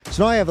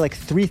So now I have like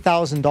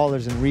 $3,000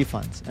 in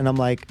refunds. And I'm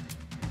like,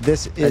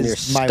 this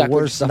is my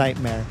worst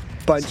nightmare.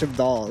 Bunch of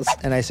dolls.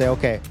 And I say,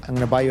 okay, I'm going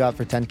to buy you out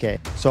for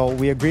 $10K. So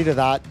we agree to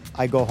that.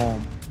 I go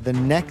home. The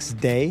next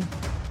day,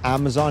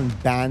 Amazon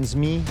bans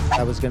me.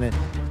 I was going to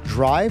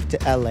drive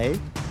to LA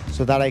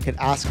so that I could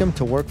ask him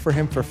to work for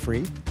him for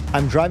free.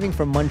 I'm driving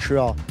from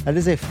Montreal. That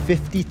is a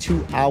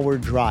 52-hour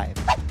drive.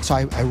 So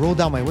I roll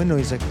down my window.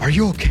 He's like, are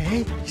you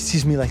okay? He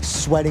sees me like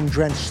sweating,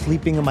 drenched,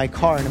 sleeping in my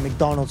car in a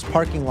McDonald's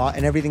parking lot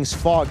and everything's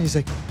fog. He's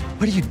like,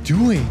 what are you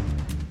doing?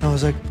 And I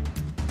was like,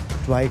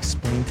 do I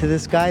explain to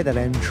this guy that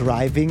I'm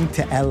driving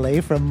to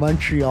LA from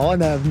Montreal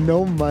and I have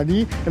no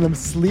money and I'm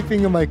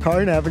sleeping in my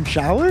car and I haven't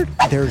showered?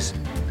 There's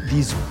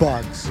these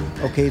bugs,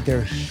 okay?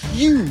 They're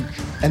huge.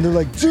 And they're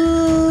like,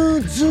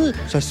 dude. So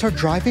I start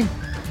driving,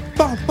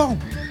 boom, boom.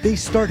 They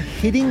start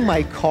hitting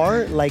my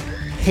car like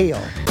hail.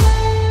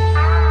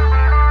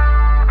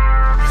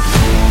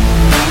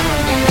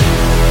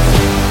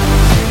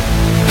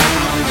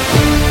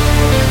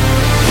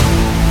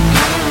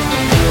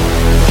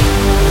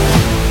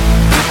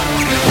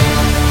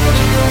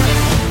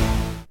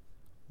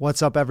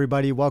 What's up,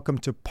 everybody? Welcome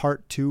to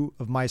part 2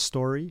 of my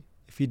story.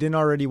 If you didn't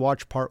already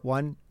watch part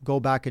 1, go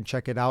back and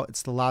check it out.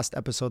 It's the last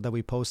episode that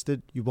we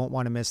posted. You won't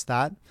want to miss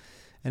that.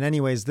 And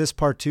anyways, this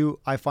part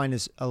 2 I find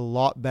is a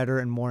lot better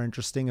and more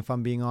interesting, if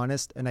I'm being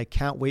honest. And I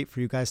can't wait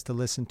for you guys to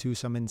listen to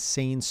some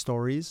insane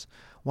stories.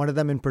 One of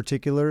them in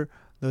particular,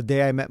 the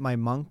day I met my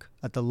monk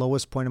at the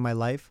lowest point in my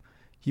life.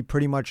 He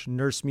pretty much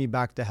nursed me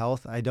back to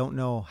health. I don't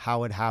know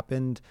how it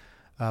happened,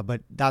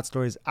 but that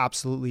story is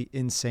absolutely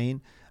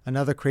insane.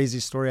 Another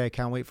crazy story I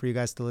can't wait for you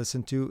guys to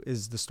listen to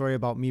is the story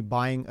about me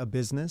buying a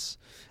business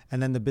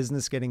and then the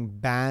business getting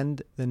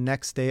banned the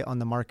next day on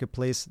the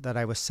marketplace that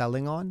I was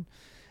selling on.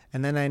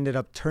 And then I ended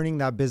up turning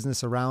that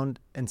business around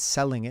and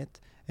selling it.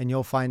 And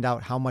you'll find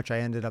out how much I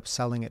ended up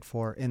selling it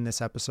for in this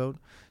episode.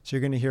 So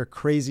you're going to hear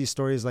crazy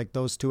stories like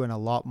those two and a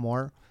lot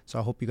more. So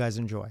I hope you guys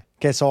enjoy.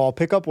 Okay, so I'll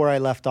pick up where I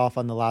left off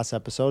on the last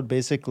episode,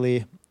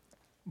 basically,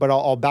 but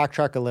I'll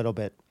backtrack a little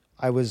bit.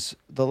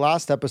 The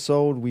last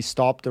episode, we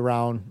stopped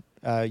around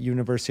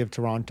University of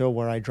Toronto,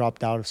 where I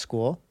dropped out of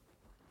school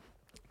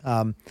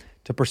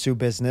to pursue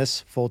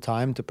business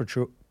full-time, to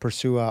pursue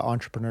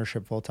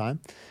entrepreneurship full-time.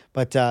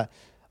 But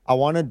I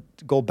want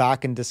to go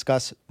back and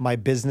discuss my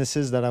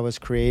businesses that I was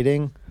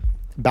creating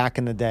back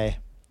in the day,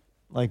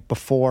 like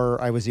before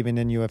I was even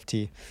in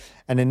UFT.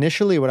 And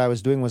initially what I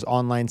was doing was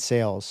online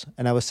sales,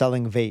 and I was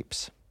selling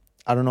vapes.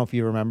 I don't know if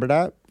you remember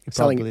that.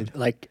 Selling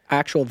like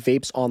actual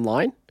vapes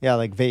online? Yeah,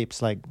 like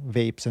vapes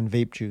and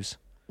vape juice.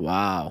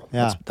 Wow.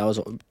 Yeah.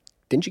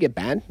 Didn't you get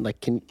banned? I'm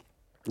just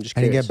curious.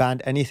 I didn't get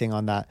banned anything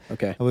on that.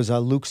 Okay. It was a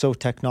Luxo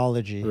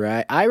technology.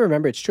 Right. I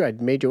remember, it's true. I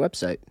made your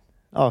website.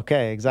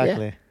 Okay,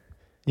 exactly. Yeah.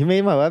 You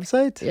made my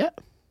website? Yeah.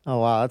 Oh,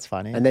 wow. That's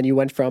funny. And then you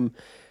went from,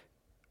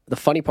 the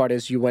funny part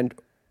is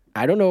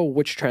I don't know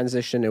which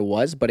transition it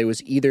was, but it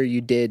was either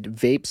you did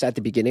vapes at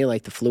the beginning,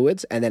 like the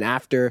fluids, and then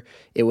after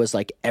it was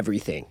like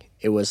everything.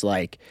 It was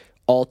like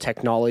all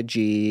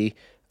technology.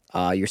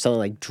 You're selling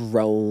like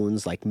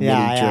drones, like mini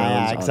drones.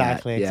 Yeah,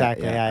 exactly.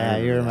 Yeah,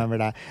 you remember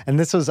that.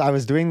 And I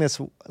was doing this,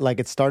 like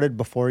it started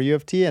before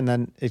UFT and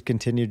then it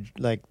continued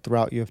like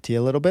throughout UFT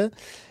a little bit.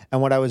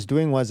 And what I was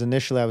doing was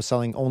initially I was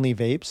selling only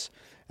vapes.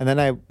 And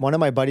then one of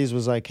my buddies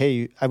was like,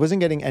 hey, I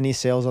wasn't getting any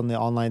sales on the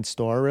online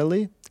store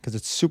really, because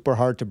it's super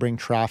hard to bring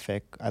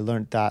traffic. I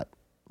learned that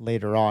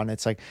later on.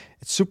 It's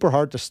super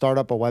hard to start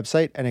up a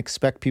website and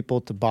expect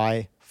people to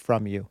buy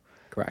from you.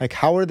 Correct. Like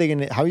how are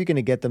you going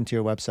to get them to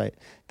your website?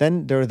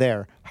 Then they're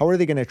there. How are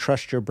they going to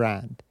trust your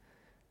brand?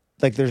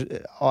 Like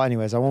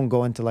anyways, I won't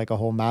go into like a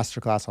whole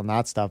masterclass on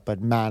that stuff, but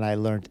man, I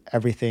learned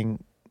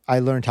everything. I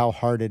learned how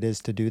hard it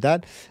is to do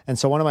that. And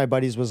so one of my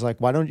buddies was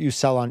like, why don't you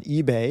sell on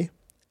eBay?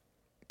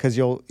 Because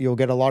you'll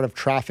get a lot of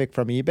traffic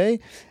from eBay.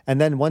 And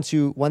then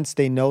once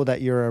they know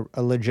that you're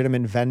a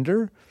legitimate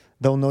vendor,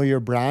 they'll know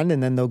your brand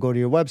and then they'll go to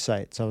your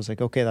website. So I was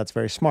like, okay, that's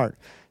very smart.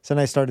 So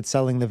then I started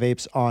selling the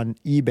vapes on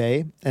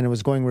eBay and it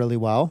was going really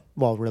well.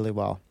 Well, really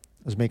well.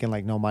 I was making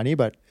like no money,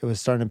 but it was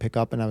starting to pick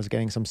up and I was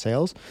getting some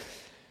sales.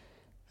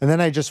 And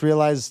then I just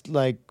realized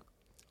like,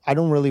 I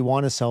don't really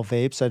want to sell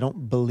vapes. I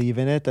don't believe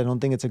in it. I don't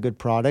think it's a good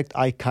product.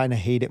 I kind of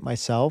hate it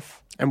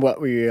myself. And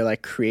what were you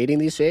like creating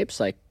these vapes?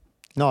 Like,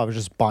 no, I was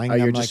just buying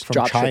them like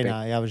from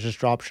China. Yeah, I was just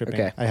drop shipping.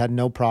 Okay. I had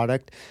no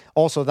product.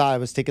 Also that I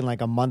was taking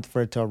like a month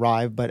for it to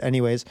arrive. But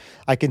anyways,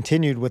 I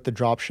continued with the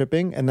drop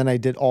shipping and then I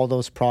did all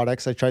those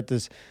products. I tried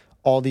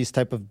all these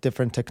type of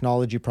different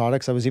technology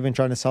products. I was even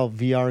trying to sell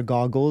VR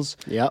goggles.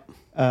 Yep.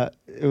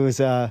 It was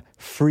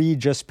free,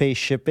 just pay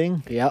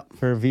shipping. Yep.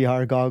 For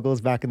VR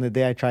goggles back in the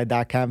day. I tried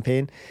that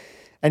campaign.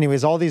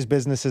 Anyways, all these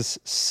businesses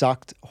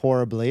sucked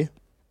horribly.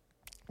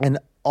 And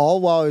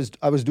all while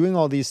I was doing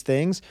all these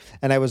things,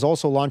 and I was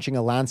also launching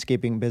a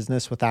landscaping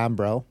business with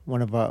Ambro,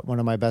 one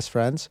of my best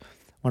friends,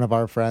 one of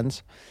our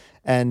friends,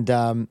 and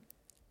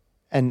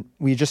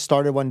we just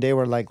started one day.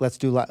 We're like, let's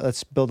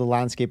build a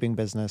landscaping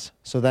business.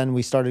 So then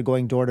we started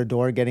going door to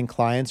door, getting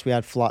clients.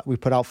 We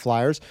put out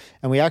flyers,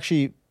 and we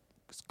actually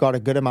got a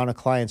good amount of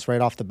clients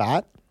right off the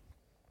bat.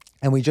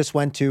 And we just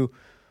went to,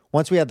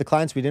 once we had the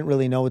clients, we didn't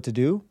really know what to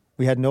do.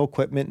 We had no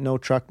equipment, no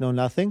truck, no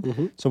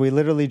nothing. So we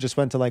literally just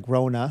went to like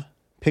Rona,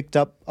 picked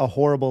up a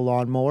horrible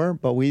lawnmower,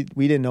 but we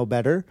didn't know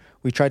better.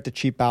 We tried to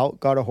cheap out,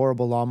 got a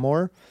horrible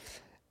lawnmower.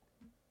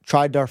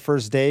 Tried our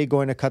first day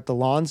going to cut the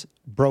lawns,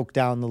 broke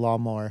down the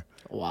lawnmower.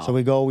 Wow.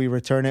 So we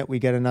return it, we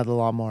get another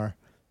lawnmower.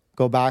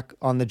 Go back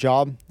on the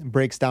job,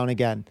 breaks down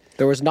again.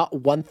 There was not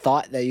one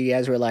thought that you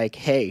guys were like,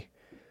 hey,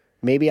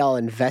 maybe I'll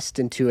invest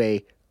into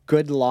a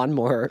good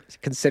lawnmower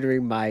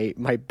considering my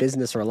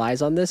business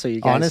relies on this? Or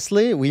you guys...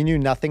 Honestly, we knew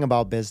nothing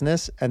about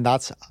business, and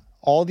that's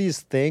all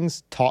these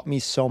things taught me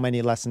so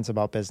many lessons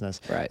about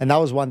business. Right. And that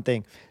was one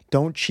thing.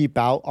 Don't cheap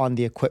out on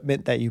the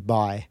equipment that you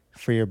buy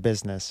for your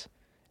business.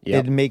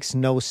 Yep. It makes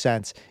no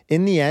sense.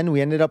 In the end,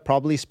 we ended up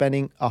probably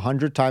spending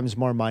 100 times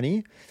more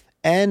money,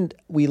 and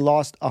we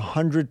lost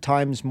 100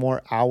 times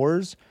more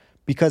hours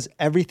because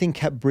everything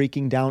kept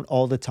breaking down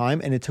all the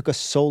time, and it took us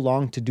so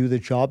long to do the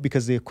job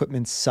because the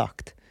equipment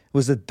sucked. It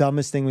was the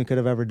dumbest thing we could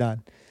have ever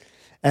done.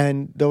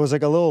 And there was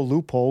like a little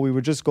loophole. We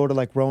would just go to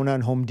like Rona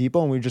and Home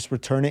Depot and we just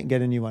return it and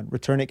get a new one,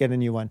 return it, get a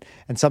new one.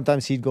 And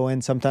sometimes he'd go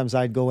in, sometimes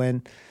I'd go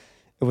in.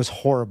 It was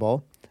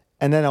horrible.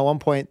 And then at one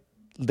point,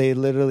 they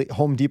literally,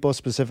 Home Depot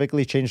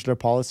specifically, changed their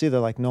policy. They're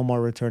like, no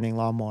more returning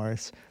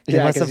lawnmowers. They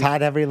must have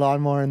had every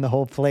lawnmower in the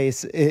whole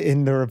place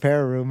in the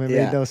repair room. It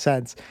made no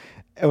sense.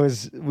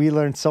 We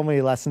learned so many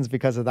lessons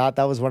because of that.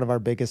 That was one of our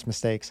biggest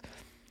mistakes.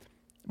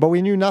 But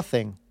we knew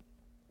nothing.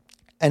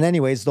 And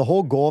anyways, the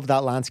whole goal of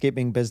that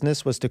landscaping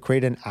business was to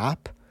create an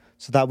app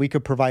so that we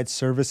could provide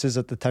services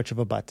at the touch of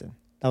a button.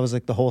 That was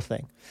like the whole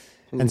thing.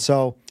 And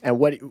so... And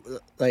what,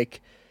 like,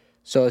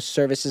 so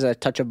services at a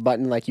touch of a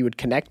button, like you would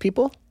connect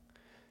people?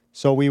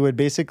 So we would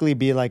basically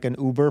be like an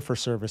Uber for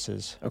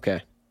services.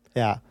 Okay.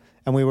 Yeah.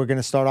 And we were going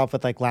to start off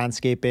with like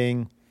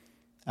landscaping,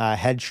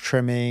 hedge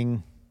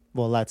trimming.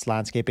 Well, that's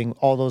landscaping,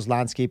 all those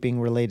landscaping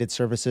related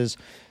services.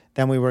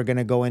 Then we were going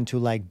to go into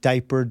like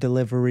diaper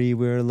delivery.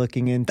 We were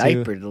looking into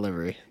diaper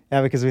delivery.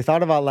 Yeah, because we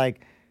thought about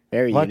like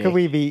what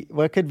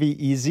could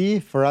be easy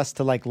for us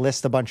to like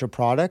list a bunch of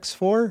products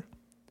for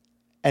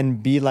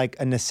and be like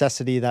a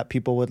necessity that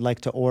people would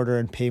like to order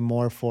and pay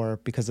more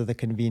for because of the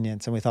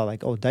convenience. And we thought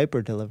like, oh,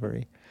 diaper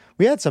delivery.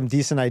 We had some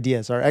decent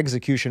ideas. Our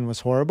execution was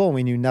horrible and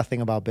we knew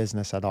nothing about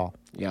business at all.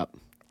 Yep.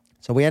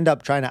 So we end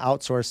up trying to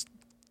outsource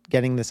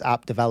getting this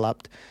app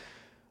developed.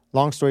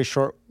 Long story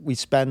short, we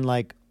spend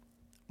like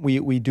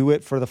we do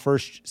it for the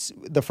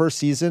first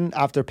season.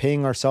 After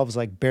paying ourselves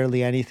like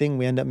barely anything,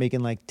 we end up making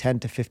like 10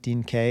 to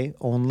 15K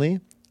only,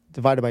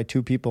 divided by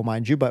 2 people,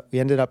 mind you. But we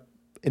ended up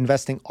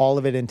investing all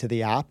of it into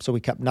the app, so we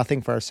kept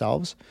nothing for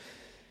ourselves.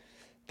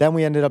 Then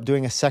we ended up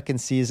doing a second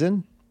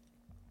season,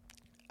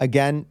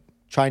 again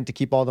trying to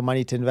keep all the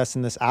money to invest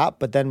in this app.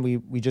 But then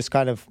we just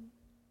kind of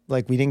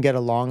like, we didn't get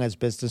along as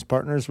business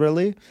partners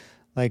really.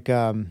 Like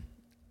I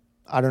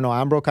don't know,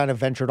 Ambro kind of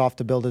ventured off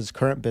to build his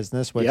current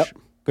business, which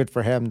good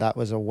for him. That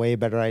was a way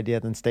better idea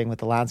than staying with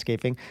the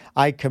landscaping.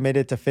 I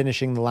committed to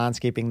finishing the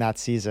landscaping that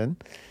season.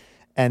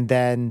 And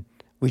then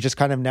we just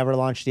kind of never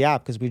launched the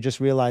app because we just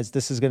realized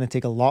this is going to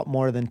take a lot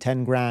more than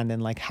 10 grand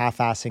and like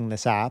half-assing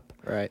this app.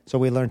 Right. So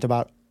we learned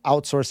about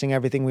outsourcing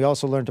everything. We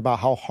also learned about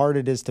how hard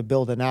it is to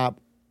build an app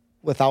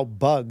without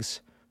bugs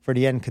for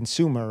the end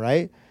consumer,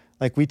 right?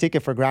 Like we take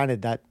it for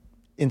granted that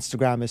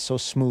Instagram is so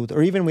smooth,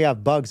 or even we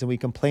have bugs and we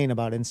complain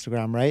about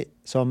Instagram, right?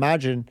 So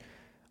imagine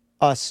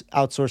us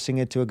outsourcing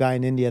it to a guy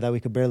in India that we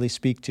could barely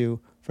speak to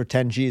for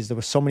 10 Gs. There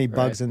were so many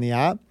bugs in the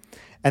app.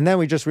 And then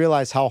we just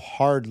realized how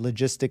hard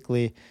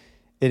logistically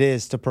it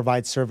is to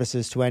provide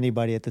services to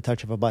anybody at the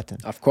touch of a button.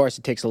 Of course,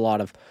 it takes a lot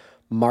of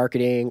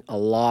marketing, a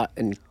lot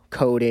in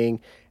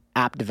coding,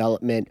 app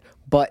development.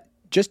 But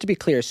just to be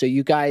clear, so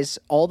you guys,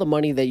 all the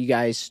money that you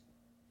guys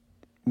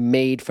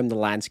made from the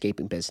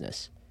landscaping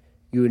business,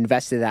 you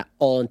invested that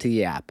all into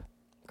the app,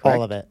 correct?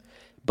 All of it.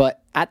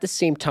 But at the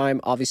same time,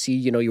 obviously,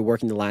 you know, you're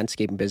working the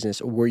landscaping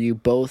business. Were you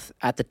both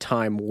at the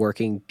time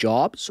working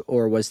jobs,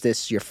 or was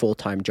this your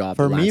full-time job?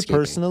 For me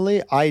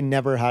personally, I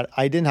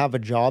didn't have a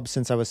job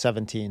since I was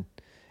 17.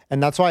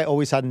 And that's why I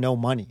always had no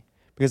money,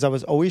 because I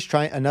was always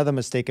trying, another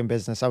mistake in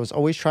business, I was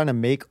always trying to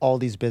make all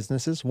these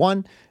businesses.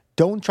 One,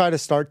 don't try to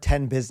start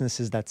 10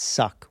 businesses that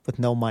suck with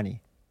no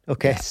money.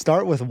 Okay, yeah.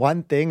 Start with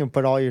one thing and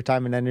put all your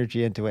time and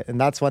energy into it.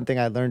 And that's one thing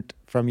I learned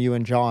from you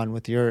and John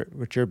with your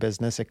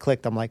business. It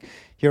clicked. I'm like,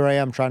 here I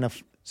am trying to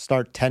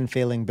start 10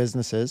 failing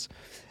businesses,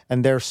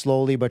 and they're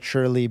slowly but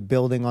surely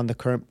building on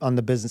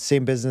the business,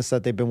 same business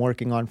that they've been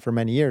working on for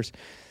many years.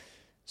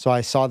 So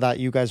I saw that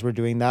you guys were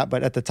doing that,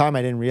 but at the time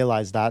I didn't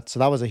realize that. So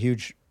that was a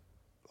huge,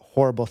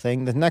 horrible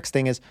thing. The next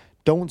thing is,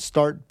 don't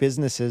start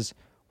businesses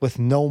with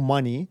no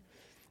money,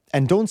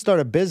 and don't start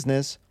a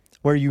business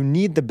where you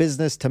need the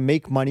business to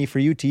make money for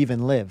you to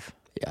even live.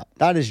 Yeah.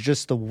 That is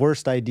just the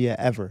worst idea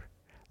ever.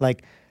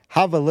 Like,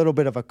 have a little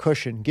bit of a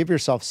cushion. Give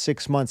yourself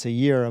 6 months, a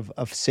year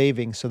of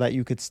saving so that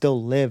you could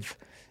still live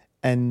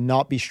and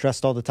not be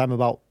stressed all the time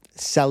about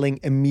selling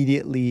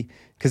immediately.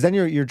 Because then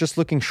you're just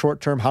looking short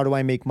term. How do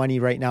I make money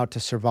right now to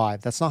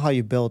survive? That's not how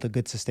you build a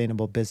good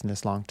sustainable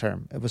business long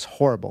term. It was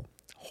horrible.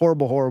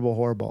 Horrible, horrible,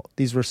 horrible.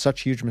 These were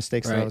such huge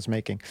mistakes that I Right. was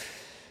making.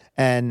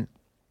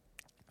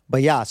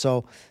 But yeah,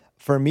 so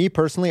for me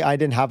personally, I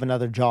didn't have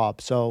another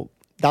job. So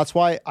that's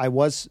why I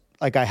was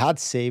like, I had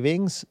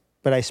savings,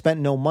 but I spent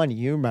no money.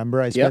 You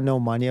remember, I spent Yep. no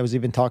money. I was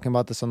even talking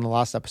about this on the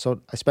last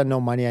episode. I spent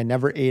no money. I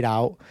never ate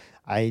out.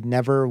 I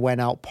never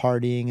went out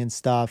partying and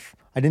stuff.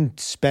 I didn't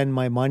spend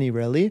my money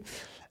really.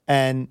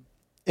 And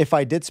if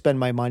I did spend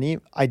my money,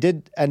 I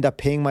did end up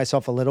paying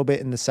myself a little bit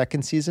in the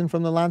second season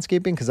from the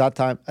landscaping because at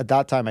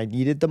that time I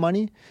needed the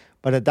money.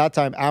 But at that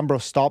time,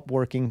 Ambrose stopped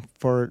working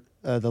for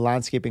the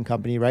landscaping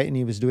company, right? And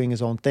he was doing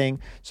his own thing.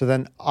 So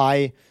then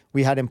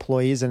we had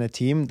employees and a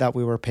team that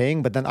we were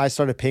paying, but then I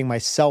started paying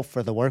myself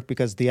for the work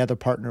because the other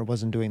partner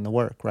wasn't doing the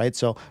work, right?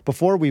 So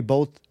before we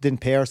both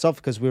didn't pay ourselves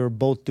because we were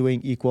both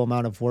doing equal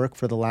amount of work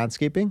for the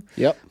landscaping.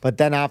 Yep. But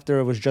then after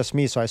it was just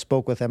me, so I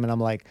spoke with him and I'm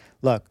like,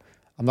 look,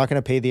 I'm not going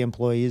to pay the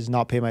employees,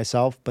 not pay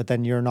myself, but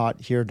then you're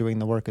not here doing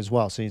the work as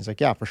well. So he's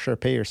like, yeah, for sure,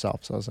 pay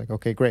yourself. So I was like,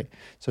 okay, great.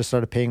 So I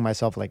started paying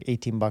myself like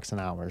 $18 an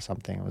hour or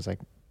something. It was like,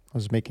 I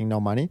was making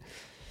no money.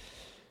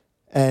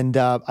 And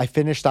I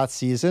finished that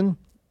season.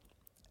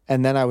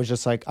 And then I was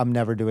just like, I'm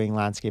never doing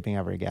landscaping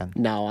ever again.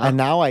 No. And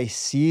now I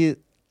see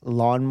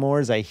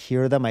lawnmowers, I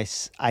hear them, I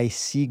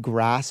see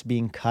grass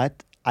being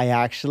cut. I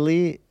have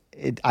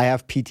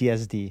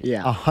PTSD.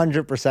 Yeah.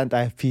 100%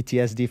 I have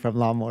PTSD from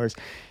lawnmowers.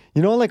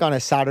 You know, like on a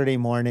Saturday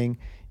morning,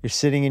 you're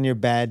sitting in your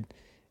bed.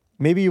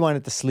 Maybe you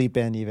wanted to sleep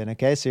in even,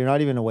 okay? So you're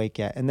not even awake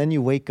yet. And then you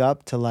wake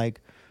up to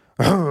like...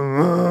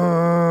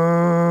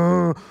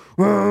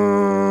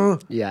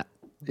 Yeah.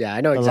 Yeah,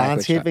 I know the exactly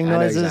landscaping I know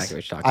noises. exactly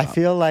what you're talking I about.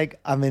 feel like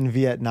I'm in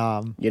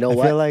Vietnam. You know I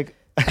what? feel like...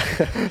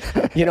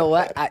 You know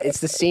what? It's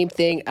the same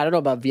thing. I don't know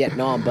about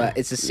Vietnam, but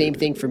it's the same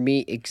thing for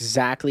me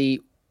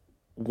exactly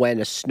when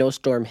a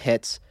snowstorm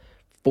hits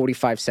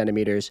 45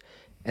 centimeters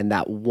and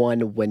that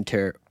one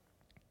winter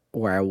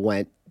where I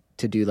went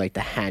to do like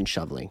the hand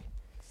shoveling.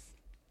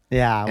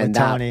 Yeah, with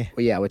Tony.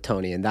 Yeah, with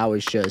Tony. And that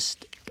was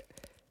just,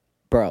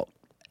 bro,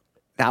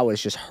 that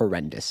was just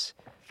horrendous.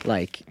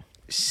 Like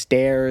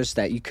stairs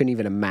that you couldn't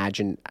even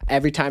imagine.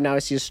 Every time now I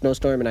see a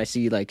snowstorm and I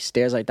see like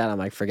stairs like that, I'm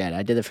like, forget it.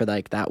 I did it for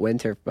like that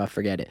winter, but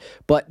forget it.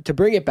 But to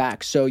bring it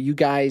back, so you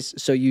guys,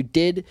 so you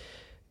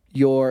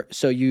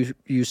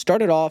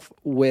started off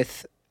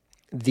with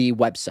the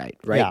website,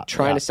 right? Yeah,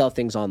 Trying yeah. to sell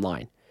things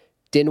online.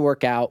 Didn't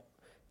work out.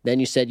 Then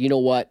you said, you know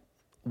what?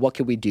 What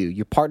can we do?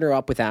 You partner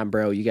up with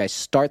Ambro. You guys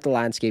start the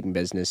landscaping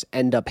business,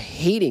 end up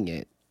hating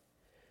it.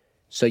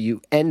 So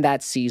you end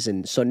that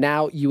season. So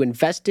now you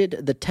invested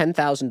the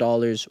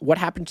 $10,000. What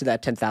happened to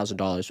that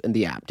 $10,000 in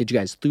the app? Did you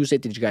guys lose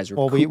it? Did you guys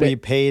recoup Well, we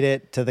it? paid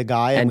it to the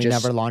guy and we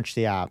just- never launched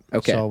the app.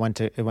 Okay. So it went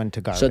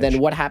to garbage. So then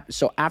what happened?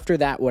 So after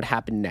that, what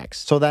happened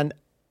next? So then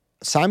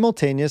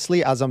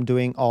simultaneously, as I'm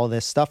doing all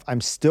this stuff,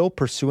 I'm still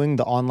pursuing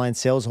the online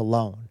sales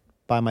alone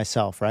by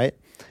myself, right?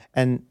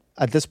 And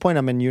at this point,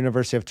 I'm in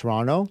University of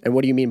Toronto. And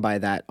what do you mean by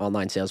that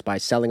online sales? By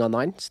selling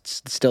online?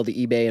 Still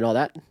the eBay and all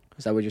that?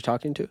 Is that what you're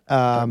talking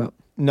about?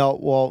 No,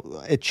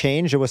 well, it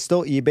changed. It was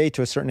still eBay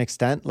to a certain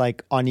extent.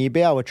 Like on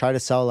eBay, I would try to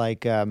sell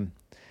like, I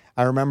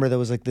remember there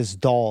was like this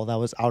doll that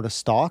was out of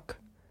stock.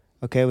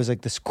 Okay, it was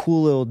like this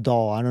cool little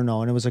doll. I don't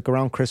know. And it was like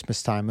around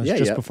Christmas time. It was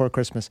just before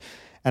Christmas.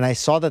 And I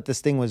saw that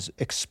this thing was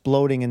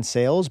exploding in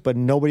sales, but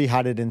nobody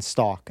had it in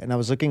stock. And I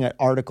was looking at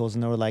articles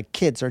and they were like,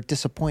 kids are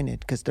disappointed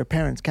because their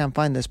parents can't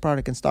find this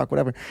product in stock,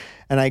 whatever.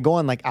 And I go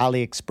on like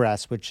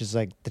AliExpress, which is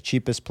like the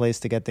cheapest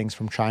place to get things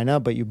from China,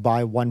 but you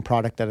buy one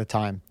product at a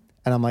time.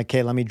 And I'm like,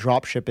 okay, let me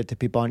drop ship it to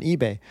people on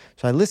eBay.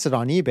 So I listed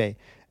on eBay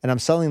and I'm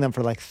selling them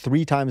for like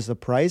 3 times the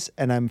price.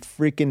 And I'm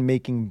freaking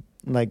making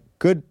like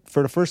good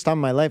for the first time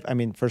in my life. I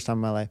mean, first time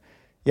in my life.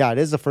 Yeah, it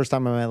is the first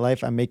time in my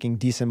life I'm making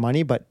decent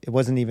money, but it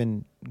wasn't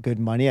even good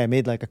money. I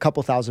made like a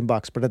couple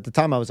 $1,000, but at the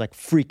time I was like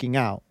freaking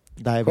out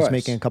that I was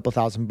making a couple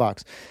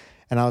 $1,000.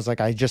 And I was like,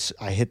 I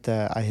hit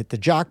the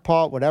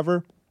jackpot,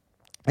 whatever.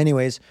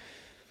 Anyways,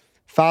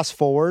 fast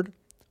forward.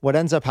 What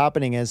ends up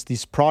happening is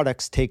these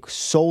products take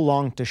so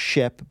long to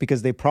ship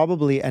because they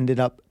probably ended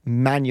up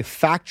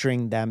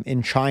manufacturing them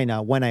in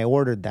China when I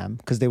ordered them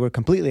because they were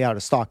completely out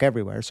of stock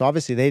everywhere. So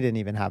obviously they didn't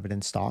even have it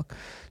in stock.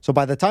 So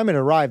by the time it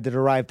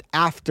arrived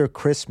after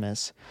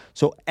Christmas.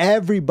 So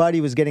everybody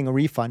was getting a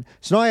refund.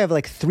 So now I have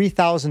like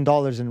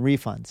 $3,000 in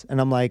refunds. And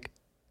I'm like,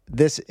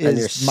 this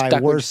is my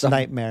worst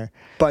nightmare.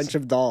 Bunch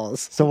of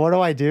dolls. So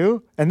what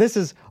do? And this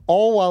is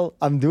all while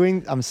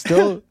I'm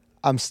still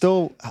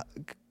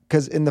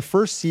because in the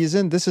first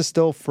season, this is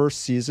still first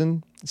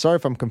season. Sorry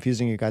if I'm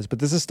confusing you guys, but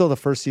this is still the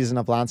first season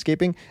of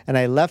landscaping. And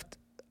I left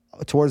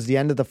towards the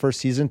end of the first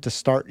season to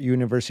start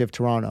University of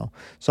Toronto.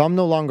 So I'm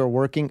no longer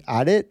working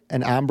at it.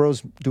 And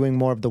Ambrose doing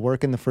more of the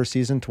work in the first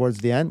season towards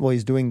the end. Well,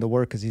 he's doing the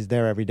work because he's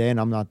there every day and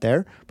I'm not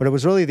there. But it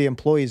was really the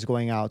employees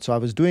going out. So I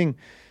was doing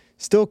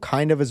still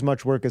kind of as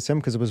much work as him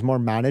because it was more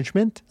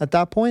management at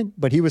that point.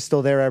 But he was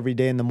still there every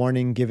day in the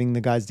morning, giving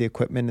the guys the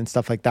equipment and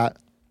stuff like that.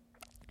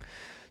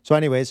 So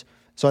anyways,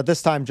 so at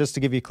this time, just to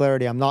give you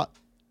clarity, I'm not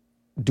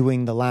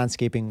doing the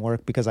landscaping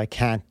work because I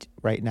can't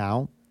right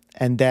now.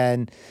 And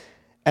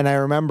I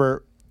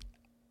remember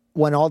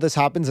when all this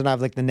happens and I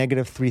have like the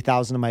negative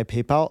 3,000 in my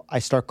PayPal, I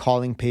start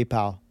calling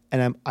PayPal,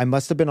 and I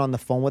must have been on the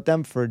phone with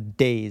them for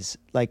days.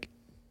 Like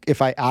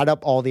if I add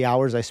up all the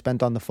hours I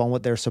spent on the phone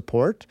with their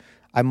support,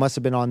 I must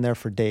have been on there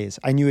for days.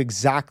 I knew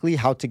exactly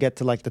how to get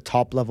to like the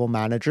top level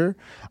manager.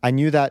 I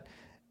knew that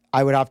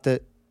I would have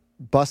to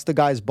bust the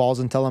guy's balls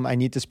and tell him I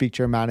need to speak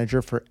to your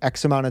manager for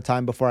X amount of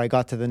time before I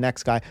got to the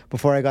next guy,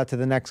 before I got to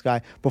the next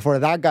guy, before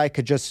that guy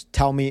could just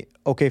tell me,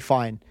 okay,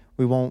 fine.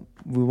 We'll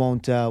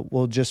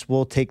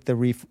take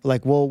the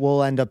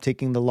we'll end up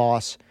taking the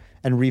loss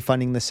and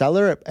refunding the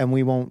seller, and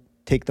we won't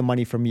take the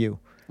money from you.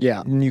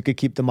 Yeah. And you could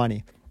keep the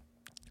money.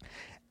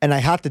 And I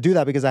had to do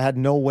that because I had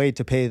no way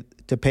to pay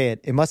it.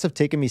 It must have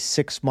taken me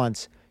 6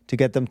 months to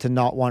get them to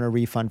not want a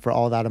refund for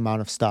all that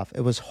amount of stuff.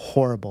 It was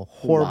horrible.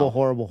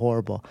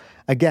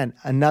 Again,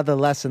 another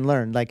lesson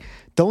learned. Like,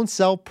 don't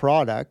sell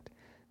product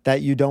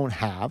that you don't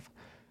have.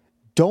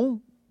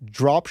 Don't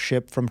drop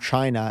ship from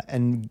China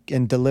and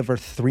deliver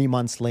 3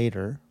 months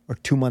later or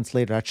 2 months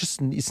later.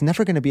 It's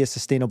never going to be a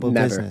sustainable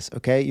business.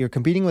 Okay. You're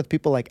competing with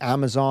people like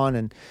Amazon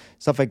and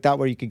stuff like that,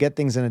 where you could get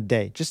things in a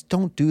day. Just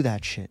don't do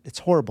that shit. It's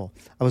horrible.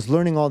 I was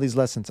learning all these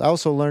lessons. I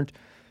also learned,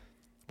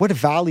 what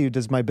value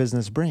does my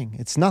business bring?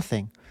 It's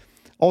nothing.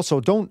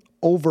 Also, don't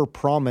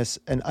overpromise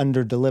and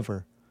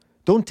underdeliver.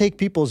 Don't take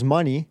people's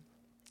money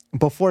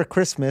before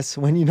Christmas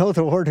when you know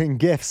they're ordering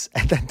gifts,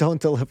 and then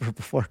don't deliver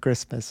before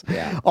Christmas.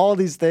 Yeah. All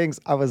these things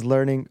I was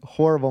learning,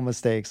 horrible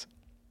mistakes.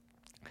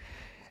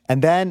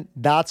 And then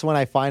that's when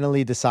I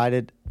finally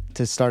decided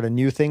to start a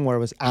new thing, where it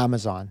was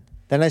Amazon.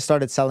 Then I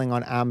started selling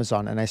on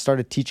Amazon, and I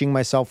started teaching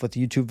myself with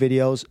YouTube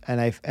videos,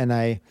 and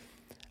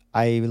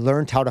I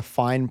learned how to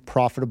find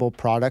profitable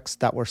products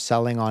that were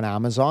selling on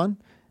Amazon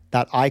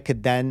that I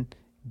could then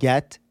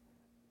get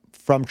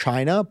from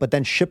China, but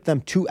then ship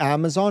them to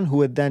Amazon, who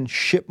would then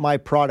ship my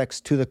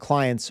products to the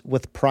clients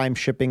with prime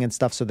shipping and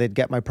stuff, so they'd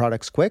get my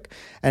products quick.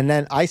 And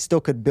then I still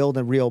could build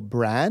a real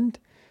brand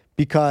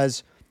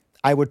because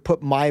I would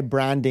put my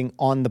branding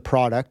on the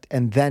product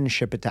and then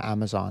ship it to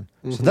Amazon.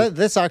 Mm-hmm. So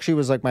this actually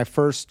was like my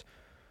first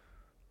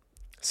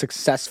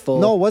successful.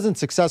 No, it wasn't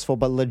successful,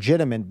 but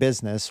legitimate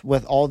business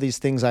with all these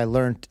things I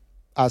learned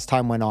as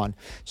time went on.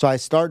 So I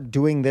started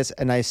doing this,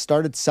 and I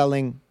started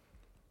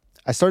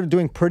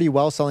doing pretty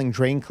well selling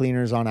drain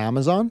cleaners on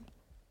Amazon.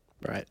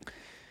 Right.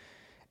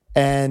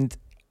 And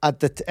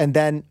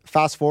then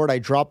fast forward, I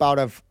drop out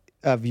of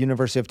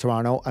University of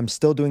Toronto. I'm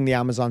still doing the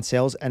Amazon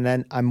sales, and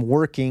then I'm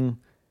working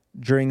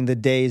during the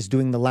days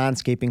doing the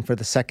landscaping for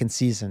the second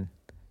season.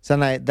 So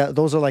then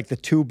those are like the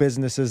two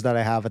businesses that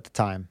I have at the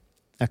time.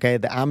 Okay,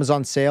 the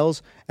Amazon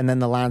sales and then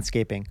the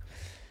landscaping.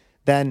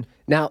 Then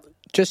now,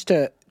 just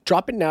to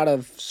dropping out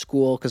of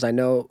school, because I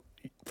know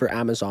for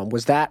Amazon,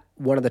 was that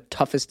one of the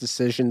toughest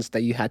decisions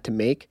that you had to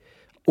make,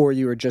 or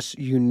you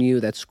knew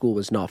that school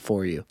was not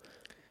for you?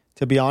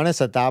 To be honest,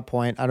 at that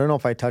point, I don't know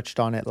if I touched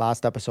on it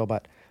last episode,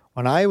 but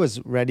when I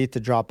was ready to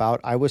drop out,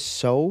 I was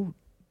so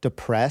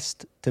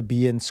depressed to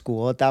be in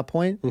school at that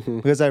point,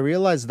 because I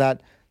realized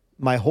that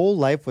my whole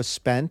life was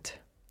spent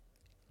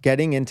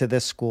getting into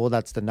this school.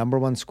 That's the number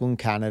one school in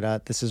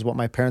Canada. This is what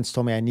my parents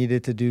told me I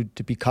needed to do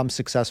to become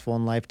successful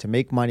in life, to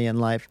make money in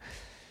life.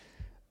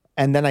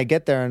 And then I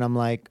get there and I'm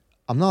like,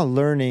 I'm not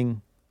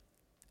learning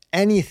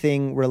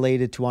anything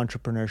related to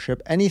entrepreneurship,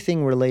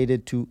 anything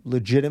related to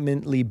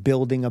legitimately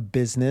building a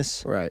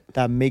business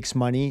that makes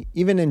money.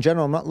 Even in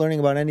general, I'm not learning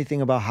about anything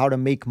about how to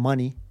make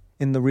money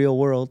in the real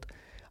world.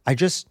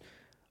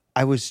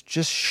 I was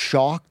just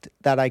shocked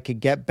that I could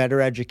get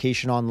better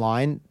education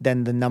online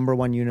than the number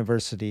one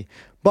university.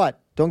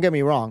 But don't get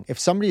me wrong. If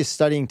somebody is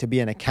studying to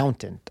be an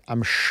accountant,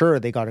 I'm sure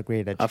they got a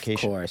great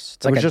education. Of course.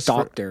 It's like a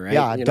doctor, right?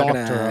 Yeah, a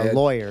doctor, a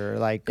lawyer.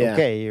 Like,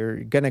 okay, you're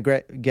going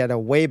to get a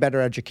way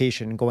better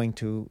education going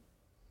to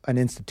an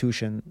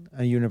institution,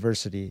 a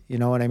university. You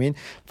know what I mean?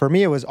 For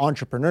me, it was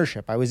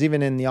entrepreneurship. I was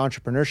even in the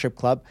entrepreneurship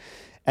club,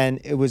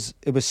 and it was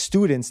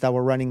students that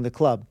were running the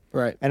club.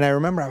 Right. And I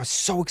remember I was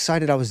so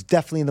excited. I was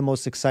definitely the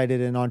most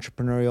excited and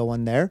entrepreneurial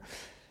one there.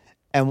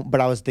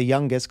 But I was the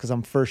youngest because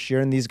I'm first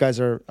year, and these guys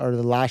are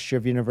the last year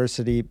of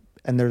university,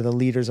 and they're the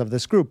leaders of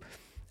this group.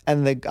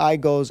 And the guy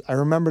goes, I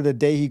remember the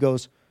day he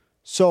goes,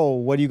 so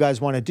what do you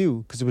guys want to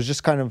do? Because it was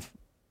just kind of,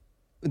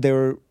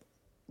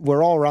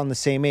 we're all around the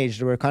same age.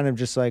 They were kind of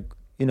just like,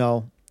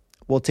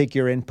 we'll take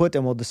your input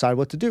and we'll decide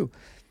what to do.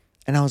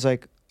 And I was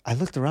like, I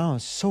looked around, I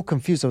was so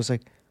confused. I was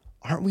like,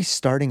 aren't we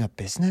starting a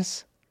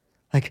business?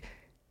 Like,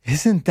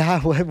 isn't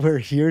that what we're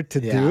here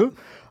to do?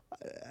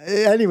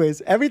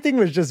 Anyways, everything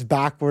was just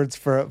backwards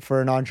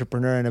for an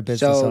entrepreneur and a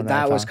business owner. So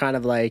that was kind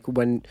of like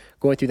when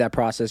going through that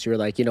process, you were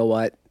like, you know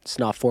what? It's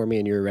not for me,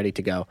 and you're ready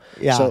to go.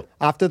 Yeah. So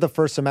after the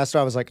first semester,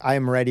 I was like, I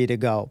am ready to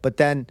go. But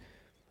then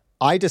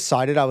I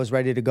decided I was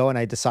ready to go, and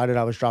I decided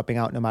I was dropping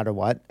out no matter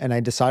what. And I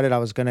decided I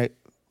was going to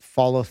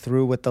follow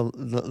through with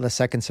the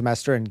second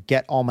semester and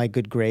get all my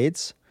good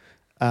grades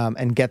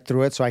and get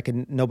through it, so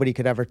nobody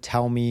could ever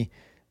tell me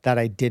that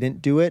I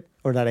didn't do it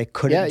or that I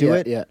couldn't do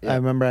it. Yeah. I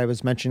remember I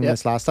was mentioning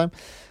this last time.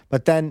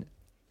 But then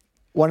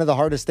one of the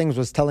hardest things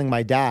was telling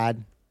my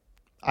dad,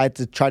 I had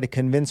to try to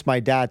convince my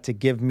dad to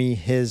give me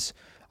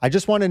I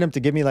just wanted him to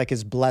give me like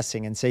his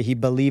blessing and say he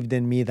believed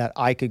in me that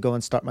I could go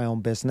and start my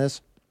own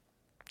business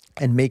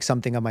and make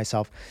something of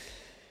myself.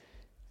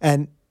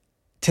 And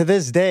to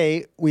this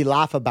day, we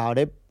laugh about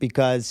it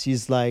because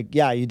he's like,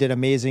 yeah, you did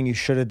amazing. You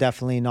should have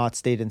definitely not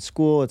stayed in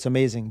school. It's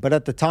amazing. But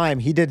at the time,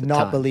 he did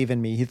not believe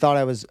in me. He thought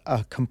I was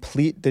a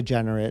complete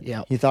degenerate.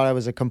 Yep. He thought I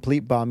was a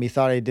complete bum. He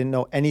thought I didn't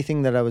know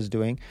anything that I was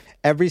doing.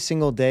 Every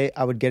single day,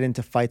 I would get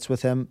into fights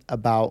with him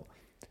about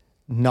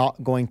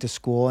not going to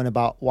school and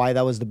about why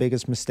that was the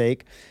biggest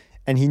mistake.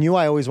 And he knew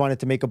I always wanted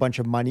to make a bunch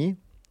of money.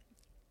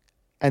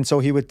 And so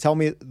he would tell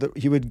me,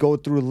 he would go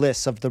through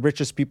lists of the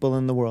richest people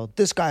in the world.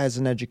 This guy has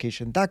an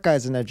education. That guy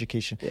has an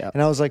education. Yeah.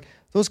 And I was like,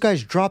 those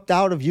guys dropped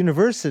out of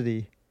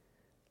university.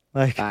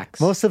 Like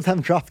Facts. Most of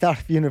them dropped out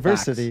of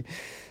university.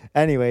 Facts.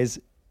 Anyways,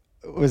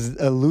 it was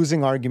a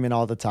losing argument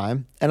all the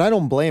time. And I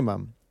don't blame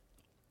him.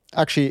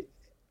 Actually,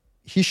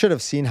 he should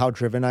have seen how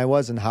driven I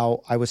was and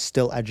how I was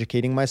still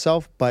educating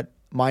myself. But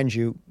mind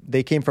you,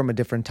 they came from a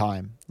different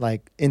time.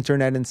 Like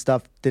internet and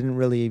stuff didn't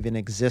really even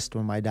exist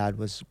when my dad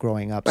was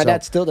growing up. My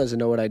dad still doesn't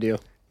know what I do.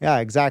 Yeah,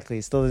 exactly.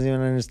 He still doesn't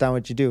even understand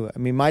what you do. I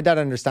mean, my dad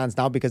understands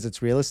now because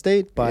it's real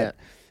estate. But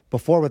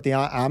before with the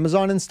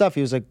Amazon and stuff,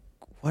 he was like,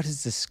 what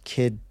is this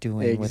kid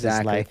doing with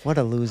his life? What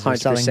a loser, 100%.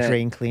 Selling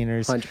drain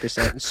cleaners.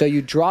 100%. So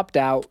you dropped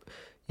out.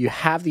 You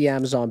have the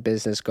Amazon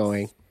business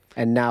going.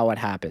 And now what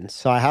happens?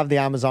 So I have the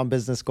Amazon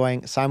business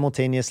going.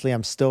 Simultaneously,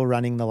 I'm still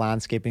running the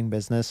landscaping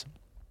business.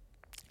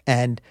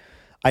 And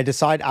I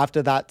decide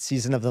after that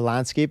season of the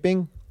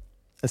landscaping,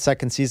 the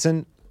second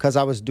season, because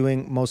I was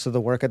doing most of the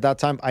work at that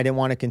time, I didn't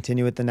want to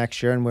continue it the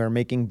next year and we were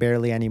making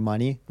barely any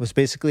money. It was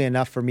basically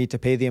enough for me to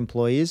pay the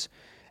employees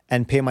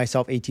and pay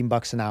myself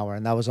 $18 an hour.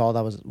 And that was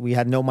all we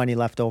had no money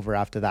left over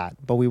after that.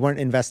 But we weren't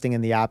investing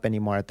in the app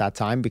anymore at that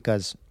time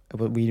because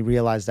we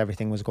realized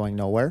everything was going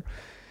nowhere.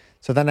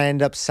 So then I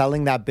ended up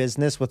selling that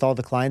business with all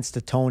the clients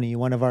to Tony,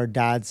 one of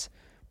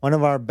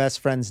our best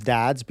friend's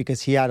dads,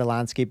 because he had a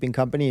landscaping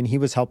company and he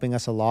was helping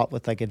us a lot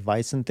with like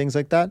advice and things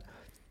like that.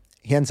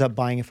 He ends up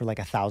buying it for like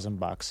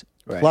 $1,000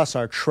 plus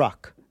our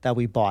truck that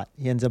we bought.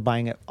 He ends up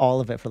buying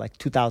all of it for like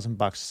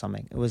 $2,000 or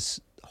something. It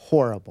was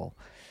horrible.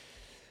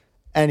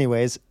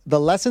 Anyways, the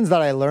lessons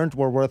that I learned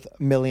were worth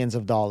millions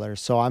of dollars.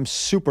 So I'm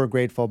super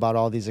grateful about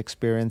all these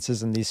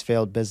experiences and these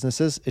failed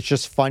businesses. It's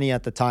just funny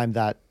at the time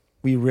that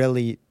we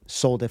really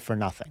sold it for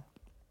nothing.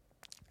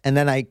 And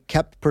then I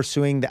kept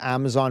pursuing the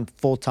Amazon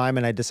full time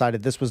and I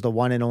decided this was the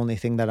one and only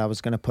thing that I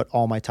was going to put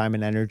all my time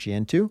and energy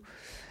into.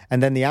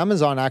 And then the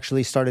Amazon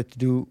actually started to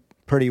do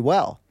pretty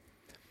well.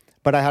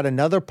 But I had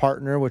another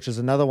partner, which is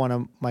another one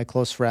of my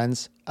close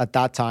friends at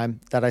that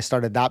time that I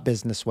started that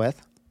business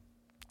with.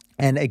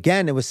 And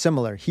again, it was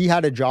similar. He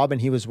had a job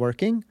and he was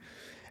working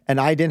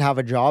and I didn't have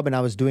a job and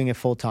I was doing it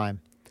full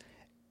time.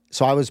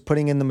 So I was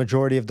putting in the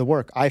majority of the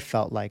work, I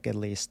felt like, at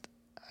least.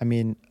 I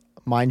mean,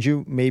 mind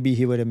you, maybe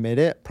he would admit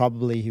it.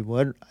 Probably he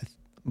would.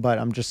 But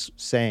I'm just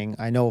saying,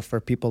 I know for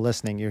people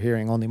listening, you're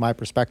hearing only my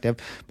perspective.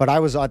 But I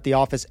was at the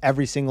office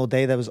every single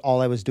day. That was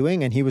all I was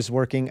doing. And he was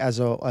working as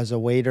a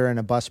waiter and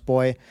a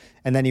busboy.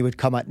 And then he would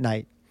come at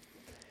night.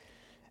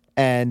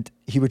 And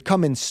he would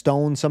come in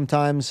stoned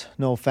sometimes.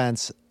 No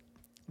offense.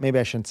 Maybe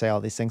I shouldn't say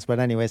all these things. But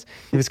anyways,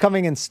 he was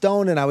coming in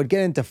stoned and I would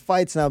get into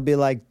fights and I would be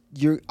like,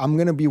 I'm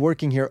going to be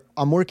working here.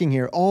 I'm working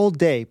here all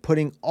day,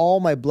 putting all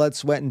my blood,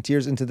 sweat, and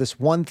tears into this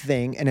one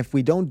thing. And if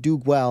we don't do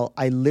well,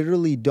 I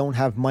literally don't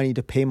have money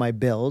to pay my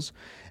bills.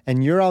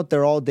 And you're out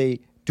there all day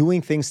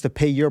doing things to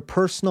pay your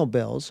personal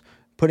bills,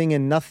 putting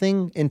in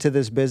nothing into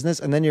this business.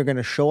 And then you're going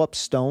to show up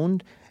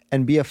stoned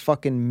and be a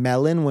fucking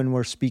melon when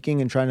we're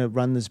speaking and trying to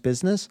run this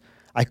business.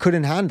 I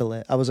couldn't handle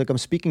it. I was like, I'm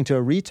speaking to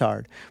a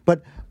retard.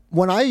 But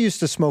when I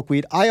used to smoke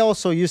weed, I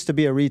also used to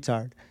be a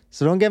retard.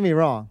 So don't get me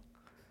wrong.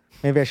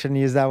 Maybe I shouldn't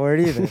use that word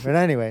either. But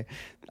anyway,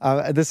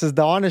 this is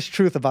the honest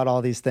truth about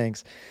all these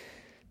things.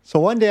 So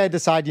one day I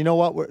decide, you know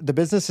what? The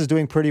business is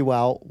doing pretty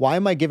well. Why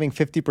am I giving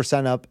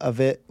 50% up of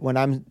it when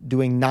I'm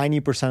doing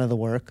 90% of the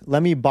work?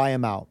 Let me buy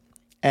him out.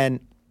 And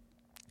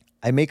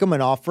I make him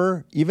an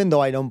offer, even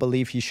though I don't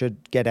believe he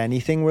should get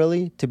anything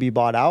really to be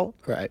bought out.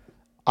 Right.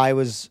 I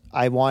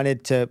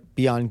wanted to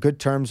be on good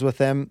terms with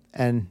him,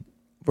 and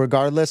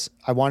regardless,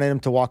 I wanted him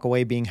to walk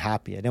away being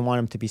happy. I didn't want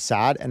him to be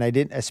sad, and I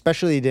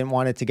especially didn't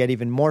want it to get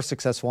even more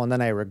successful, and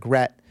then I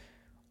regret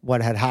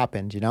what had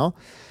happened, you know?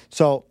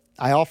 So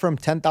I offer him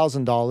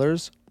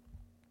 $10,000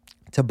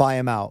 to buy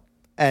him out,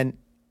 and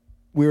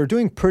we were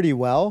doing pretty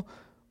well,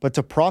 but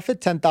to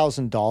profit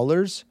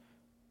 $10,000,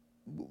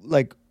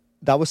 like,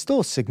 that was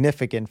still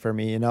significant for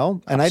me, you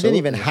know? And Absolutely. I didn't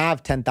even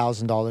have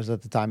 $10,000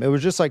 at the time. It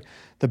was just like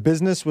the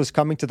business was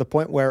coming to the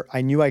point where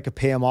I knew I could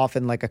pay him off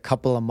in like a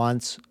couple of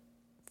months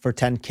for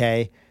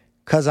 $10K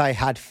because I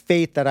had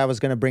faith that I was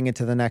going to bring it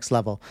to the next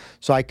level.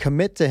 So I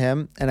commit to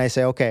him and I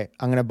say, okay,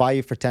 I'm going to buy you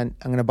out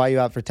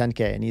for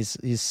 $10K. And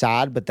he's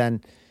sad, but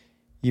then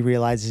he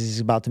realizes he's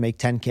about to make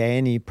 $10K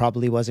and he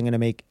probably wasn't going to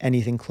make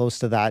anything close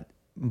to that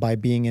by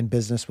being in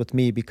business with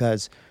me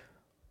because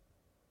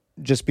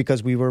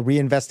we were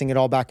reinvesting it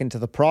all back into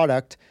the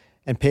product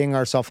and paying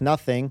ourselves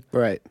nothing.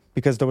 Right.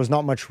 Because there was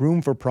not much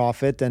room for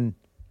profit, and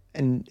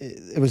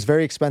it was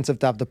very expensive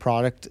to have the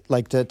product,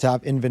 like to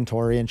have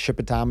inventory and ship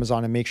it to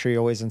Amazon and make sure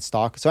you're always in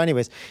stock. So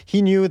anyways,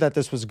 he knew that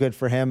this was good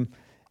for him,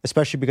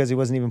 especially because he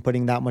wasn't even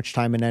putting that much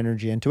time and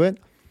energy into it.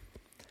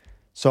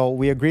 So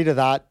we agree to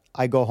that.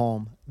 I go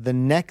home. The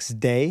next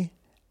day,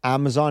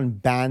 Amazon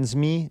bans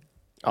me.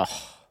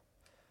 Oh.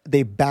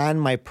 They ban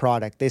my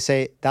product. They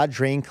say that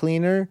drain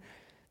cleaner,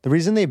 the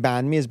reason they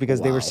banned me is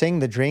because they were saying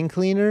the drain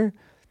cleaner,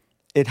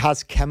 it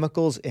has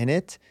chemicals in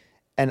it,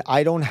 and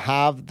I don't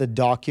have the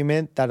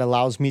document that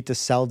allows me to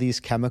sell these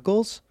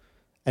chemicals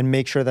and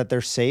make sure that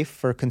they're safe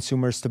for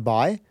consumers to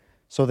buy.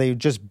 So they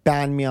just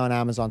banned me on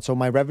Amazon. So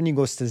my revenue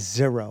goes to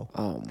zero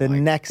the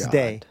next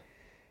day.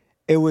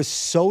 It was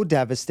so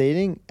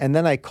devastating. And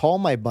then I call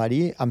my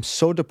buddy. I'm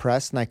so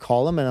depressed. And I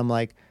call him and I'm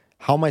like,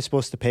 how am I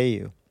supposed to pay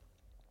you?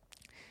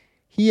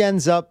 He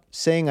ends up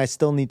saying I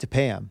still need to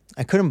pay him.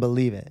 I couldn't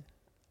believe it.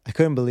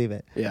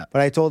 Yeah.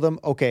 But I told him,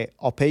 okay,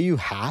 I'll pay you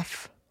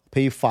half,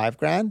 pay you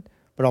 $5,000,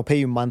 but I'll pay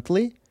you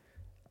monthly.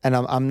 And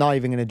I'm not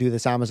even going to do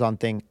this Amazon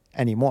thing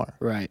anymore.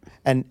 Right.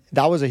 And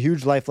that was a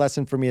huge life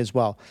lesson for me as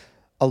well.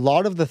 I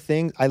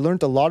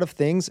learned a lot of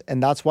things,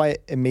 and that's why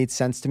it made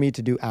sense to me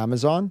to do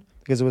Amazon,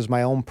 because it was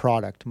my own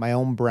product, my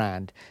own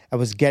brand. I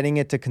was getting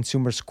it to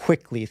consumers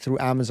quickly through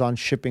Amazon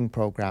shipping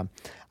program.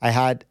 I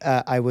had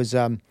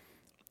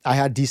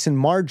decent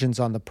margins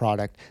on the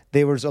product.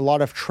 There was a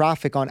lot of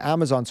traffic on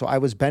Amazon, so I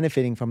was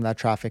benefiting from that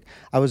traffic.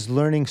 I was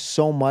learning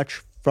so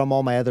much from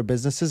all my other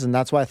businesses, and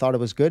that's why I thought it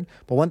was good.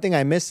 But one thing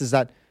I missed is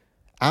that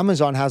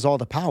Amazon has all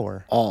the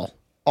power.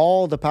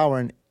 All the power,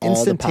 and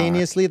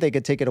instantaneously they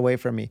could take it away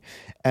from me.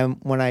 And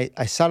when I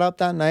sat up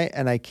that night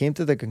and I came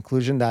to the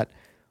conclusion that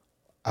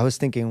I was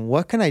thinking,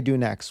 what can I do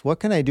next? What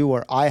can I do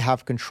where I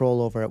have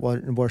control over it,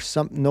 where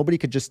nobody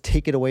could just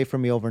take it away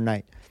from me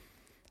overnight?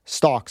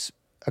 Stocks.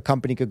 A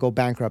company could go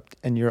bankrupt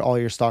and all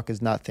your stock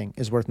is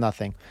worth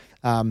nothing.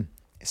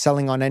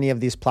 Selling on any of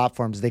these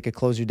platforms, they could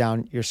close you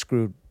down. You're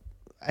screwed.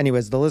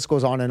 Anyways, the list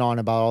goes on and on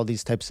about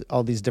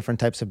all these different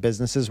types of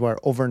businesses where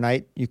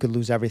overnight you could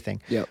lose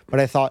everything. Yep. But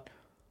I thought,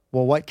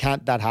 well, what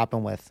can't that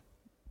happen with?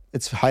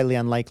 It's highly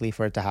unlikely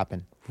for it to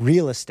happen.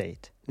 Real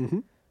estate. Mm-hmm.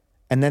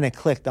 And then it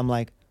clicked. I'm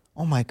like,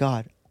 oh my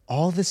God,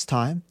 all this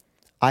time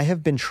I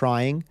have been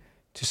trying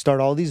to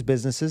start all these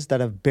businesses that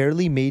have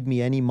barely made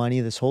me any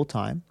money this whole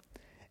time.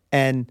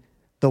 And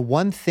the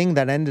one thing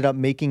that ended up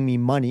making me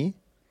money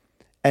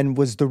and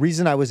was the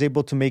reason I was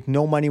able to make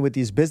no money with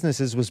these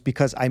businesses was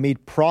because I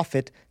made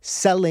profit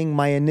selling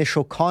my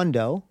initial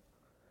condo,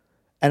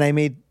 and I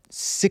made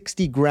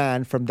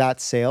 $60,000 from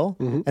that sale.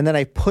 Mm-hmm. And then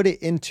I put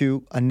it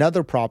into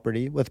another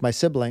property with my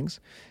siblings,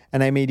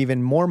 and I made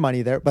even more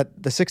money there.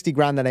 But the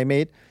 $60,000 that I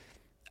made,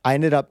 I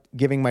ended up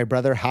giving my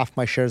brother half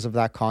my shares of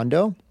that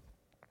condo,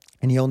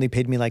 and he only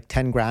paid me like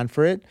 $10,000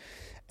 for it.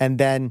 And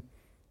then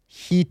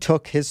he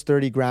took his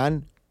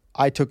 $30,000.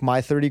 I took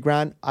my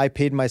 $30,000. I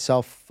paid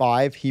myself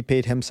 $5,000. He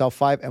paid himself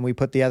 $5,000, and we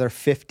put the other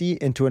 $50,000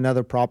 into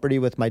another property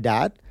with my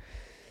dad.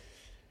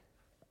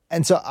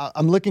 And so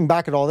I'm looking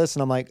back at all this,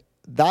 and I'm like,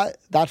 that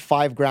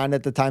 $5,000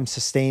 at the time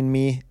sustained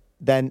me.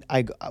 Then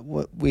I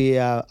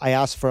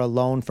asked for a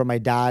loan from my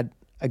dad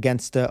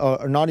against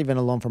or not even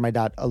a loan from my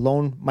dad, a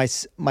loan. My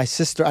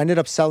sister, I ended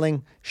up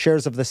selling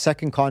shares of the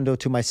second condo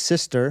to my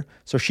sister.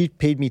 So she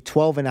paid me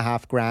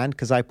 $12,500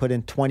 because I put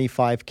in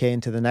 $25,000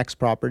 into the next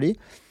property.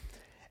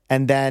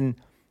 And then,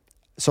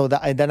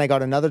 then I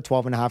got another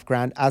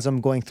 $12,500 as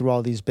I'm going through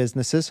all these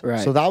businesses.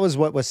 Right. So that was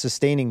what was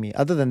sustaining me.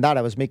 Other than that,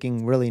 I was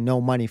making really no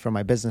money from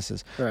my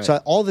businesses. Right.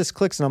 So all this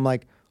clicks and I'm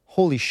like,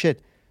 holy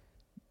shit.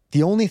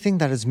 The only thing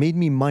that has made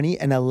me money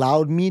and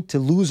allowed me to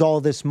lose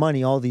all this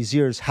money all these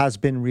years has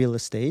been real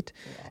estate.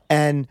 Yeah.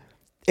 And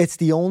it's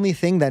the only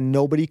thing that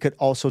nobody could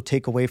also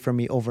take away from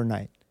me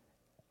overnight.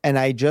 And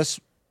I just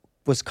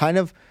was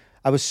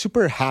I was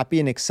super happy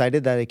and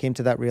excited that I came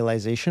to that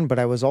realization, but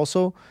I was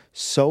also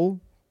so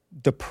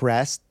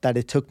depressed that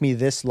it took me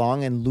this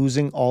long and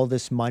losing all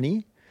this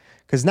money.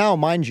 Because now,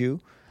 mind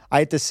you, I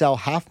had to sell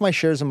half my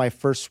shares of my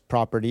first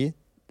property.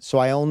 So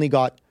I only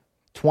got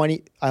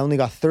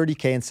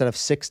 $30,000 instead of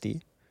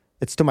 $60,000.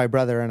 It's to my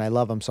brother and I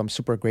love him, so I'm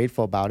super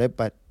grateful about it,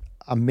 but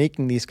I'm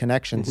making these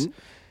connections. Mm-hmm.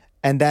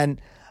 And then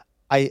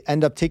I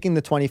end up taking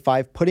the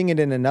 $25,000, putting it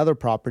in another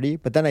property,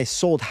 but then I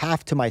sold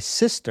half to my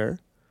sister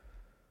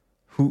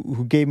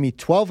who gave me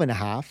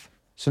 $12,500.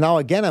 So now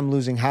again, I'm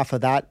losing half of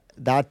that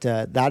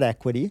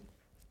equity.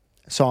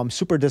 So I'm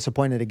super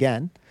disappointed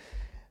again,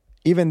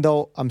 even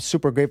though I'm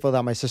super grateful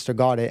that my sister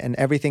got it and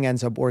everything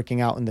ends up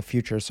working out in the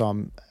future. So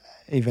I'm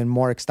even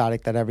more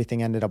ecstatic that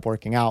everything ended up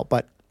working out.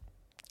 But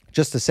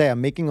just to say,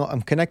 I'm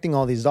connecting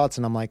all these dots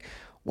and I'm like,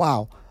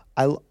 wow,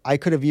 I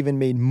could have even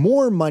made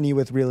more money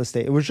with real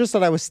estate. It was just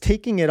that I was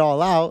taking it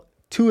all out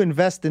to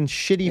invest in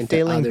shitty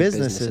failing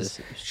businesses.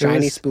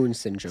 Shiny spoon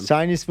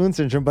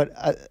syndrome. But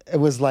it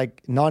was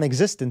like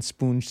non-existent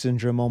spoon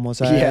syndrome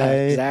almost.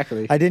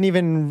 Exactly. I didn't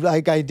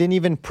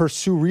even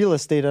pursue real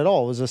estate at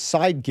all. It was a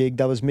side gig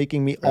that was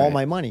making me all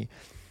my money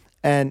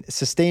and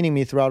sustaining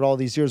me throughout all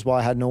these years while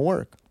I had no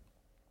work.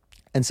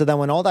 And so then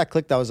when all that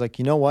clicked, I was like,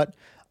 you know what?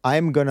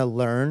 I'm going to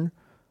learn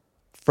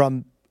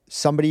from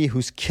somebody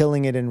who's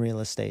killing it in real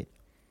estate.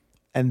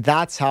 And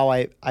that's how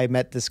I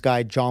met this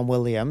guy, John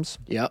Williams.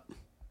 Yep.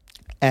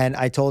 And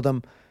I told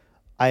him,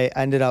 I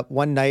ended up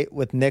one night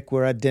with Nick.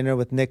 We're at dinner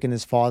with Nick and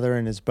his father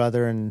and his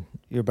brother and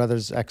your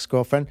brother's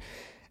ex-girlfriend.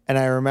 And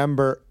I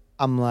remember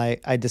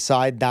I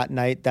decide that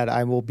night that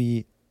I will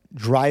be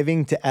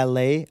driving to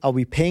LA. I'll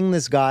be paying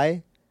this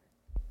guy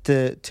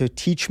to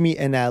teach me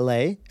in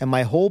LA. And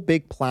my whole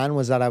big plan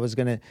was that I was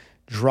going to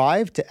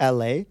drive to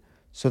LA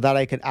so that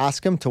I could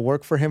ask him to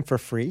work for him for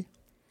free.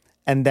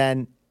 And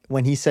then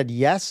when he said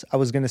yes, I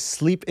was going to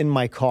sleep in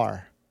my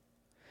car.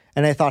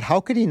 And I thought, how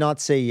could he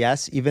not say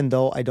yes, even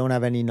though I don't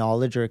have any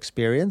knowledge or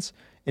experience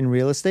in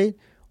real estate,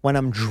 when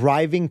I'm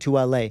driving to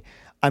LA?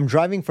 I'm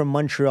driving from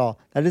Montreal.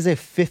 That is a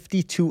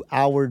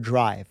 52-hour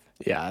drive.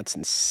 Yeah, that's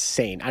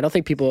insane. I don't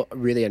think people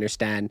really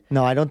understand.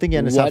 No, I don't think you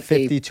understand what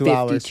 52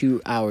 hours.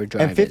 52-hour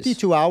drive And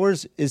 52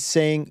 hours is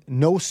saying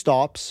no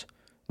stops,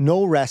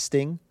 no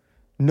resting,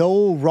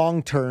 no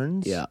wrong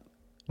turns. Yeah.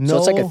 No, So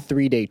it's like a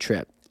 3-day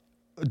trip.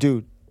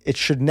 Dude, it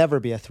should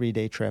never be a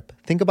 3-day trip.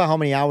 Think about how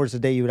many hours a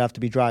day you would have to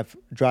be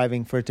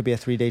driving for it to be a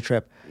 3-day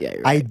trip. Yeah,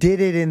 you're right. I did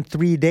it in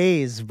 3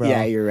 days, bro.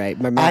 Yeah, you're right.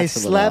 My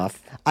math's a little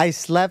off. I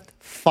slept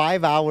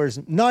 5 hours,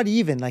 not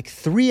even, like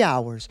 3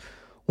 hours.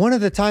 One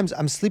of the times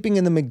I'm sleeping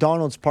in the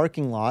McDonald's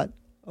parking lot,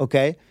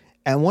 okay?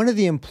 And one of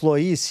the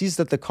employees sees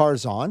that the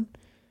car's on.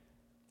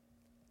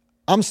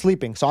 I'm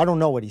sleeping, so I don't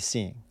know what he's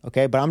seeing,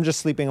 okay? But I'm just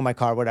sleeping in my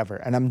car, whatever.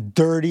 And I'm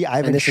dirty. I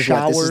haven't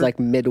showered. This is like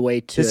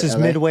midway to This is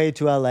LA? midway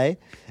to LA.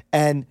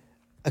 And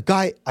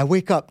I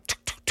wake up.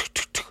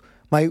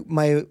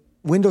 My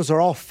windows are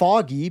all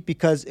foggy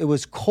because it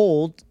was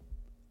cold.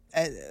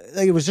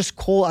 Like it was just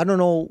cold. I don't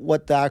know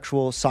what the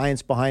actual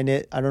science behind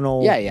it. I don't know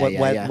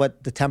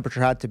what the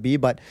temperature had to be,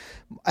 but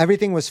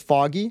everything was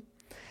foggy.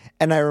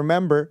 And I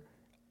remember,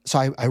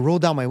 so I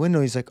rolled down my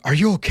window. He's like, "Are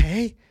you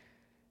okay?"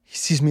 He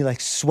sees me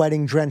like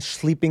sweating, drenched,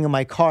 sleeping in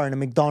my car in a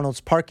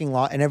McDonald's parking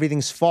lot, and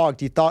everything's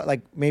fogged. He thought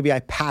like maybe I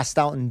passed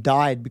out and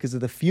died because of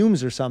the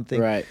fumes or something.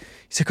 Right.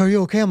 He's like, "Are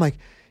you okay?" I'm like,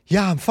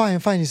 "Yeah, I'm fine. I'm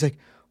fine." He's like,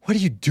 "What are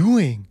you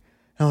doing?"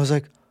 And I was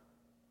like,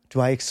 do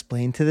I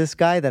explain to this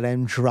guy that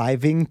I'm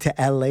driving to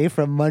LA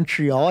from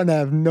Montreal and I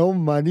have no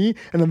money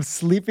and I'm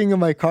sleeping in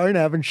my car and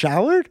I haven't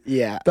showered?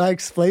 Yeah. Do I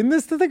explain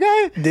this to the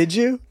guy? Did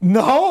you?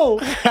 No.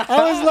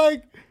 I was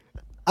like,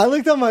 I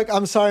looked at him like,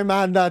 "I'm sorry,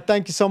 man.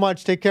 Thank you so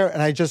much. Take care."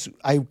 And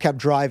I kept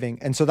driving.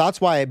 And so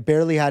that's why I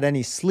barely had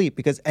any sleep,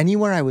 because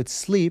anywhere I would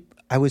sleep,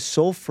 I was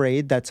so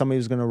afraid that somebody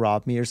was going to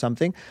rob me or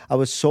something. I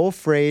was so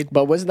afraid.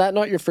 But was that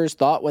not your first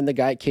thought when the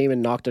guy came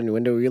and knocked on your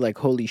window? You're like,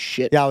 holy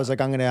shit. Yeah, I was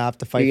like, I'm going to have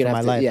to fight for my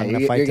life. I'm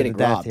going to fight to the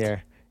death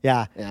here.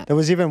 Yeah. There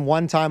was even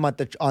one time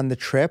on the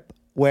trip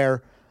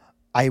where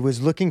I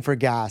was looking for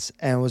gas,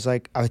 and it was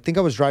like, I think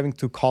I was driving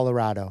through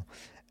Colorado,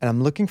 and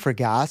I'm looking for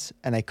gas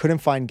and I couldn't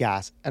find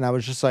gas. And I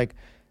was just like,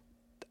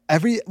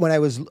 when I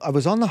was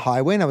on the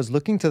highway and I was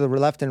looking to the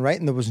left and right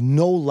and there was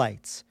no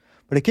lights.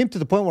 But it came to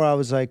the point where I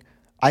was like,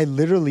 I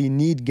literally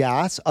need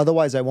gas,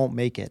 otherwise I won't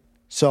make it.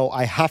 So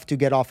I have to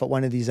get off at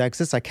one of these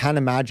exits. I can't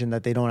imagine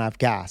that they don't have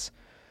gas.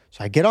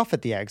 So I get off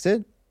at the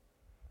exit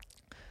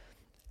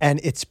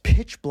and it's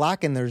pitch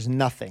black and there's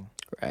nothing.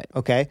 Right.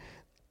 Okay.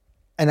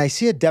 And I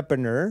see a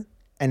dépanneur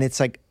and it's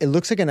like, it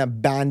looks like an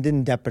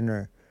abandoned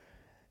dépanneur.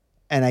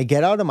 And I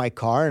get out of my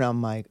car and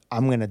I'm like,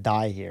 I'm going to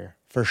die here.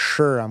 For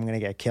sure, I'm going to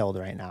get killed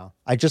right now.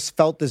 I just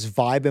felt this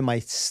vibe in my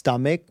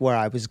stomach where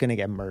I was going to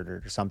get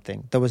murdered or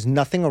something. There was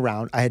nothing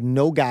around. I had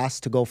no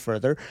gas to go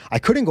further. I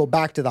couldn't go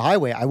back to the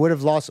highway. I would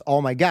have lost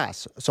all my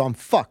gas. So I'm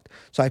fucked.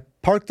 So I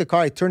parked the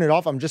car. I turn it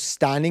off. I'm just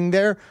standing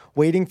there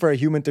waiting for a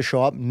human to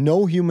show up.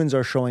 No humans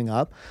are showing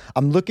up.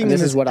 I'm looking in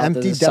this empty on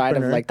the side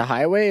of like the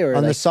highway, or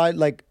on the side,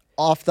 like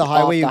off the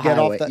highway. You get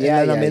off the, and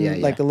then I'm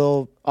in like a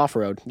little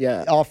off-road.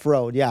 Yeah.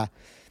 Off-road. Yeah.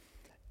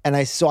 And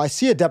I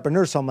see a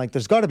dépanneur, so I'm like,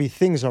 there's got to be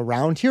things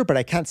around here, but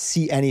I can't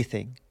see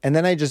anything. And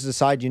then I just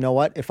decide, you know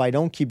what? If I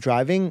don't keep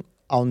driving,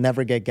 I'll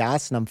never get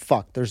gas and I'm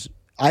fucked. There's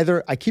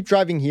either I keep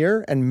driving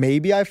here and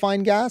maybe I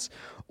find gas,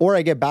 or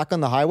I get back on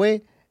the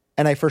highway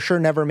and I for sure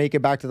never make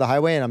it back to the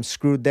highway and I'm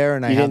screwed there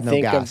and I have no gas.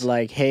 You didn't think of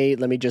like, hey,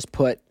 let me just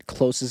put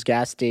closest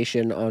gas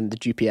station on the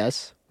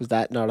GPS? Was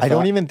that not a thought? I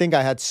don't even think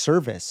I had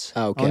service.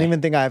 Oh, okay. I don't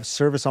even think I have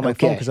service on my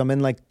phone because I'm in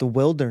like the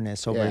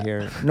wilderness over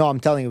here. No, I'm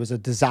telling you, it was a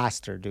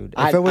disaster, dude.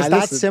 If it was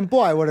that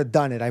simple, I would have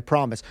done it, I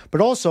promise. But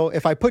also,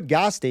 if I put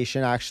gas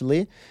station,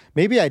 actually,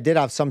 maybe I did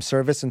have some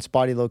service in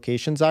spotty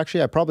locations,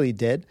 actually. I probably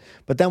did.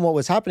 But then what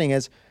was happening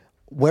is,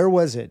 where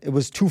was it? It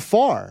was too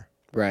far.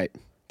 Right.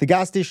 The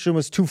gas station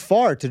was too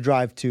far to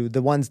drive to,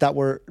 the ones that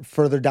were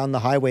further down the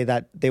highway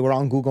that they were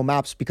on Google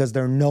Maps because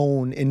they're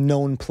known in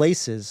known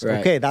places. Right.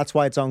 Okay, that's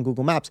why it's on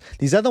Google Maps.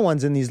 These other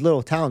ones in these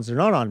little towns, they're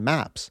not on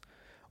maps.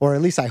 Or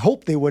at least I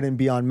hope they wouldn't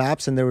be on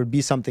maps and there would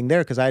be something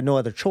there because I had no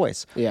other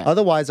choice. Yeah.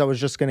 Otherwise, I was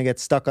just going to get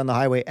stuck on the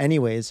highway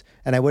anyways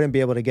and I wouldn't be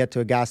able to get to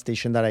a gas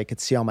station that I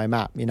could see on my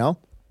map, you know?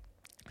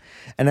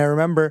 And I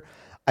remember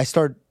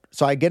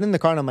so I get in the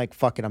car and I'm like,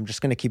 fuck it, I'm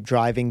just going to keep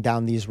driving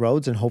down these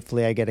roads and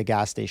hopefully I get a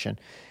gas station.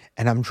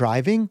 and I'm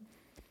driving,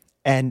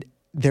 and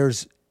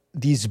there's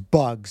these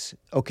bugs.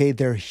 Okay,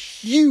 they're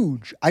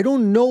huge. I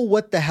don't know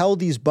what the hell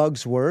these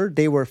bugs were.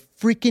 They were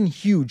freaking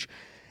huge,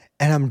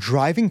 and I'm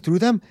driving through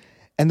them,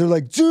 and they're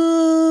like,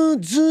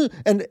 "Zzz, zzz,"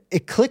 and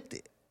it clicked.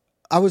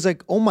 I was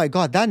like, oh my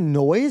God, that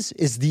noise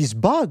is these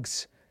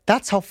bugs.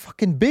 That's how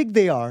fucking big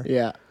they are.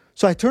 Yeah.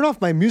 So I turn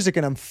off my music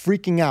and I'm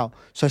freaking out.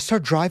 So I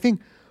start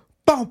driving.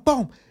 Boom,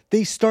 boom.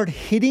 They start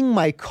hitting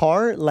my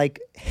car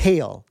like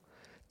hail.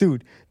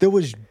 Dude, there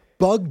was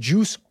bug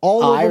juice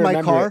all over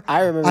my car.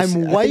 I remember.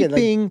 I'm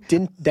wiping.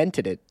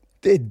 Dented it.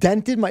 It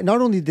dented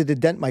not only did it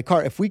dent my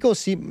car, if we go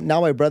see,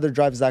 now my brother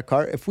drives that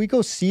car. If we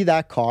go see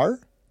that car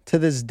to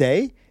this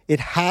day,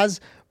 it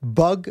has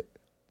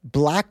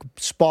black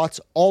spots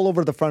all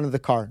over the front of the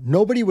car.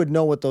 Nobody would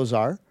know what those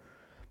are,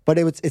 but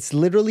it's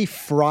literally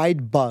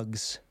fried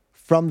bugs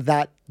from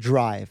that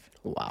drive.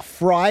 Wow.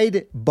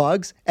 Fried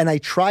bugs. And I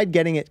tried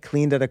getting it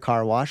cleaned at a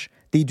car wash.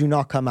 They do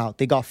not come out.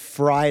 They got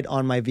fried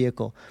on my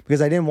vehicle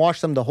because I didn't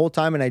wash them the whole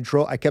time, and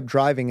I kept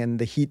driving, and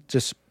the heat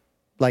just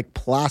like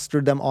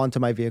plastered them onto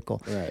my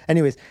vehicle. Right.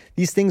 Anyways,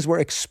 these things were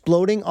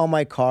exploding on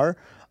my car.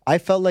 I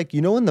felt like,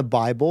 in the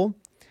Bible,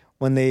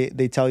 when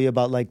they tell you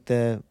about like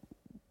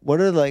what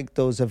are like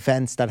those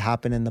events that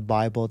happen in the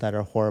Bible that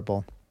are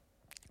horrible?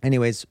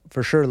 Anyways,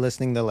 for sure,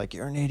 listening, they're like,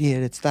 you're an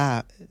idiot. It's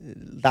that.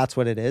 That's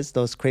what it is.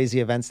 Those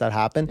crazy events that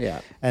happen. Yeah.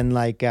 And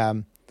like,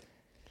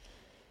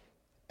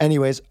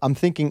 anyways, I'm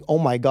thinking, oh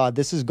my God,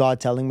 this is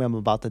God telling me I'm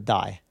about to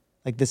die.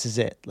 Like, this is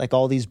it. Like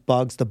all these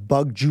bugs, the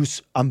bug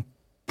juice, I'm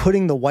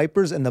putting the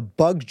wipers and the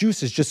bug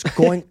juice is just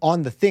going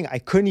on the thing. I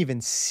couldn't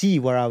even see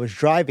where I was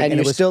driving. And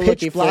it was still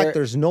pitch black.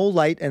 There's no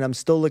light, and I'm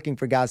still looking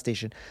for gas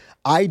station.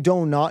 I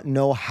do not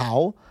know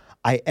how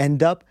I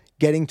end up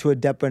getting to a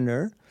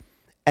dépanneur,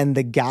 and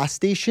the gas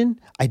station,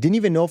 I didn't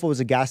even know if it was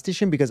a gas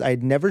station because I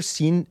had never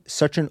seen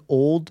such an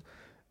old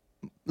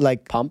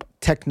like pump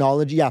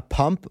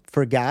pump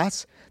for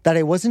gas that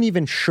I wasn't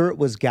even sure it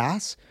was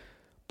gas,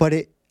 but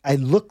I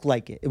looked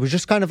like it. It was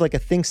just kind of like a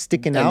thing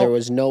sticking out. And there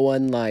was no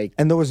one like...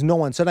 And there was no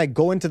one. So then I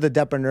go into the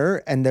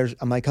dépanneur and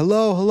I'm like,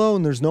 hello,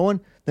 and there's no one.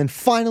 Then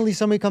finally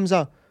somebody comes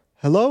out,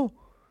 hello?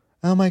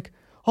 And I'm like,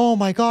 oh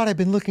my God, I've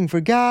been looking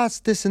for gas,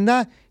 this and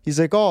that. He's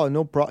like, oh,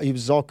 no problem. He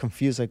was all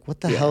confused. Like,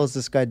 what the hell is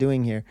this guy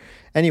doing here?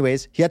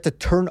 Anyways, he had to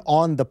turn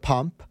on the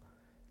pump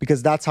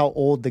because that's how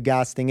old the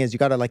gas thing is. You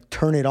got to like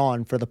turn it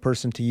on for the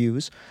person to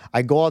use.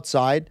 I go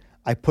outside,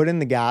 I put in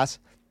the gas.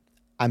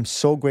 I'm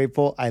so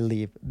grateful. I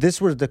leave. This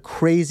were the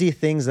crazy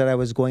things that I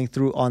was going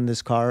through on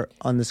this car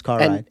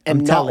ride.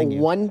 And not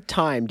one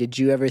time did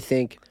you ever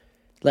think,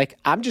 like,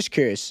 I'm just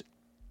curious,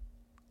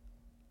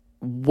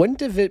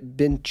 wouldn't have it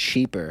been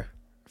cheaper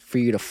for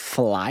you to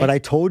fly? But I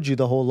told you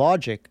the whole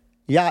logic.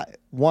 Yeah,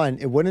 one,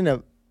 it wouldn't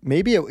have.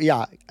 Maybe,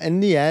 in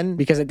the end.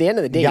 Because at the end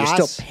of the day, you're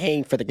still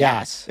paying for the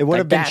gas. It would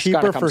have been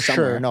cheaper for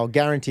sure. No,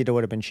 guaranteed it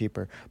would have been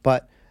cheaper.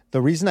 But the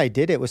reason I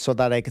did it was so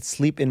that I could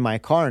sleep in my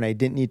car and I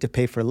didn't need to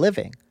pay for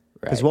living.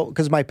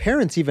 Because my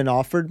parents even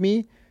offered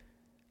me,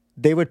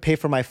 they would pay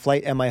for my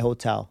flight and my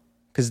hotel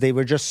because they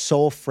were just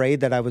so afraid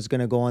that I was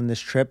going to go on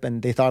this trip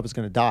and they thought I was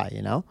going to die,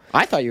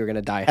 I thought you were going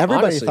to die.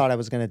 Everybody thought I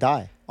was going to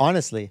die,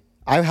 honestly.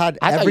 I had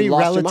every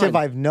relative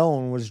I've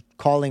known was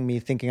calling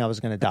me thinking I was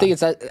going to die.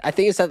 I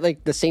think it's at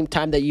like the same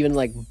time that you even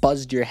like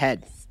buzzed your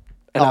head.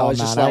 And I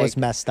was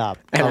messed up.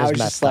 And I was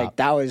just like,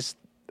 that was,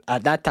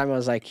 at that time I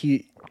was like,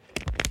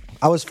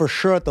 I was for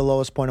sure at the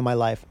lowest point of my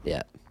life.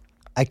 Yeah.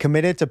 I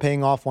committed to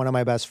paying off one of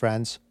my best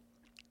friends,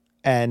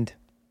 and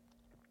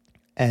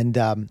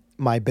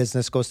my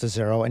business goes to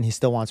zero, and he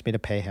still wants me to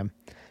pay him.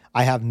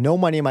 I have no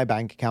money in my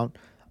bank account.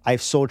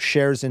 I've sold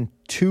shares in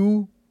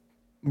 2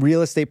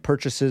 real estate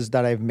purchases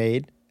that I've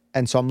made,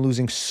 and so I'm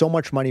losing so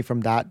much money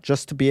from that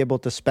just to be able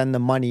to spend the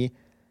money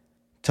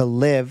to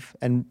live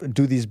and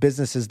do these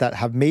businesses that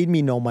have made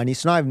me no money.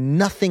 So now I have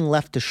nothing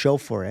left to show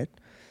for it.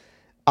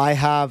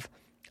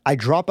 I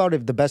drop out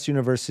of the best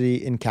university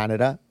in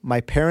Canada. My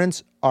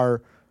parents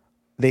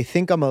they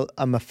think I'm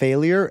a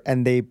failure,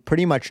 and they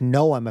pretty much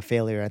know I'm a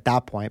failure at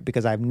that point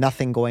because I have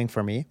nothing going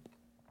for me.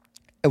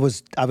 I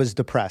was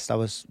depressed. I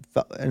was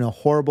in a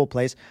horrible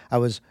place. I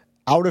was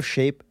out of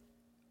shape.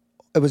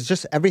 It was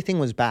just, everything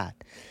was bad.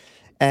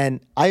 And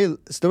there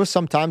was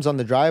some times on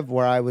the drive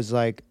where I was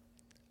like,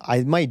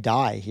 I might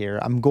die here.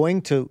 I'm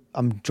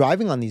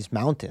driving on these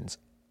mountains.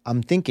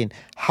 I'm thinking,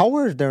 how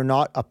are there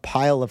not a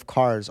pile of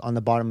cars on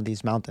the bottom of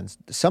these mountains?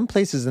 Some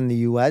places in the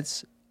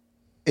US,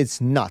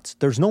 it's nuts.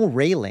 There's no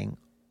railing,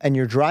 and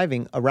you're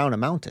driving around a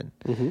mountain,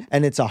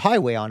 and it's a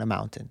highway on a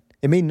mountain.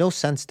 It made no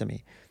sense to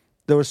me.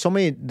 There were so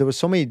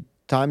many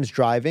times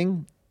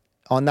driving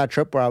on that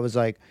trip where I was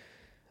like,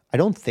 I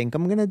don't think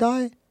I'm gonna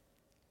die,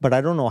 but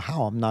I don't know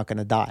how I'm not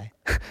gonna die.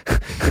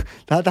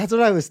 That's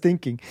what I was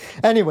thinking.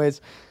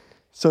 Anyways,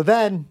 so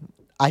then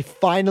I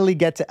finally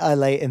get to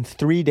LA in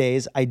 3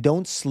 days. I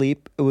don't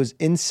sleep. It was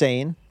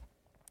insane.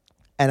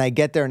 And I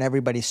get there and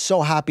everybody's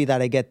so happy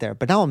that I get there.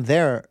 But now I'm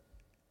there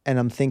and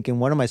I'm thinking,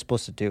 what am I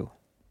supposed to do?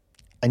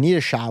 I need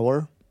a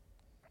shower.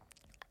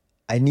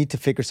 I need to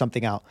figure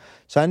something out.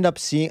 So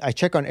I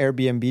check on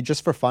Airbnb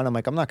just for fun. I'm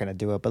like, I'm not going to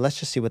do it, but let's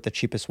just see what the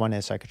cheapest one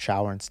is so I could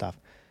shower and stuff.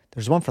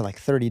 There's one for like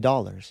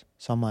 $30.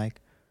 So I'm like,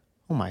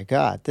 oh my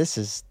God, this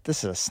is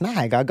a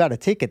snag. I got to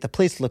take it. The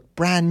place looked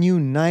brand new,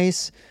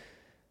 nice.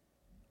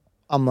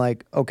 I'm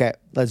like, okay,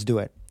 let's do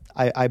it.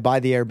 I buy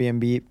the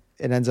Airbnb.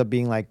 It ends up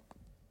being like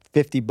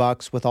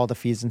 $50 with all the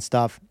fees and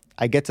stuff.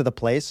 I get to the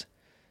place.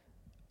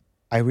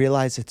 I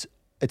realize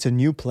it's a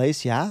new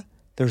place, yeah?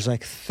 There's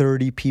like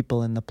 30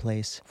 people in the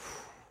place.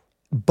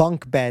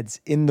 Bunk beds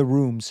in the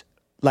rooms.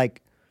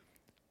 Like,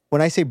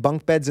 when I say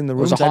bunk beds in the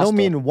rooms, I don't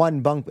mean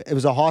one bunk. It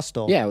was a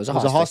hostel. Yeah, it was a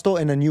hostel. It was a hostel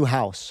in a new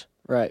house.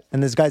 Right.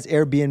 And this guy's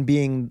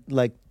Airbnb-ing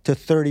like to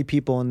 30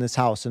 people in this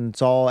house. And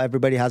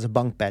everybody has a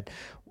bunk bed.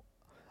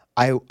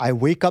 I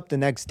wake up the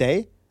next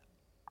day.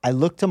 I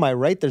look to my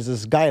right. There's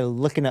this guy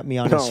looking at me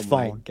on his phone.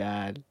 Oh my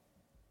God.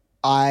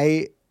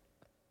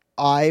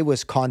 I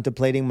was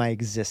contemplating my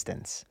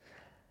existence.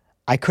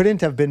 I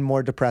couldn't have been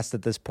more depressed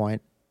at this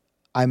point.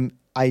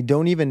 I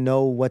don't even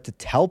know what to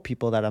tell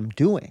people that I'm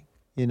doing,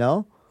 you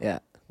know? Yeah.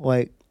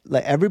 Like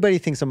everybody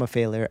thinks I'm a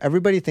failure.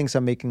 Everybody thinks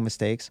I'm making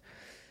mistakes.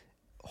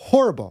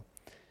 Horrible.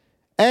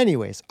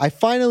 Anyways, I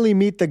finally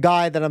meet the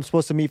guy that I'm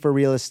supposed to meet for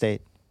real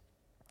estate.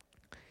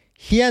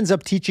 He ends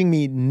up teaching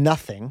me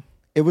nothing.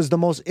 It was the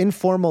most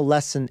informal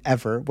lesson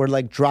ever. We're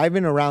like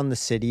driving around the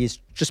city. He's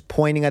just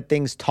pointing at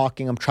things,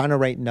 talking. I'm trying to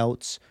write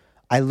notes.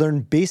 I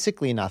learned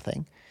basically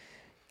nothing.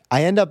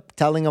 I end up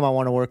telling him I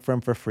want to work for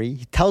him for free.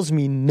 He tells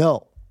me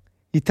no.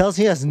 He tells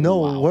me he has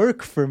no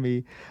work for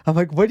me. I'm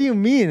like, what do you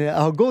mean?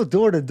 I'll go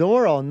door to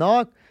door. I'll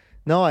knock.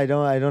 No, I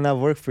don't have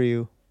work for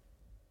you.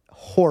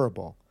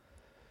 Horrible.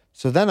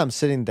 So then I'm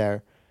sitting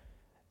there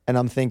and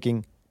I'm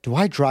thinking, do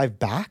I drive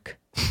back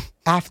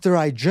after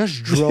I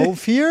just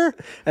drove here?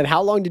 And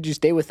how long did you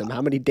stay with him?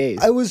 How many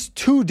days? It was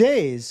 2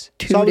 days.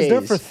 I was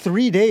there for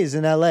 3 days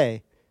in LA.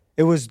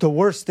 It was the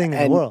worst thing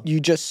in the world. You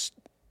just,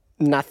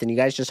 nothing. You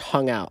guys just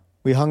hung out.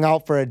 We hung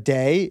out for a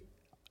day.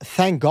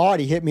 Thank God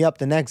he hit me up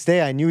the next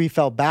day. I knew he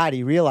felt bad.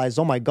 He realized,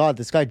 oh my God,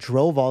 this guy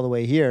drove all the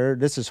way here.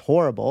 This is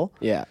horrible.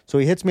 Yeah. So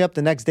he hits me up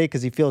the next day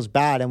because he feels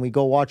bad, and we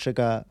go watch like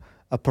a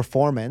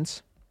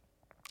performance.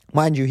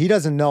 Mind you, he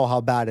doesn't know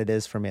how bad it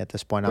is for me at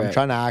this point. I'm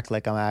trying to act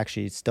like I'm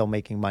actually still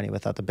making money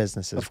without the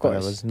businesses. Of course.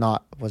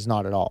 But it was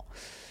not at all.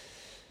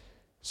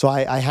 So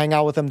I hang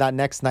out with him that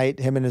next night,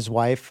 him and his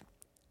wife.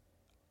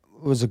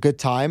 It was a good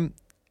time.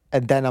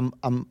 And then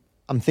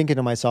I'm thinking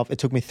to myself, it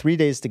took me 3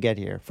 days to get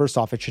here. First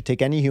off, it should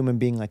take any human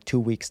being like 2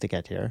 weeks to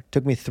get here. It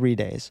took me 3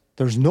 days.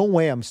 There's no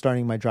way I'm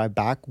starting my drive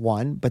back,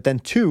 one. But then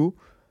two,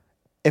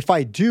 if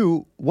I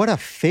do, what a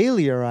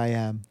failure I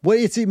am.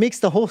 It makes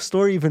the whole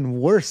story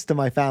even worse to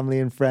my family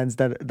and friends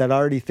that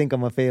already think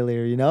I'm a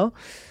failure, you know?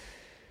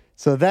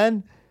 So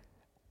then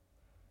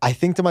I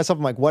think to myself,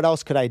 I'm like, what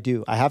else could I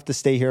do? I have to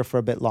stay here for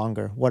a bit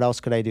longer. What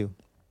else could I do?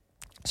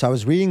 So I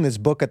was reading this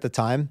book at the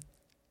time,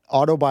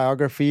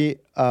 Autobiography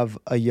of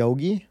a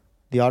Yogi.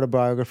 The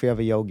Autobiography of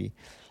a Yogi.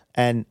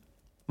 And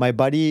my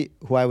buddy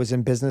who I was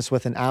in business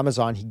with in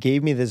Amazon, he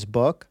gave me this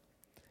book,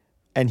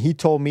 and he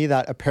told me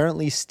that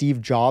apparently Steve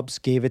Jobs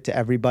gave it to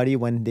everybody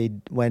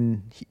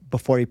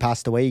before he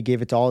passed away. He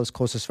gave it to all his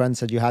closest friends,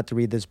 said you had to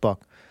read this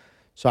book.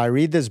 So I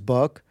read this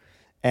book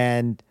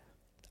and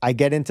I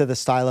get into the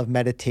style of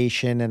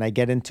meditation and I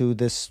get into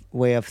this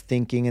way of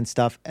thinking and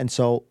stuff.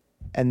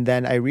 And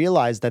then I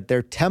realized that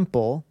their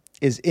temple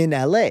is in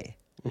LA.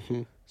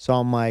 Mm-hmm. So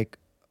I'm like,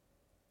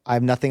 I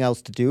have nothing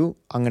else to do.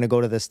 I'm going to go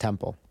to this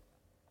temple.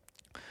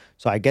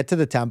 So I get to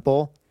the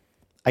temple.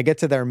 I get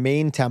to their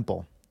main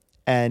temple.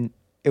 And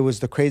it was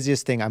the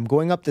craziest thing. I'm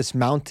going up this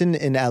mountain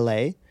in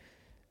LA.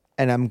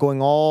 And I'm going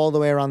all the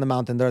way around the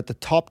mountain. They're at the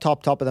top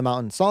of the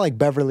mountain. It's not like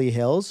Beverly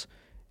Hills.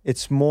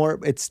 It's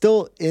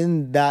still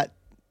in that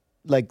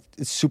like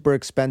super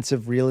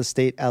expensive real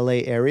estate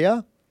LA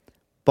area.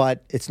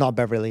 But it's not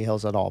Beverly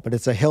Hills at all. But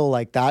it's a hill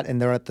like that.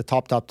 And they're at the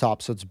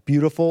top. So it's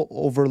beautiful,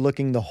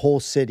 overlooking the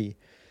whole city.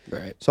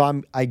 Right.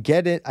 So I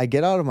get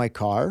out of my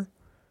car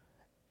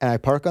and I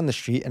park on the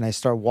street and I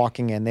start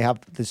walking in. They have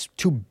this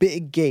 2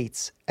 big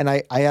gates. And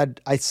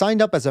I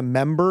signed up as a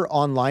member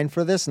online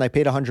for this and I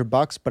paid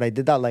 $100, but I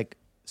did that like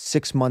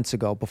 6 months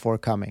ago before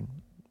coming.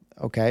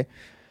 Okay.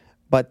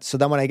 But so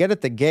then when I get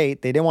at the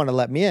gate, they didn't want to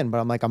let me in, but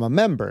I'm like, I'm a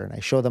member, and I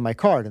show them my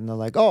card and they're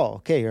like, oh,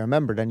 okay, you're a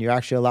member. Then you're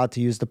actually allowed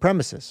to use the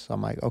premises. So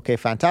I'm like, okay,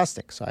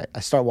 fantastic. So I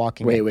start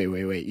walking in.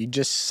 Wait. You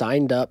just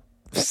signed up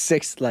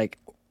 6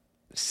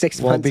 months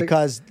ago? Well,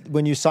 because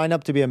when you sign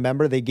up to be a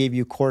member, they gave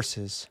you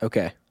courses.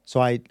 Okay.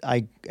 So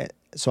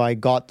I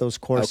got those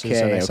courses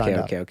and I signed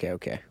up.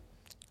 Okay.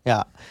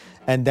 Yeah.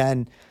 And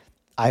then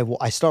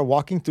I start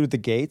walking through the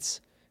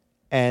gates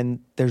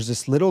and there's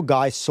this little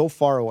guy so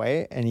far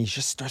away and he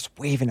just starts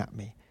waving at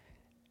me.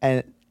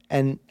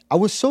 And I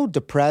was so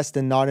depressed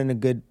and not in a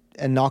good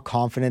and not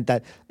confident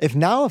that if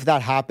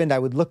that happened, I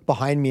would look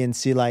behind me and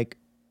see like,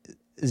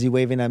 is he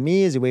waving at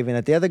me? Is he waving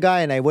at the other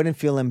guy? And I wouldn't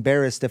feel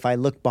embarrassed if I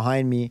looked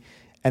behind me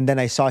and then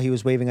I saw he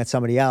was waving at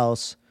somebody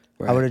else.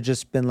 I would have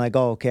just been like,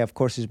 oh, okay, of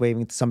course he's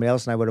waving to somebody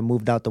else. And I would have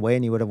moved out the way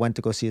and he would have went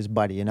to go see his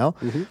buddy, you know?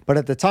 But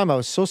at the time I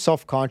was so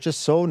self-conscious,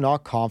 so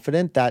not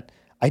confident that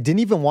I didn't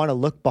even want to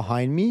look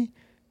behind me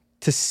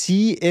to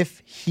see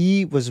if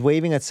he was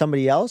waving at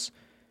somebody else,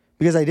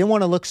 because I didn't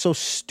want to look so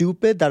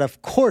stupid that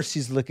of course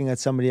he's looking at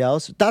somebody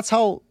else. That's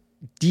how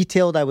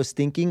detailed I was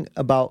thinking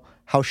about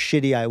how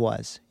shitty I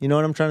was. You know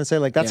what I'm trying to say?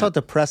 Like, that's how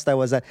depressed I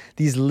was at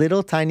these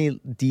little tiny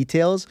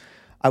details.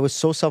 I was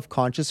so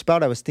self-conscious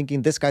about. I was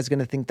thinking, this guy's going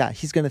to think that.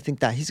 He's going to think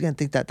that. He's going to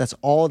think that. That's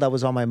all that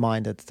was on my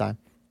mind at the time.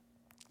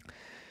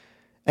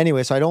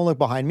 Anyway, so I don't look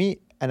behind me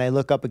and I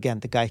look up again.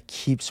 The guy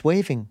keeps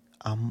waving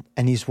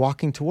and he's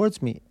walking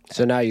towards me.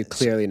 So now you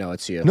clearly know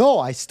it's you. No,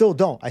 I still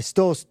don't. I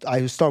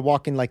start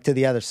walking like to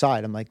the other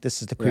side. I'm like,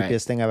 this is the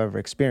creepiest thing I've ever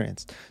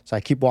experienced. So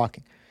I keep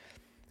walking.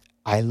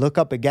 I look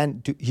up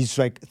again. He's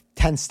like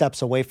 10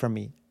 steps away from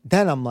me.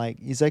 Then I'm like,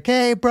 he's like,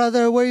 hey,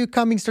 brother, where are you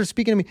coming? Start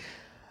speaking to me.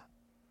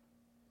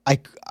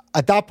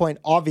 At that point,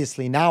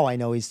 obviously, now I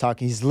know he's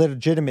talking. He's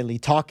legitimately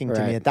talking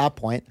to me at that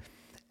point.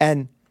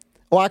 And,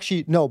 well,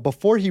 actually, no,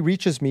 before he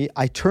reaches me,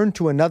 I turn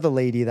to another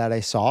lady that I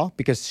saw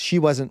because she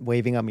wasn't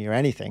waving at me or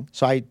anything.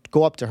 So I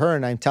go up to her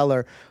and I tell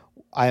her,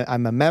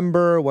 I'm a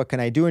member. What can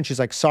I do? And she's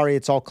like, sorry,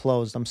 it's all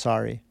closed. I'm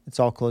sorry. It's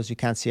all closed. You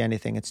can't see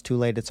anything. It's too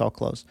late. It's all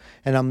closed.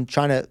 And I'm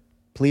trying to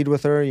plead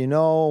with her,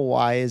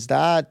 why is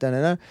that?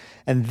 Da-da-da.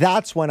 And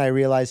that's when I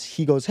realized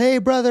he goes, hey,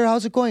 brother,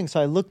 how's it going?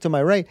 So I look to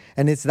my right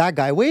and it's that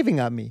guy waving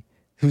at me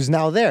who's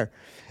now there.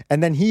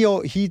 And then he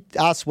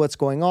asks what's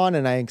going on.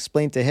 And I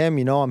explained to him,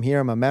 I'm here,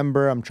 I'm a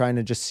member. I'm trying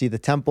to just see the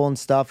temple and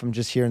stuff. I'm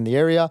just here in the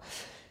area.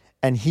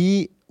 And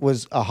he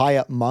was a high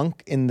up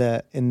monk in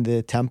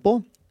the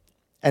temple.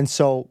 And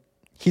so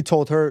he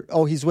told her,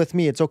 oh, he's with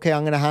me. It's okay.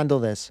 I'm going to handle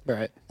this.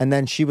 Right. And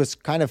then she was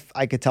kind of,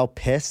 I could tell,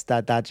 pissed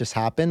that just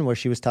happened, where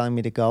she was telling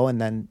me to go. And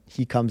then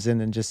he comes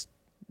in and just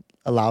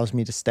allows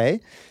me to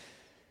stay.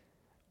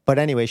 But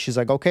anyway, she's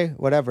like, okay,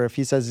 whatever. If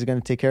he says he's going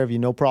to take care of you,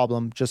 no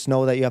problem. Just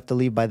know that you have to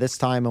leave by this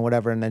time and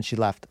whatever. And then she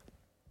left.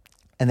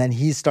 And then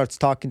he starts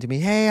talking to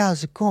me. Hey,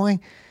 how's it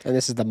going? And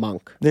this is the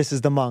monk. This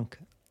is the monk.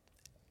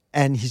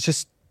 And he's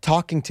just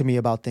talking to me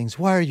about things.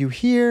 Why are you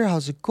here?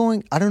 How's it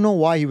going? I don't know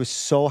why he was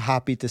so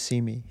happy to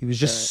see me. He was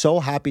just so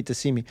happy to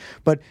see me.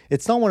 But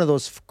it's not one of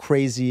those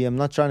crazy, I'm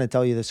not trying to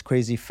tell you this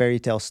crazy fairy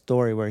tale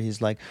story where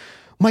he's like,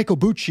 Michael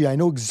Bucci, I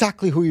know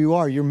exactly who you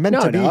are. You're meant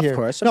to be here. Of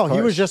course.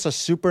 He was just a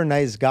super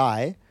nice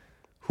guy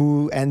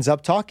who ends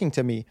up talking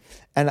to me.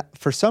 And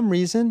for some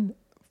reason,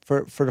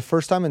 for the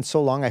first time in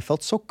so long, I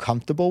felt so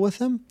comfortable with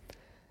him.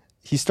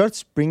 He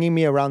starts bringing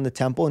me around the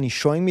temple and he's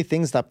showing me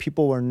things that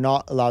people were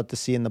not allowed to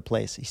see in the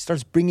place. He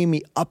starts bringing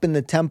me up in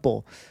the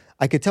temple.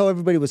 I could tell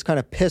everybody was kind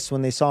of pissed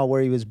when they saw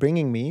where he was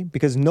bringing me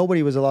because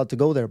nobody was allowed to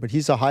go there. But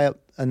he's a high up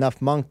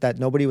enough monk that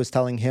nobody was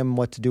telling him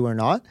what to do or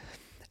not.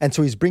 And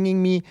so he's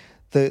bringing me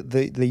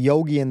the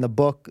yogi in the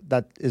book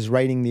that is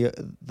writing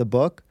the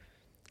book.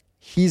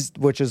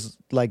 Which is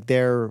like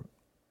their,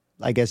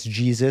 I guess,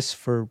 Jesus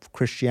for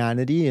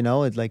Christianity,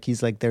 it's like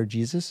he's like their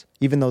Jesus,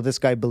 even though this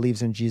guy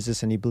believes in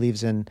Jesus and he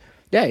believes in...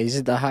 Yeah, he's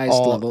at the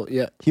highest level,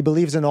 yeah. He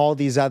believes in all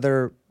these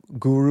other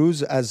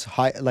gurus as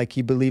high, like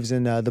he believes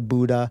in the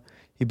Buddha,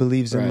 he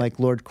believes in like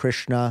Lord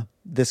Krishna,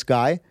 this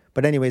guy.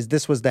 But anyways,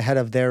 this was the head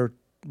of their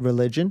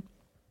religion.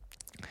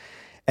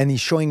 And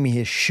he's showing me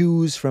his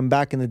shoes from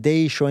back in the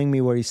day, showing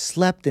me where he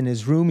slept in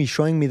his room. He's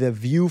showing me the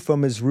view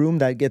from his room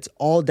that gets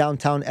all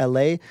downtown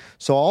LA.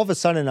 So all of a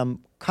sudden, I'm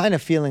kind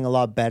of feeling a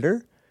lot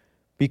better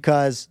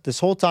because this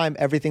whole time,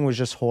 everything was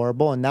just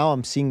horrible. And now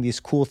I'm seeing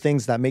these cool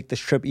things that make this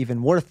trip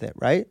even worth it,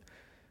 right?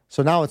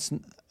 So now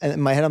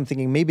in my head, I'm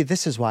thinking, maybe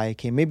this is why I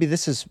came. Maybe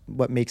this is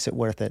what makes it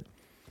worth it.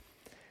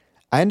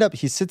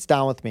 He sits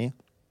down with me.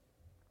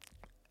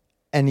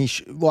 And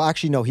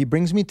he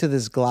brings me to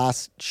this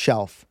glass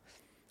shelf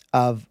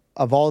of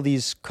all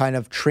these kind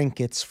of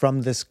trinkets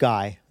from this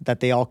guy that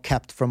they all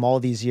kept from all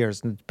these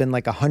years. And it's been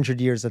like 100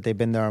 years that they've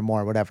been there or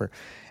more, whatever.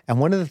 And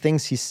one of the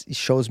things he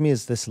shows me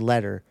is this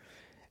letter.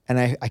 And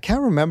I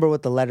can't remember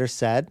what the letter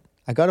said.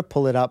 I got to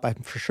pull it up. I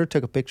for sure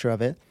took a picture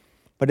of it.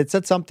 But it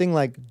said something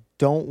like,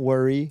 don't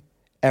worry,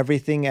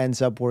 everything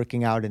ends up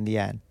working out in the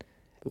end.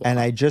 Wow. And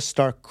I just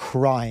start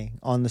crying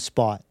on the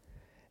spot.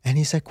 And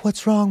he's like,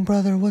 what's wrong,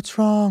 brother? What's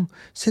wrong?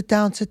 Sit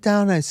down.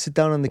 I sit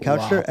down on the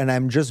couch there and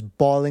I'm just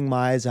bawling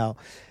my eyes out.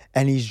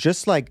 And he's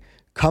just like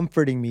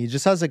comforting me. He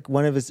just has like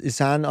one of his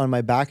hand on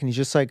my back and he's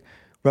just like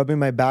rubbing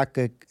my back.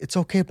 Like, it's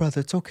okay,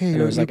 brother. It's okay.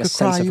 And it was like a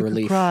sense of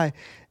relief. Cry.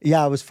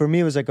 Yeah, for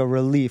me, it was like a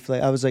relief.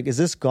 Like I was like, is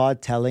this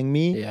God telling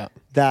me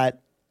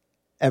that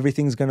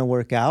everything's going to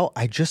work out?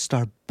 I just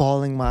start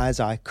bawling my eyes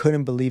out. I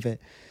couldn't believe it.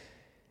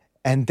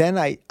 And then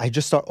I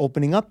just start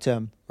opening up to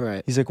him.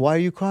 Right. He's like, why are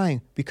you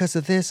crying? Because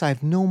of this. I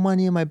have no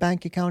money in my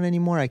bank account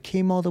anymore. I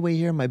came all the way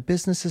here. My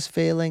business is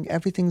failing.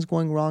 Everything's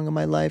going wrong in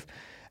my life.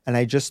 And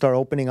I just start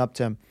opening up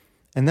to him.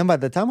 And then by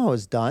the time I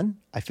was done,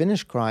 I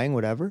finished crying,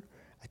 whatever.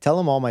 I tell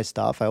him all my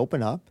stuff. I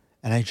open up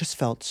and I just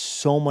felt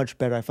so much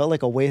better. I felt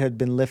like a weight had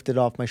been lifted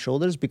off my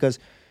shoulders because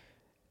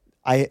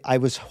I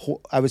was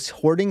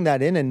hoarding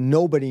that in and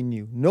nobody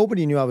knew.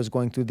 Nobody knew I was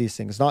going through these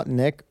things. Not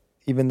Nick,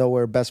 even though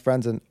we're best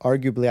friends, and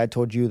arguably I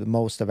told you the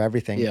most of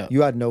everything. Yeah.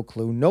 You had no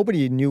clue.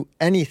 Nobody knew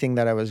anything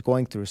that I was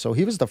going through. So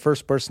he was the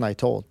first person I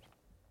told.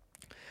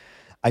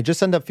 I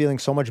just end up feeling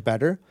so much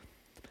better.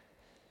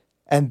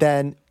 And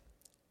then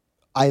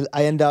I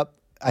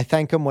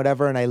thank him,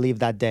 whatever, and I leave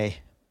that day.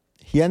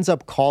 He ends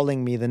up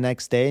calling me the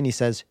next day and he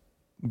says,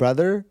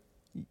 brother,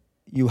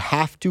 you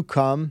have to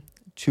come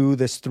to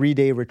this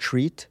 3-day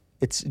retreat.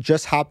 It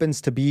just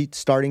happens to be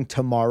starting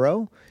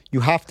tomorrow.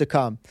 You have to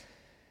come.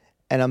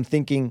 And I'm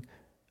thinking,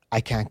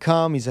 I can't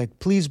come. He's like,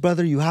 please,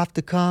 brother, you have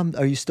to come.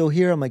 Are you still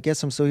here? I'm like,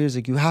 yes, I'm still here. He's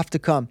like, you have to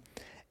come.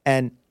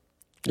 And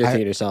you're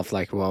thinking to yourself,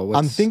 like, well,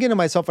 I'm thinking to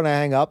myself when I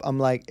hang up, I'm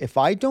like, if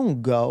I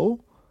don't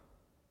go,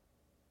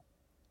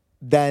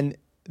 then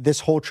this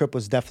whole trip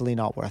was definitely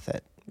not worth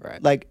it.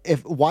 Right. Like,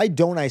 why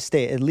don't I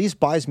stay? It at least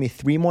buys me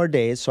 3 more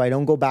days so I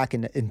don't go back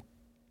in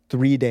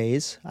 3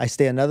 days. I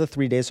stay another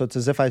 3 days, so it's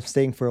as if I'm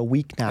staying for a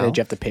week now. And did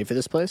you have to pay for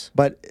this place?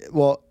 But,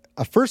 well,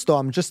 first though,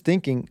 I'm just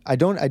thinking, I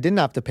didn't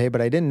have to pay,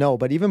 but I didn't know.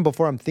 But even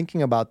before I'm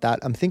thinking about that,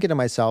 I'm thinking to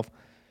myself,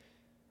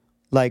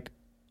 like,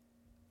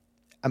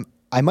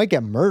 I might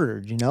get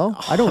murdered, you know?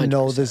 100%. I don't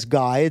know this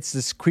guy. It's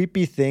this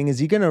creepy thing. Is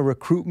he going to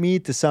recruit me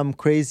to some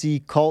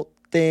crazy cult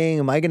thing?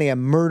 Am I going to get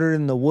murdered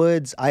in the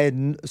woods?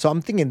 So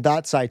I'm thinking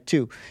that side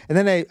too. And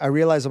then I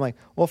realized, I'm like,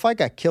 well, if I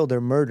got killed or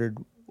murdered,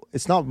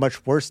 it's not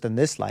much worse than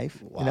this life.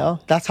 Wow. You know?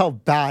 That's how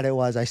bad it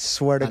was. I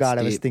swear to God,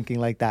 deep. I was thinking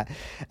like that.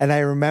 And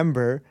I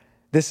remember,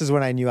 this is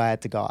when I knew I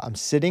had to go. I'm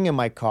sitting in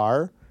my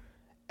car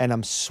and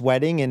I'm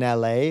sweating in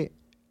LA.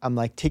 I'm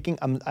like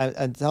I'm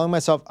telling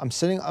myself,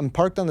 I'm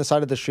parked on the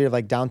side of the street of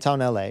like downtown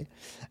LA,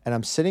 and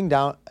I'm sitting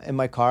down in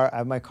my car. I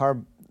have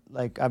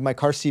my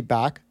car seat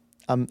back.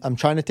 I'm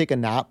trying to take a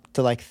nap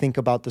to like think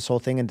about this whole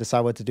thing and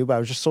decide what to do. But I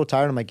was just so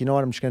tired. I'm like, you know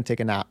what? I'm just going to take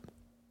a nap.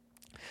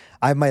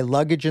 I have my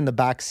luggage in the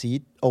back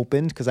seat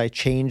opened because I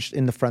changed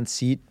in the front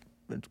seat,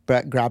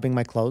 grabbing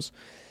my clothes.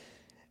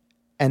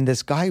 And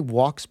this guy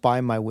walks by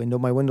my window.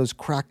 My window's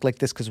cracked like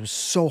this because it was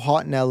so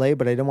hot in LA,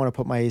 but I didn't want to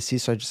put my AC.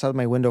 So I just had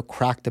my window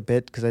cracked a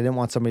bit because I didn't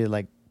want somebody to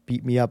like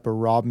beat me up or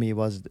rob me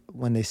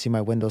when they see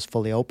my windows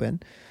fully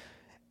open.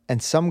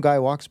 And some guy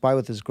walks by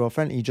with his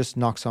girlfriend. He just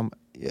knocks on...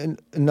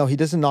 No, he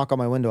doesn't knock on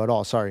my window at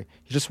all. Sorry.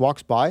 He just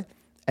walks by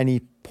and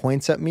he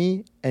points at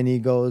me and he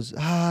goes,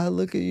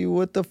 look at you.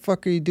 What the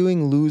fuck are you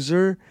doing,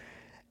 loser?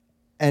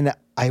 And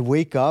I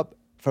wake up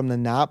from the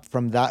nap,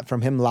 from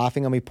him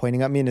laughing at me,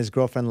 pointing at me, and his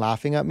girlfriend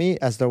laughing at me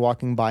as they're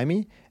walking by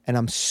me. And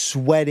I'm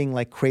sweating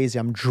like crazy.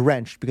 I'm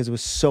drenched because it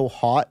was so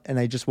hot. And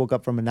I just woke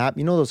up from a nap.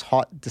 You know those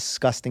hot,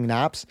 disgusting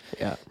naps?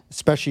 Yeah.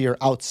 Especially you're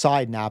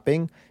outside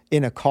napping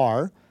in a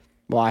car.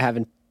 Well, I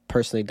haven't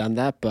personally done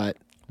that, but...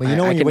 Well, you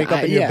know when you wake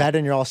up in your bed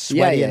and you're all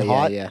sweaty and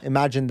hot? Yeah.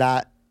 Imagine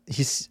that.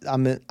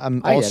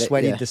 I'm all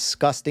sweaty,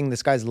 disgusting.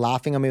 This guy's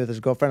laughing at me with his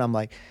girlfriend. I'm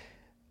like...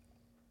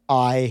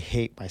 I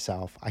hate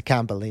myself. I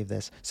can't believe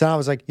this. So I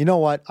was like, you know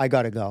what? I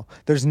got to go.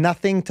 There's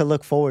nothing to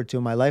look forward to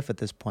in my life at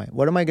this point.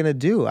 What am I going to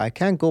do? I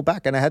can't go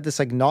back. And I had this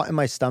like knot in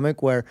my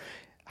stomach where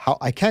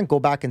I can't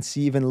go back and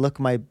even look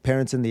my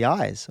parents in the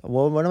eyes.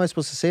 Well, what am I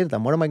supposed to say to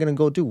them? What am I going to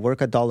go do?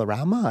 Work at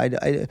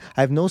Dollarama?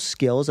 I have no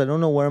skills. I don't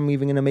know where I'm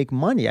even going to make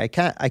money. I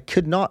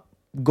could not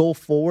go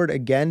forward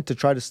again to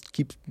try to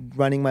keep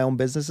running my own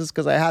businesses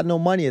because I had no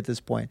money at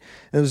this point.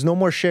 There was no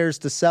more shares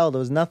to sell. There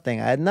was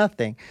nothing. I had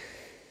nothing.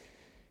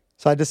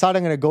 So I decided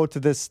I'm going to go to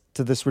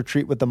this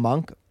retreat with the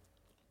monk.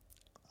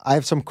 I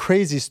have some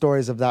crazy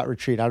stories of that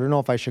retreat. I don't know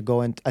if I should go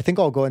in. I think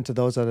I'll go into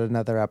those at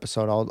another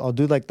episode. I'll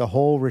do like the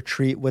whole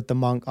retreat with the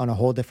monk on a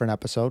whole different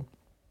episode.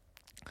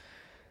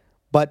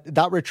 But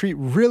that retreat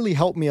really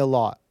helped me a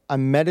lot.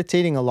 I'm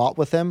meditating a lot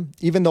with him,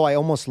 even though I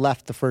almost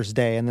left the first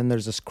day. And then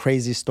there's this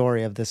crazy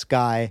story of this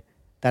guy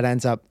that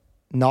ends up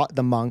not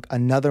the monk,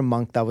 another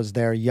monk that was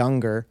there,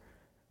 younger.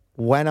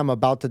 When I'm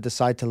about to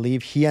decide to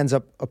leave, he ends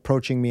up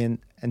approaching me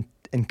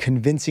and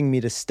convincing me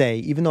to stay,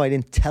 even though I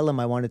didn't tell him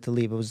I wanted to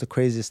leave. It was the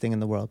craziest thing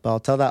in the world.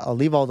 But I'll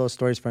leave all those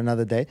stories for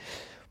another day.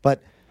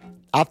 But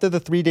after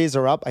the 3 days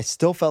are up, I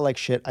still felt like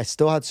shit. I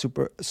still had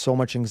so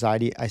much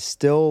anxiety. I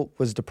still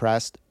was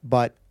depressed,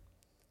 but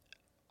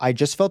I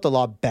just felt a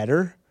lot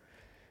better.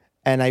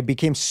 And I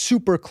became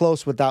super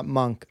close with that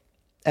monk.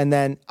 And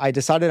then I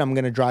decided I'm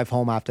going to drive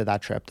home after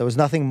that trip. There was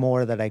nothing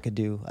more that I could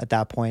do at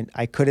that point.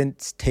 I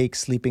couldn't take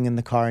sleeping in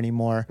the car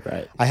anymore.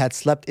 Right. I had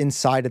slept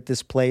inside at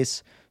this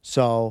place.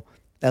 So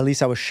at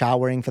least I was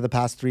showering for the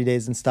past 3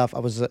 days and stuff. I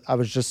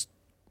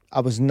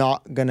was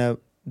not going to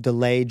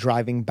delay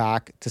driving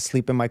back to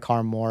sleep in my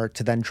car more,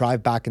 to then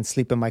drive back and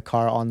sleep in my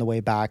car on the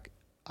way back.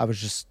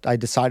 I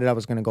decided I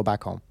was going to go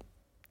back home.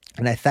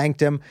 And I thanked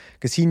him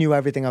because he knew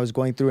everything I was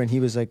going through. And he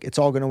was like, it's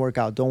all going to work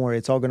out. Don't worry.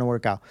 It's all going to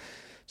work out.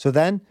 So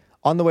then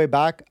on the way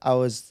back,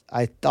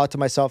 I thought to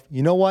myself,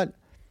 you know what?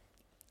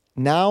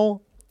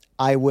 Now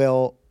I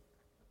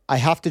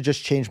have to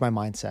just change my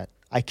mindset.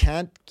 I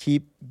can't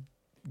keep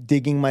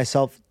digging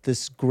myself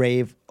this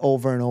grave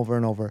over and over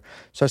and over.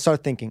 So I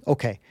started thinking,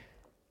 okay,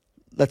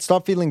 let's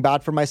stop feeling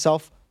bad for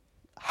myself.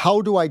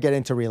 How do I get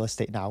into real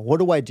estate now? What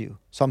do I do?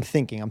 So I'm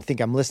thinking,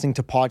 I'm listening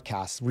to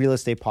podcasts, real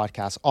estate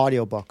podcasts,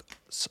 audiobook,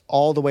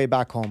 all the way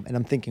back home. And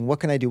I'm thinking, what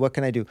can I do? What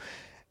can I do?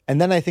 And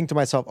then I think to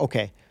myself,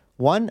 okay,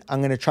 one, I'm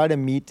going to try to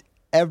meet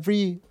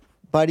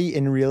everybody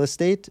in real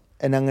estate,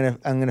 and I'm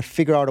going to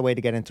figure out a way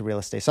to get into real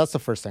estate. So that's the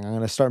first thing. I'm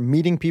going to start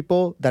meeting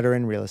people that are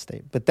in real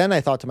estate. But then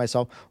I thought to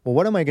myself, well,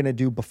 what am I going to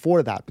do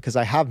before that? Because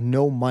I have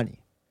no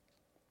money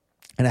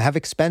and I have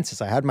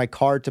expenses. I had my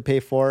car to pay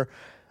for.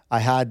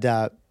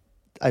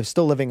 I'm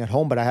still living at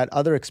home, but I had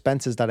other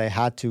expenses that I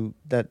had to,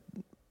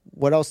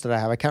 what else did I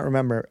have? I can't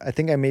remember. I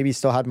think I maybe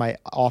still had my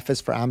office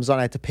for Amazon.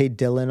 I had to pay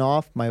Dylan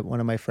off, one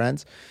of my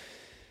friends.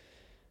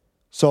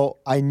 So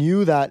I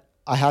knew that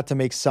I had to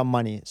make some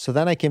money. So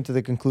then I came to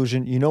the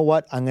conclusion, you know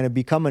what? I'm going to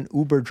become an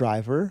Uber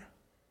driver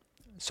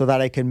so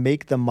that I can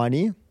make the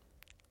money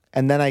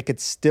and then I could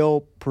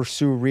still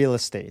pursue real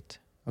estate.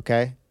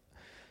 Okay.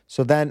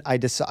 So then I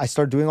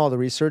start doing all the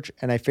research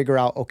and I figure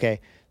out, okay,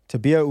 to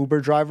be an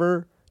Uber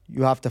driver,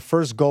 you have to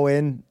first go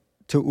in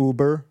to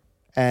Uber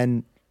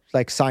and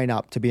like sign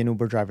up to be an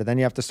Uber driver. Then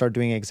you have to start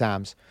doing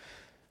exams.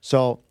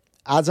 So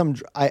as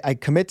I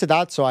commit to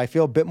that, so I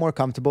feel a bit more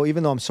comfortable,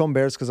 even though I'm so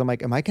embarrassed because I'm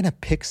like, am I going to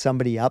pick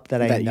somebody up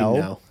that I know?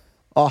 You know?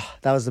 Oh,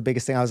 that was the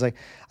biggest thing. I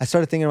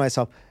started thinking to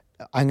myself,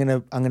 I'm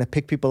gonna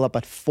pick people up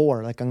at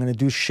 4. Like I'm gonna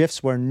do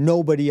shifts where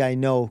nobody I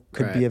know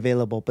could be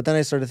available. But then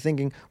I started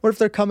thinking, what if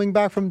they're coming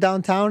back from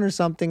downtown or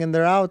something and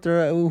they're out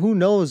there? Who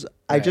knows?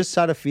 Right. I just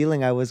had a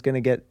feeling I was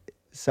gonna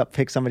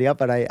pick somebody up,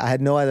 but I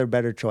had no other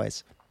better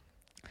choice.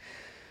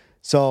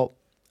 So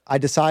I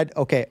decide,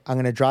 okay, I'm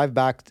going to drive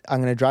back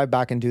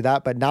and do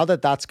that. But now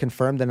that that's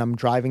confirmed and I'm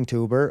driving to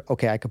Uber,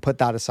 okay, I could put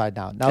that aside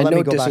now. Now and let no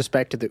me go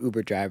disrespect to the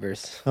Uber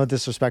drivers. No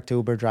disrespect to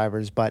Uber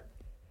drivers, but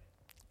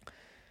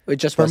it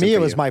just for me, it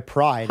was my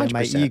pride and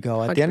my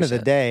ego. At the end of the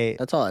day,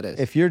 that's all it is.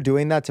 If you're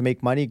doing that to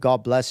make money,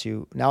 God bless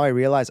you. Now I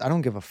realize I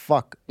don't give a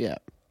fuck. Yeah.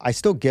 I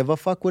still give a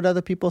fuck what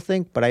other people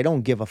think, but I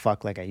don't give a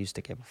fuck like I used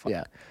to give a fuck.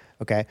 Yeah.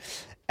 Okay.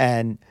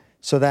 And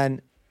so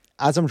then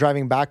as I'm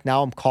driving back,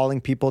 now I'm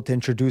calling people to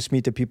introduce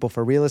me to people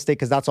for real estate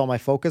because that's all my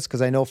focus,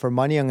 because I know for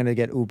money, I'm going to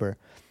get Uber.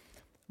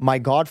 My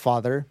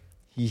godfather,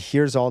 he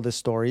hears all these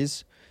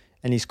stories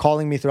and he's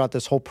calling me throughout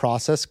this whole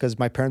process because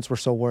my parents were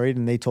so worried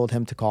and they told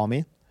him to call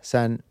me. So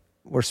then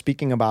we're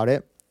speaking about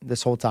it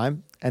this whole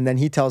time. And then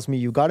he tells me,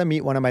 you got to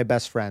meet one of my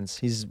best friends.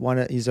 He's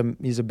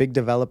a big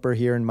developer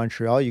here in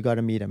Montreal. You got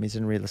to meet him. He's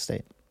in real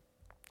estate.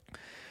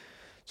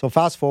 So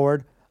fast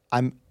forward,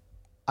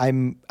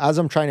 as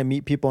I'm trying to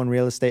meet people in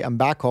real estate, I'm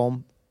back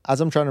home. As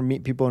I'm trying to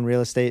meet people in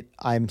real estate,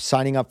 I'm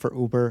signing up for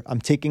Uber.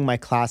 I'm taking my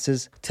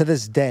classes. To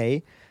this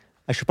day,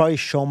 I should probably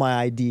show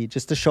my ID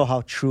just to show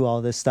how true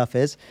all this stuff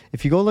is.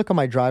 If you go look at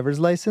my driver's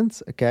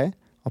license, okay,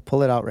 I'll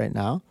pull it out right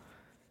now.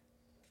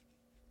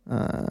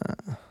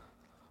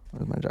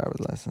 Where's my driver's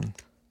license?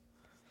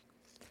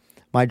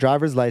 My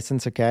driver's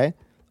license, okay.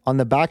 On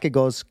the back, it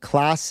goes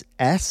Class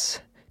S,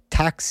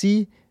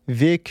 Taxi,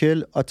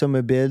 Véhicule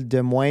Automobile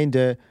de moins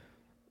de...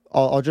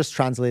 I'll just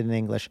translate in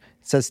English.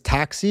 It says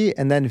taxi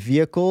and then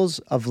vehicles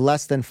of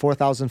less than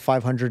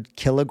 4,500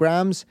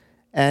 kilograms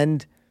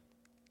and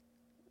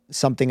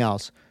something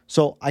else.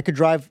 So I could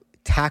drive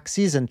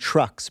taxis and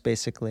trucks,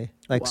 basically,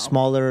 like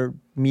smaller,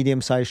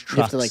 medium-sized trucks.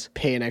 You have to like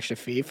pay an extra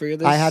fee for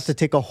this? I had to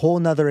take a whole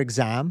nother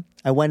exam.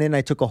 I went in,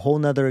 I took a whole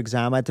nother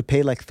exam. I had to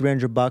pay like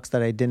 $300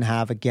 that I didn't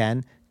have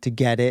again to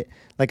get it.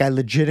 Like I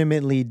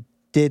legitimately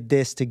did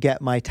this to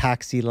get my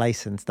taxi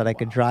license, that I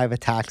could drive a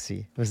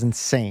taxi. It was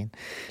insane.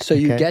 So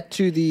you get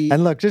to the...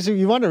 And look, just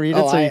you want to read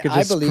it so you could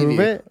just prove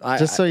it?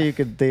 Just so you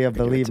could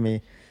believe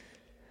me.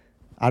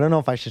 I don't know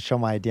if I should show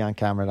my ID on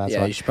camera. That's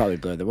why. You should probably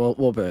blur that.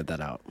 We'll blur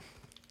that out.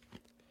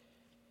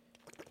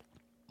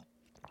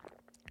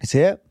 You see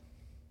it?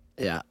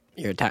 Yeah.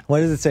 What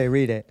does it say?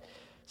 Read it. It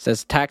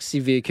says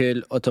taxi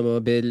véhicule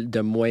automobile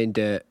de moins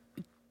de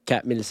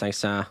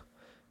 4,500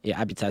 et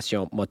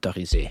habitation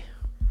motorisée.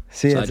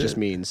 See, so that just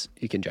means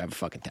you can drive a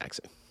fucking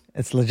taxi.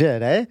 It's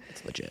legit, eh?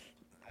 It's legit.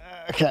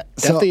 Okay.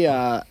 Definitely,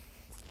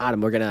 Adam,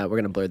 we're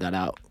gonna blur that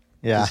out.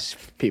 Yeah.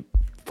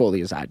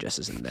 Foley's address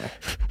is in there.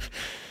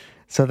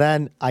 So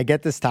then I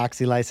get this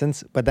taxi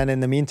license, but then in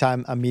the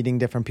meantime, I'm meeting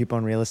different people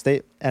in real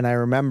estate. And I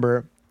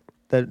remember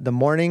the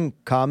morning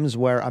comes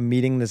where I'm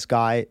meeting this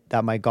guy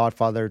that my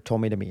godfather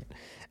told me to meet.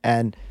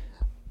 And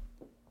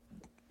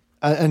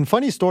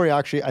funny story,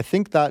 actually, I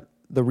think that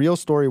the real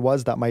story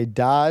was that my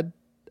dad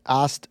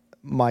asked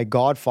my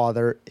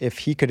godfather if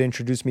he could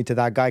introduce me to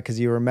that guy because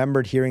he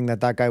remembered hearing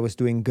that guy was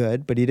doing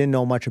good, but he didn't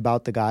know much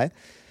about the guy.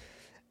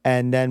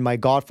 And then my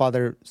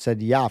godfather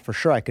said, yeah, for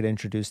sure, I could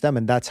introduce them.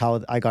 And that's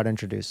how I got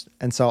introduced.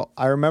 And so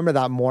I remember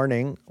that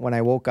morning when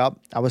I woke up,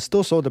 I was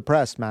still so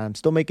depressed, man. I'm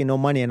still making no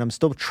money and I'm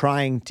still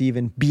trying to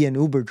even be an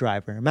Uber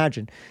driver.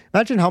 Imagine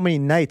how many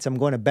nights I'm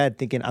going to bed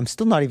thinking I'm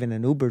still not even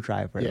an Uber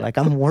driver. Yeah. Like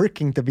I'm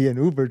working to be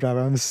an Uber driver.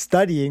 I'm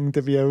studying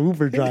to be an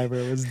Uber driver.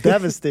 It was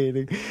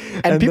devastating.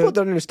 And people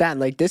don't understand,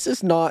 like this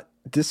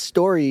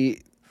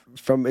story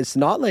it's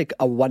not like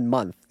a 1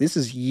 month. This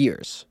is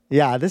years.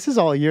 Yeah, this is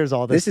all years.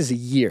 All this. This is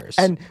years.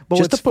 But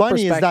what's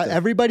funny is that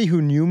everybody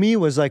who knew me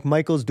was like,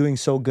 Michael's doing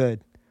so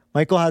good.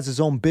 Michael has his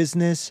own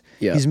business.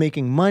 Yeah. He's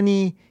making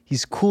money.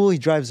 He's cool. He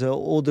drives an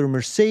older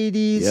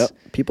Mercedes. Yep.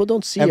 People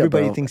don't see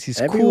Everybody it, bro. thinks he's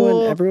everyone,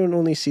 cool. Everyone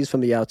only sees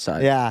from the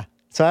outside. Yeah.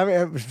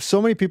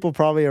 So many people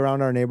probably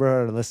around our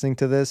neighborhood are listening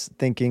to this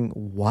thinking,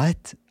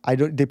 what?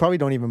 They probably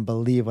don't even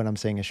believe what I'm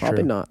saying is true.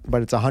 Probably not.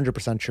 But it's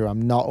 100% true.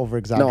 I'm not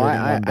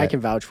over-exaggerating. No, I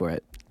can vouch for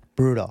it.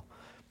 Brutal.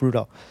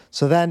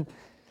 So then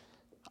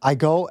I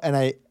go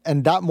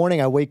and that morning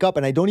I wake up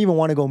and I don't even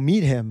want to go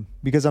meet him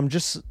because I'm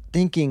just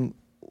thinking,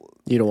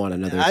 you don't want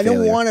another I failure.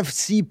 don't want to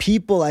see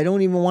people. I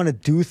don't even want to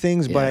do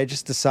things, but Yeah. I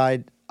just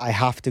decide I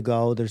have to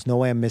go. There's no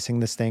way I'm missing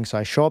this thing. So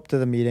I show up to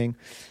the meeting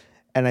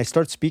and I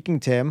start speaking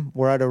to him.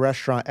 We're at a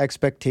restaurant,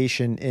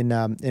 Expectation, in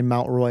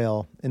Mount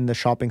Royal in the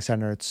shopping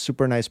center. It's a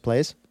super nice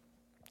place.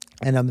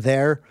 And I'm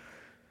there.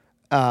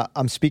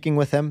 I'm speaking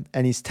with him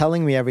and he's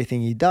telling me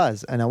everything he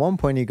does. And at one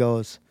point he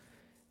goes,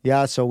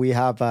 yeah, so we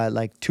have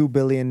like $2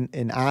 billion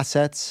in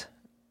assets.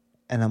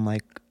 And I'm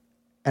like,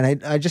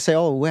 and I just say,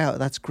 oh, wow,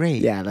 that's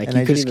great. Yeah, like and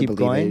you I couldn't just even keep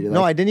believe going. it.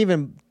 No, Like, I didn't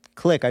even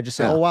click. I just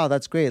say, Yeah. oh, wow,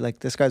 that's great. Like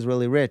this guy's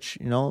really rich,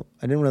 you know?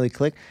 I didn't really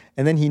click.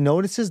 And then he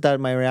notices that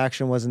my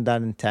reaction wasn't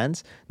that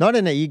intense. Not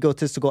in an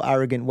egotistical,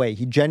 arrogant way.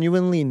 He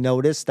genuinely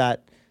noticed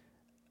that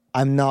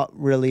I'm not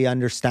really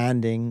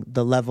understanding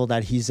the level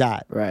that he's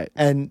at. Right.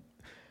 And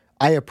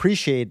I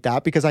appreciate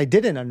that because I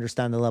didn't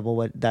understand the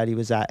level that he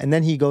was at. And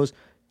then he goes,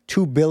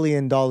 $2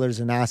 billion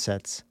in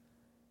assets.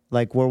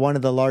 Like we're one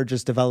of the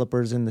largest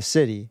developers in the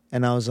city.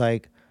 And I was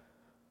like,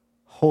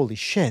 holy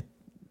shit,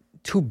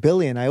 2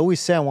 billion. I always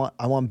say I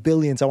want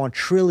billions, I want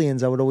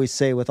trillions, I would always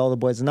say with all the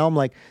boys. And now I'm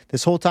like,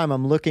 this whole time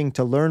I'm looking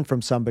to learn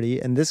from somebody.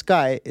 And this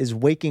guy is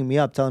waking me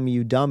up, telling me,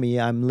 you dummy,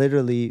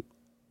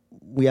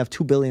 we have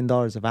 $2 billion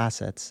of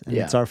assets and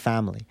it's our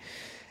family.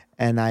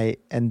 And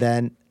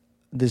then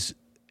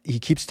he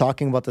keeps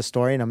talking about the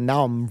story and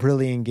I'm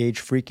really engaged,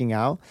 freaking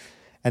out.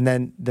 And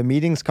then the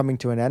meeting's coming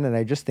to an end and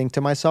I just think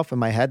to myself in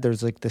my head,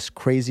 there's like this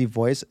crazy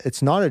voice.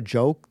 It's not a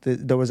joke.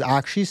 There was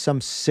actually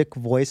some sick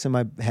voice in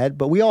my head,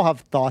 but we all have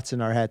thoughts in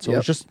our head. So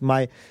it's just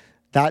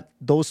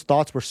those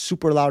thoughts were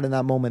super loud in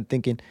that moment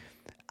thinking,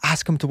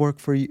 ask him to work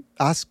for you.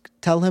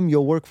 Tell him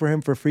you'll work for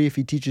him for free if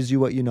he teaches you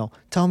what you know.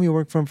 Tell him you'll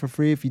work for him for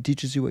free if he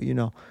teaches you what you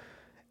know.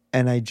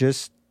 And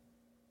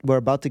we're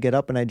about to get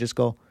up and I just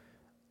go,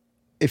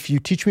 if you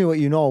teach me what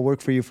you know, I'll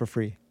work for you for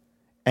free.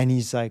 And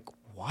he's like,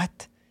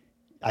 what?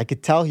 I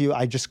could tell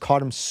I just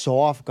caught him so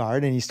off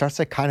guard and he starts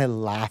like kind of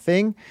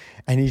laughing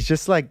and he's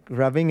just like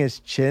rubbing his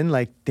chin,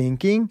 like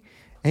thinking.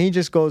 And he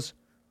just goes,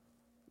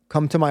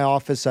 come to my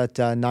office at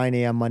 9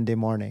 a.m. Monday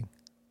morning.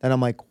 And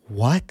I'm like,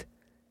 what?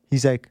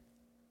 He's like,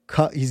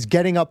 he's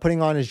getting up,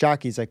 putting on his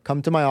jacket. He's like,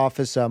 come to my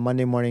office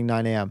Monday morning,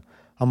 9 a.m.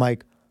 I'm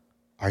like,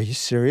 are you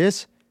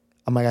serious?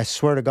 I'm like, I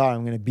swear to God,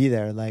 I'm going to be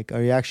there. Like,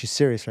 are you actually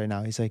serious right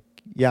now? He's like,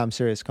 yeah, I'm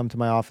serious. Come to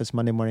my office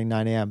Monday morning,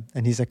 9 a.m.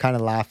 And he's like kind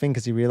of laughing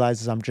because he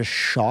realizes I'm just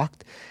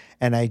shocked.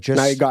 And I'm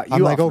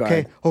like,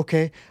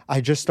 okay.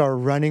 I just start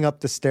running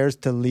up the stairs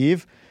to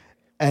leave.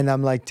 And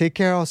I'm like, take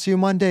care. I'll see you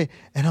Monday.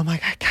 And I'm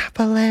like, I can't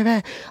believe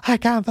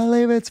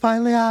it. It's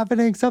finally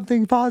happening.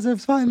 Something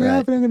positive's finally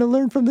happening. I'm going to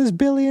learn from this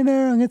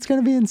billionaire and it's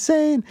going to be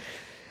insane.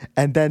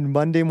 And then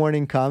Monday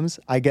morning comes,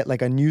 I get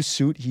like a new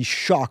suit. He's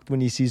shocked when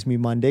he sees me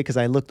Monday because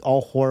I looked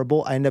all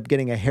horrible. I end up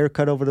getting a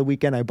haircut over the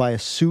weekend. I buy a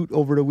suit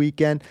over the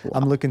weekend. Wow.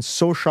 I'm looking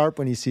so sharp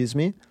when he sees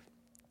me.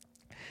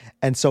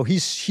 And so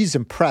he's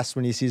impressed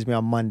when he sees me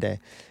on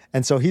Monday.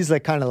 And so he's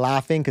like kind of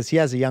laughing because he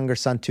has a younger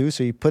son too.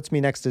 So he puts me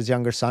next to his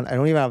younger son. I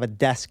don't even have a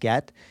desk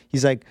yet.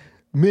 He's like,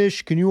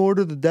 Mish, can you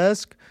order the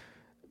desk?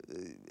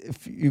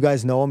 If you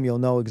guys know him, you'll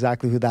know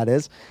exactly who that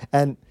is.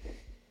 And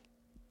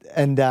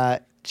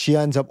she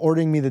ends up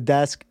ordering me the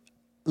desk.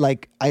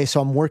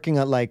 So I'm working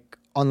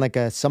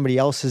on somebody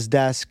else's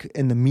desk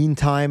in the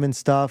meantime and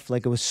stuff.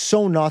 Like it was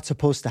so not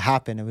supposed to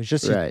happen. It was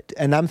just,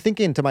 and I'm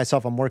thinking to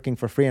myself, I'm working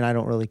for free and I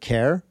don't really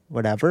care,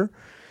 whatever.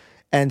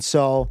 And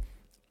so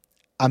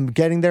I'm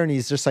getting there and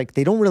he's just like,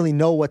 they don't really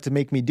know what to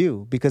make me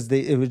do because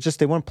they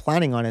weren't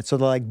planning on it. So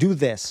they're like, do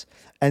this.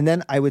 And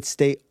then I would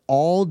stay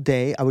all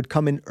day. I would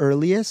come in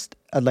earliest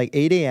at like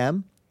 8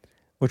 a.m.,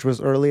 which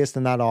was earliest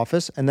in that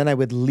office. And then I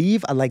would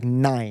leave at like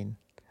 9.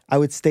 I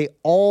would stay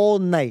all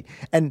night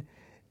and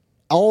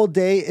all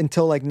day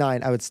until like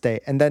 9 I would stay.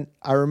 And then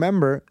I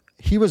remember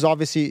he was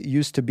obviously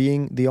used to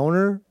being the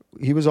owner.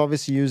 He was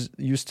obviously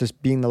used to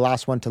being the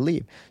last one to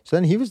leave. So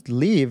then he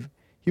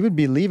would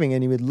be leaving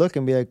and he would look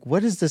and be like,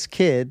 what is this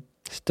kid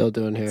still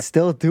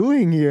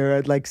doing here?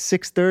 At like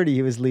 6:30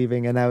 he was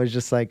leaving. And I was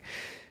just like,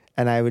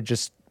 and I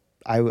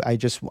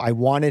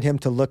wanted him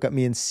to look at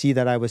me and see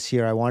that I was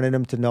here. I wanted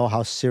him to know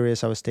how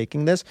serious I was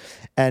taking this.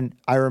 And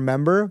I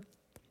remember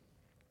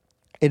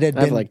I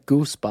have like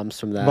goosebumps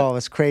from that. Well, it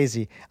was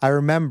crazy. I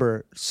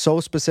remember so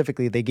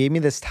specifically, they gave me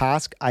this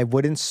task. I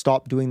wouldn't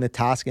stop doing the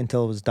task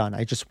until it was done.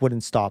 I just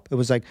wouldn't stop. It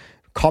was like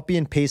copy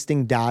and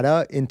pasting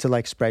data into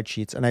like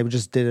spreadsheets and I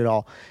just did it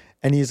all.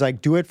 And he's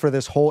like, do it for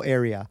this whole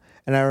area.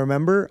 And I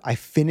remember I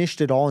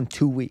finished it all in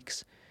 2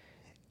 weeks.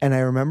 And I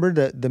remember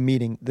the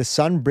meeting. The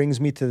son brings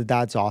me to the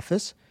dad's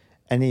office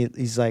and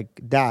he's like,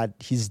 Dad,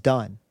 he's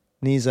done.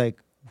 And he's like,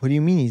 what do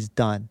you mean he's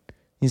done?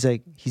 He's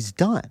like, he's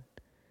done.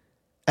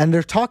 And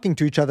they're talking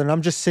to each other, and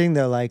I'm just sitting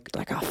there like,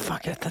 oh,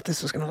 fuck it. I thought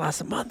this was going to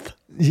last a month.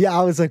 yeah,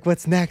 I was like,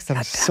 what's next?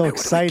 I'm so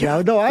excited. I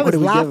was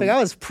laughing. I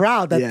was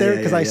proud that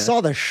because I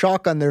saw the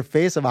shock on their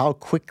face of how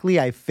quickly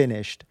I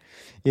finished,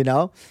 you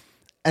know?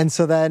 And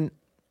so then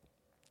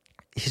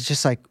he's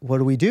just like, what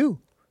do we do?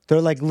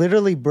 They're like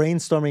literally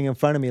brainstorming in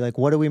front of me, like,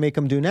 what do we make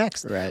him do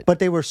next? Right. But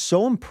they were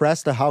so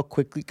impressed at how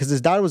quickly, because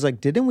his dad was like,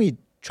 didn't we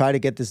try to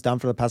get this done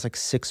for the past like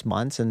 6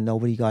 months and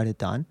nobody got it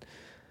done?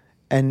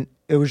 And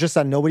it was just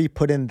that nobody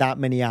put in that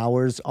many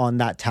hours on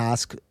that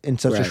task in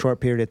such a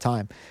short period of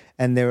time.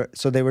 And they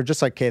were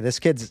just like, okay, this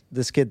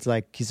kid's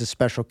like, he's a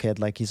special kid.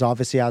 Like, he's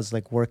obviously has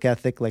like work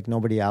ethic like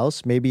nobody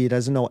else. Maybe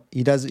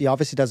he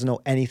obviously doesn't know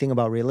anything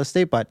about real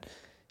estate, but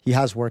he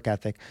has work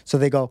ethic. So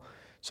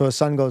his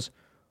son goes,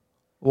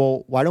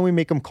 well, why don't we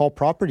make him call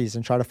properties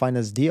and try to find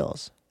us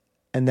deals?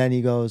 And then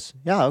he goes,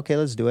 yeah, okay,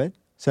 let's do it.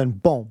 So then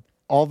boom,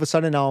 all of a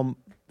sudden now I'm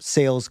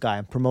sales guy.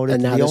 I'm promoted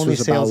to the only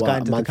sales guy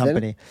into the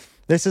company.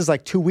 This is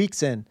like 2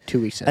 weeks in.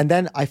 2 weeks in. And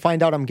then I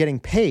find out I'm getting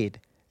paid,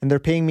 and they're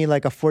paying me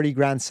like a 40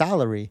 grand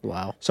salary.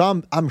 Wow.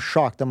 So I'm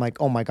shocked. I'm like,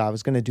 oh my God, I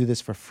was going to do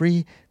this for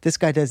free. This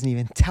guy doesn't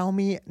even tell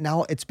me.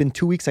 Now it's been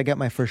 2 weeks. I get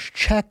my first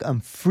check. I'm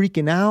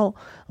freaking out.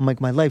 I'm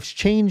like, my life's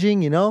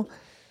changing, you know?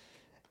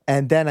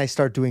 And then I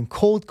start doing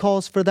cold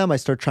calls for them. I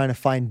start trying to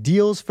find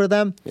deals for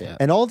them. Yeah.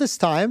 And all this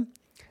time,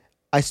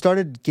 I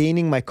started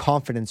gaining my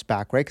confidence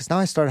back, right? Because now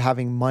I started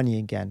having money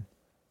again.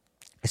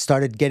 I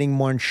started getting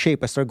more in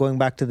shape. I started going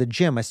back to the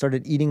gym. I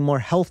started eating more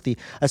healthy.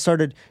 I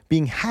started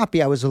being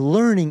happy. I was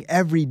learning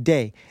every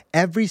day.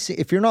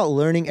 If you're not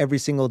learning every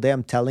single day,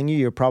 I'm telling you,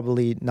 you're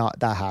probably not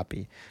that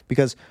happy.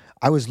 Because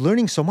I was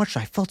learning so much.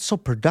 I felt so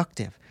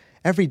productive.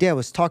 Every day I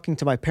was talking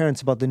to my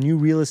parents about the new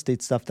real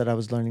estate stuff that I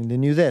was learning, the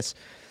new this.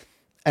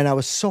 And I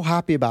was so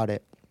happy about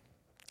it.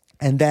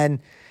 And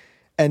then,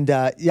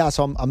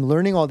 so I'm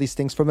learning all these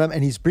things from him.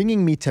 And he's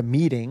bringing me to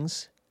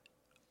meetings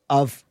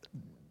of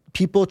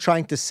people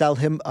trying to sell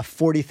him a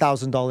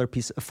 $40,000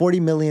 piece,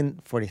 $40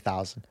 million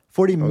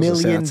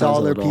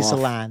piece of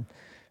land,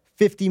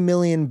 $50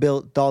 million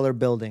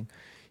building.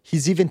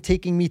 He's even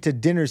taking me to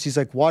dinners. He's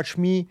like, watch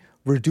me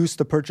reduce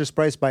the purchase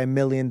price by $1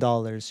 million.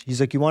 He's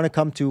like, you want to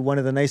come to one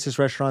of the nicest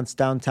restaurants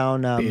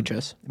downtown?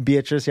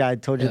 Beatrice. Yeah, I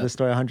told you this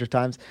story 100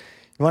 times.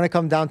 You want to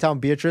come downtown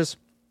Beatrice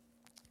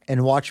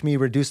and watch me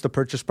reduce the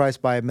purchase price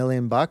by $1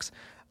 million?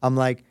 I'm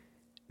like,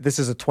 this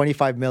is a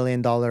 $25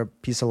 million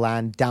piece of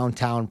land,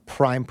 downtown,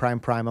 prime.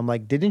 I'm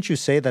like, didn't you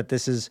say that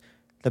this is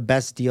the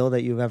best deal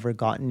that you've ever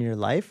gotten in your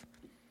life?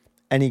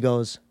 And he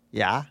goes,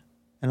 yeah.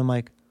 And I'm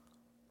like,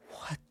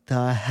 what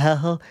the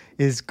hell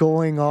is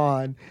going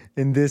on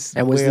in this?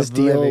 And was way this of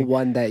deal living?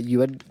 one that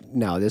you had?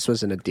 No, this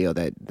wasn't a deal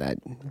that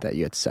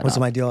you had set up. Wasn't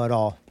my deal at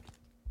all.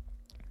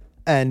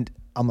 And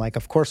I'm like,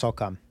 of course I'll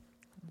come.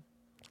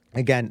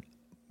 Again,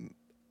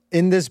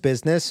 in this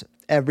business,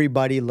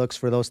 everybody looks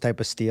for those type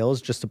of steals,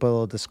 just to put a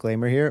little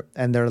disclaimer here,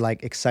 and they're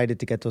like excited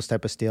to get those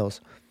type of steals.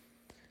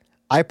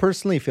 I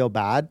personally feel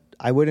bad.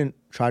 I wouldn't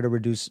try to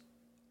reduce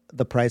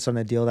the price on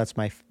a deal that's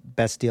my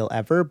best deal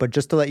ever, but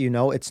just to let you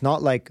know, it's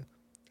not like,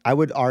 I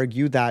would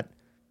argue that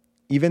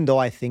even though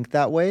I think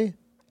that way,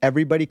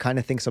 everybody kind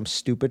of thinks I'm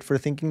stupid for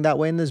thinking that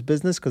way in this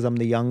business because I'm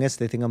the youngest.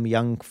 They think I'm a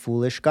young,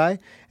 foolish guy.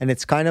 And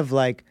it's kind of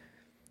like,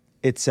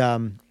 it's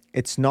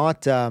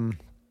not,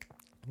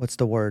 what's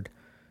the word?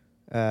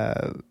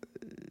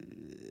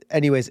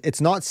 Anyways,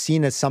 it's not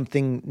seen as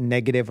something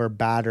negative or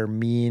bad or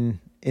mean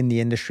in the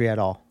industry at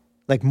all.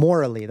 Like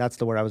morally, that's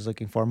the word I was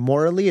looking for.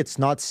 Morally, it's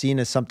not seen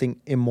as something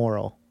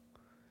immoral.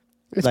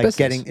 It's like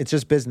business. It's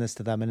just business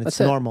to them and it's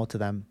normal to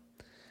them.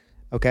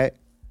 Okay?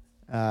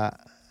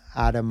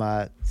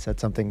 Adam said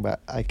something,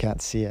 but I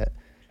can't see it.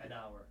 An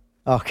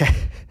hour. Okay.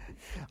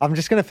 I'm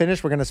just going to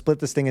finish. We're going to split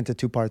this thing into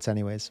 2 parts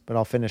anyways, but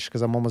I'll finish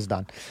because I'm almost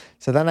done.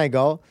 So then I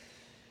go.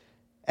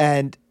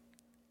 And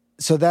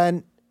so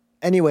then,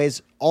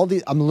 anyways,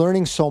 I'm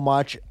learning so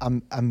much.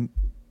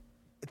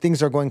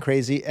 Things are going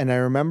crazy. And I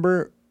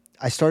remember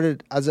I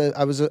started, as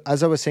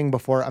I was saying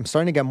before, I'm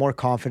starting to get more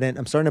confident.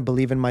 I'm starting to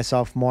believe in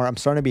myself more. I'm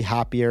starting to be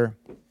happier.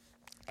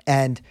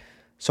 And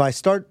so I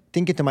start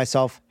thinking to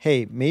myself,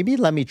 hey, maybe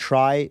let me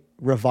try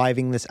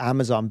reviving this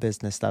Amazon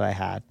business that I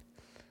had.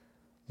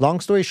 Long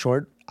story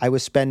short, I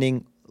was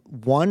spending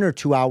 1 or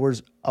 2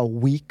 hours a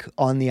week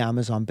on the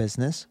Amazon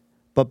business.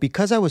 But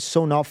because I was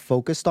so not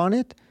focused on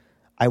it,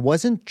 I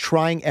wasn't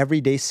trying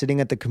every day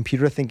sitting at the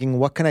computer thinking,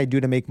 what can I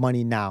do to make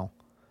money now?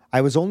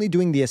 I was only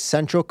doing the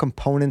essential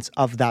components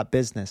of that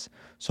business.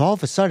 So all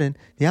of a sudden,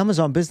 the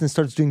Amazon business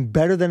starts doing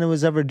better than it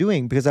was ever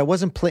doing because I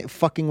wasn't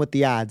fucking with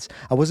the ads.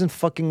 I wasn't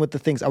fucking with the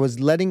things. I was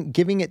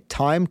giving it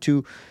time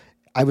to,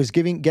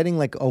 getting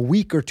like a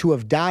week or 2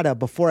 of data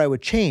before I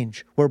would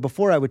change, where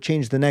before I would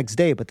change the next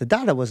day, but the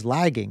data was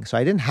lagging. So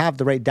I didn't have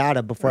the right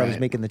data before I was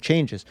making the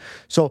changes.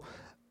 So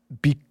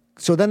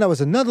then that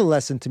was another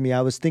lesson to me.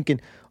 I was thinking,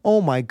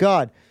 oh my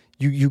God,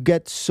 you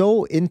get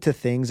so into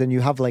things and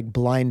you have like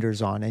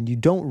blinders on and you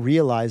don't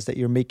realize that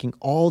you're making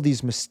all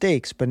these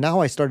mistakes. But now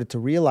I started to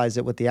realize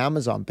it with the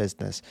Amazon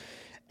business.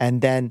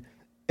 And then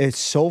it's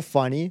so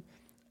funny.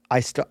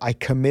 I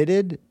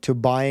committed to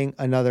buying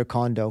another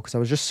condo because I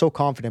was just so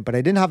confident, but I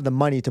didn't have the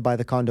money to buy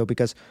the condo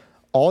because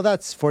all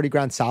that's 40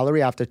 grand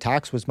salary after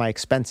tax was my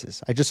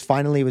expenses. I just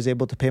finally was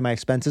able to pay my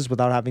expenses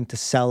without having to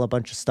sell a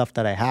bunch of stuff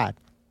that I had.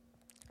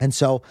 And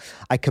so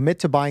I commit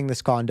to buying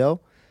this condo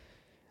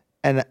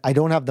and I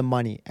don't have the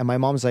money. And my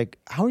mom's like,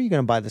 how are you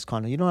going to buy this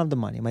condo? You don't have the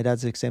money. My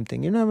dad's like, same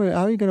thing. How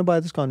are you going to buy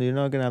this condo? You're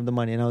not going to have the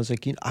money. And I was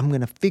like, I'm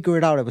going to figure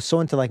it out. I was so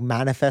into like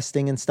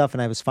manifesting and stuff.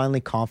 And I was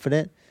finally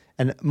confident.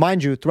 And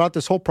mind you, throughout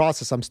this whole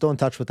process, I'm still in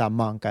touch with that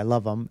monk. I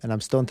love him. And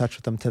I'm still in touch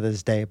with him to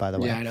this day, by the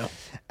way. Yeah, I know.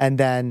 And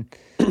then,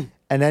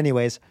 and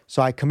anyways,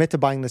 so I commit to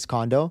buying this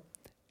condo.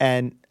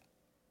 And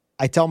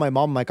I tell my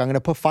mom, like, I'm going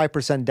to put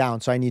 5%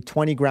 down. So I need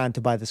 20 grand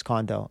to buy this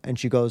condo. And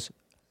she goes,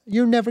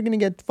 you're never going to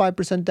get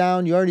 5%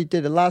 down. You already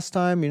did it last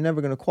time. You're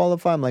never going to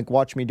qualify. I'm like,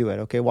 watch me do it.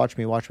 Okay, watch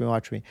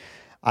me.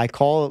 I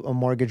call a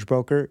mortgage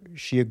broker.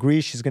 She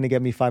agrees she's going to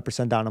get me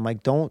 5% down. I'm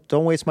like, don't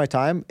waste my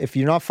time. If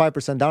you're not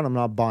 5% down, I'm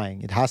not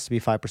buying. It has to be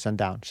 5%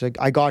 down. She's like,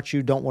 I got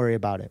you. Don't worry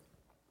about it.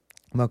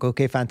 I'm like,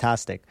 okay,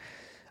 fantastic.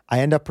 I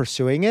end up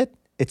pursuing it.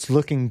 It's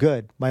looking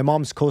good. My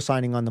mom's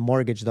co-signing on the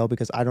mortgage though,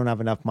 because I don't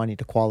have enough money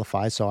to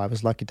qualify. So I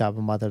was lucky to have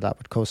a mother that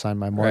would co-sign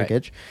my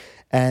mortgage.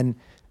 Right.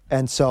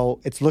 And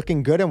so it's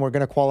looking good and we're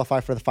going to qualify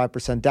for the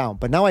 5% down.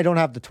 But now I don't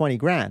have the 20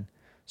 grand.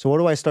 So what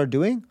do I start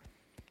doing?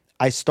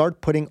 I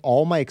start putting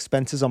all my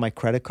expenses on my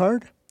credit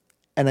card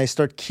and I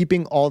start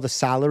keeping all the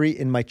salary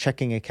in my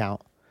checking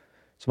account.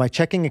 So my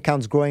checking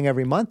account's growing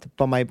every month,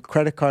 but my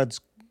credit card's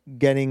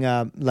getting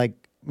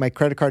my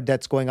credit card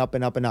debt's going up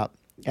and up and up.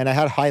 And I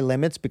had high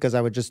limits because I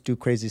would just do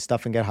crazy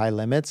stuff and get high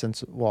limits. And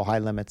so, well, high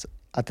limits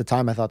at the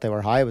time, I thought they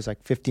were high. It was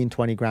like 15,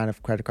 20 grand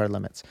of credit card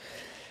limits.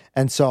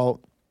 And so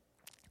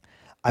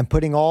I'm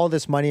putting all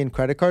this money in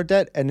credit card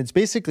debt. And it's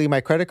basically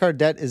my credit card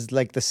debt is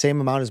like the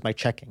same amount as my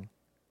checking.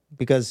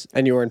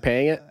 And you weren't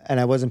paying it? And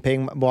I wasn't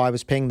paying, well, I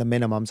was paying the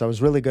minimums. I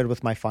was really good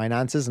with my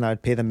finances and I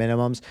would pay the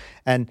minimums.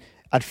 And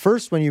at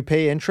first when you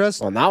pay interest.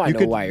 Well, now I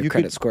know why your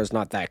credit score is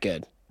not that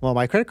good. Well,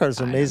 my credit card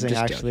is amazing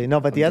actually. Joking. No,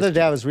 but the other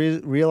day I was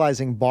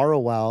realizing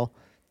Borrowell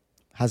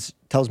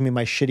tells me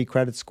my shitty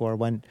credit score.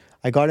 When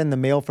I got in the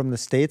mail from the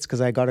States,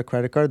 because I got a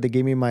credit card, they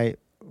gave me my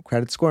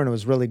credit score and it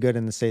was really good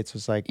in the States. It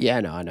was like,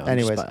 yeah, no, I know.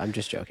 Anyways, I'm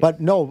just joking. But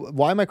no,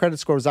 why my credit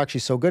score was actually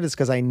so good is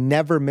because I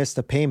never missed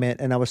a payment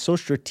and I was so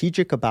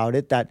strategic about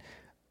it that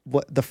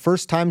the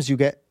first times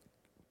it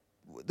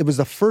was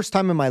the first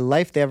time in my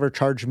life they ever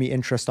charged me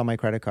interest on my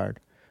credit card.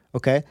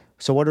 Okay.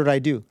 So what did I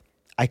do?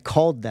 I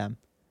called them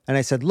and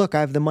I said, look, I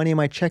have the money in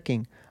my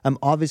checking. I'm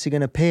obviously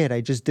going to pay it. I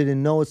just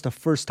didn't know. It's the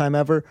first time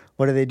ever.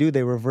 What do?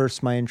 They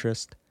reverse my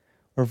interest.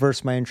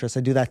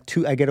 I do that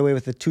I get away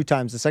with it 2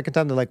 times. The second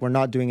time they're like, we're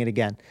not doing it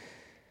again.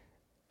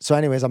 So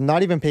anyways, I'm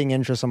not even paying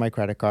interest on my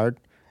credit card.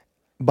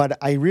 But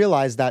I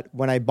realized that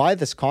when I buy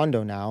this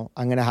condo now,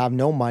 I'm going to have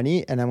no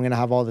money and I'm going to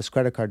have all this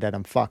credit card debt.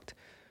 I'm fucked.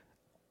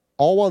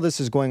 All while this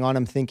is going on,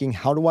 I'm thinking,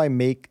 how do I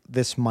make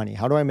this money?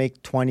 How do I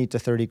make 20 to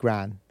 30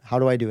 grand? How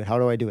do I do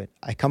it?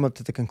 I come up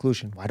to the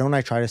conclusion, why don't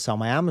I try to sell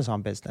my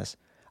Amazon business?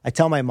 I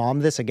tell my mom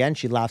this again.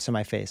 She laughs in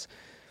my face.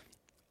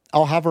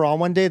 I'll have her on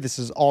one day. This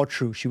is all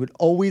true. She would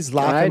always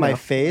laugh in my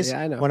face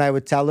when I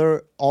would tell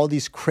her all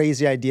these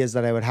crazy ideas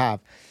that I would have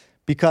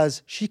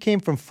because she came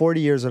from 40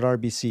 years at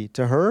RBC.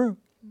 To her,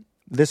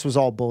 this was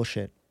all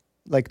bullshit.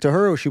 Like to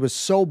her, she was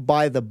so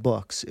by the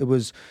books.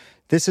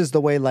 This is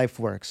the way life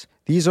works.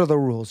 These are the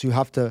rules. You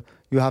have to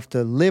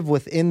live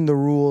within the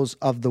rules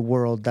of the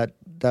world that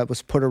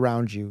was put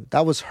around you.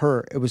 That was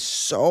her. It was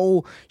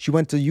so, she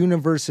went to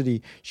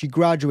university. She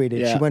graduated.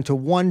 Yeah. She went to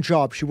one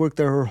job. She worked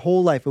there her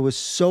whole life. It was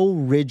so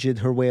rigid,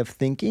 her way of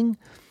thinking.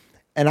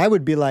 And I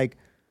would be like,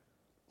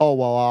 oh,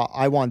 well,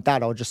 I want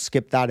that. I'll just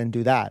skip that and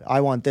do that.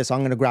 I want this. I'm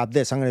going to grab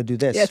this. I'm going to do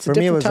this. Yeah, for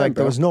me, it was like,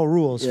 there was no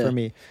rules for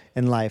me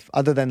in life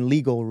other than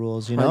legal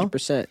rules, you know?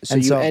 100%. So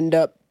you end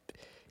up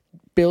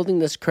building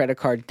this credit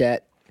card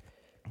debt.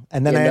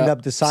 And then I end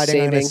up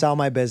deciding I'm going to sell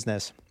my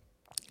business.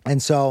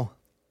 And so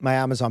my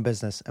Amazon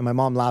business. And my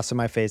mom laughs in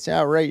my face.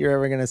 Yeah, right. You're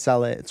ever going to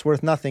sell it. It's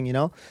worth nothing, you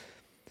know?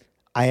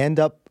 I end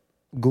up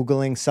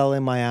Googling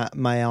selling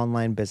my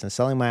online business,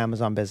 selling my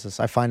Amazon business.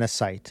 I find a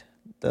site.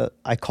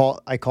 I call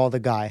the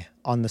guy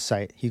on the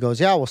site. He goes,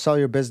 yeah, we'll sell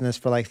your business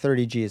for like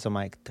 30 G's. I'm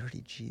like,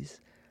 30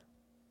 G's?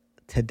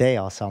 Today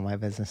I'll sell my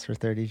business for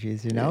 30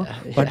 G's, you know?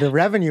 Yeah. But the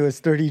revenue is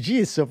 30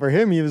 G's. So for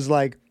him, he was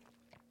like,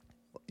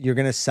 you're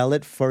going to sell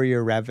it for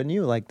your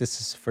revenue? Like, this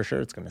is for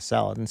sure it's going to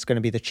sell. And it's going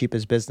to be the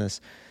cheapest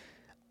business.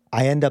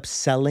 I end up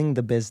selling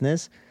the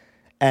business.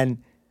 And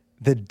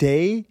the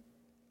day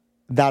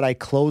that I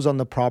close on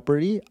the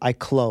property, I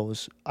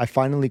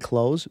finally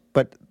close.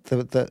 But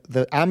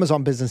the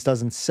Amazon business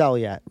doesn't sell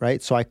yet,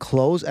 right? So I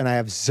close and I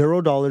have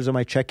 $0 in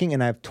my checking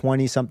and I have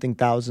 20-something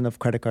thousand of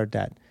credit card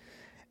debt.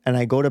 And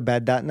I go to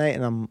bed that night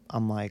and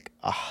I'm like,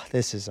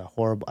 this is a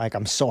horrible, like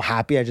I'm so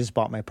happy I just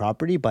bought my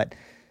property, but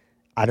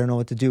I don't know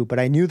what to do. But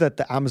I knew that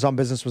the Amazon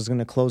business was going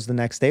to close the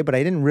next day, but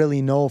I didn't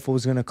really know if it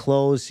was going to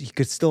close. He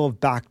could still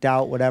have backed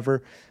out,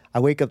 whatever. I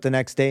wake up the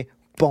next day,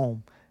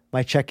 boom,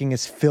 my checking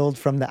is filled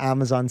from the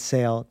Amazon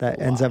sale that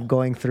ends up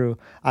going through.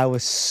 I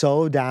was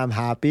so damn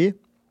happy.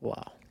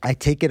 Wow. I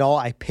take it all.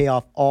 I pay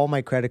off all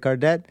my credit card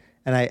debt.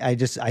 And I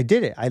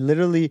did it. I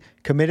literally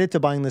committed to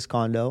buying this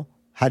condo,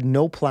 had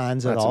no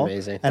plans at all. That's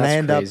amazing. And That's I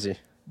end crazy. up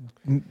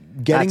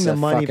getting That's the a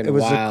money. fucking It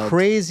was wild. the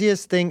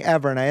craziest thing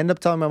ever. And I end up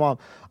telling my mom,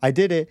 I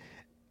did it.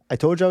 I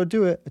told you I would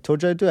do it. I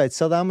told you I'd do it. I'd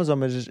sell the Amazon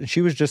business. And she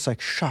was just like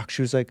shocked.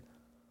 She was like,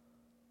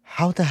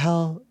 how the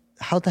hell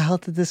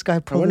did this guy I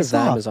pull wonder if this the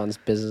off? Amazon's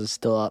business is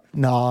still up.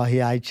 No,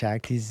 I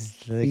checked. He's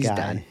the He's guy.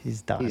 done.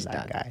 He's done. He's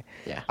that done. guy.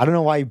 Yeah. I don't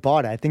know why he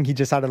bought it. I think he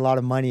just had a lot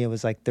of money. It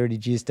was like 30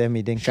 G's to him.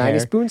 He didn't Shiny care.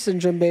 spoon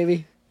syndrome,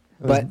 baby.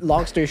 But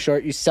long story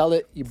short, you sell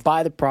it, you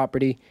buy the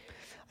property.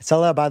 I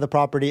sell it, buy the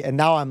property, and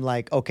now I'm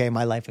like, okay,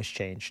 my life has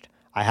changed.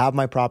 I have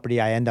my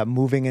property. I end up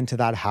moving into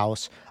that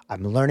house.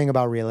 I'm learning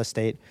about real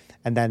estate,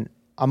 and then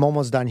I'm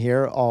almost done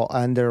here. I'll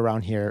end it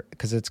around here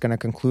because it's going to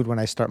conclude when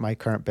I start my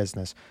current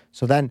business.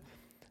 So then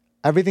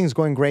everything's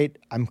going great.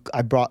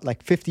 I brought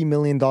like $50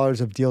 million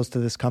of deals to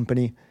this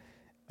company,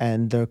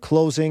 and they're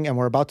closing, and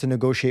we're about to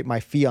negotiate my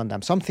fee on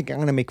them. So I'm thinking I'm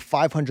going to make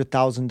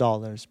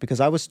 $500,000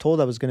 because I was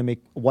told I was going to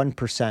make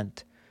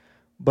 1%.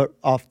 But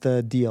off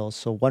the deals,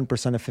 so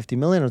 1% of 50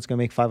 million, I was gonna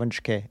make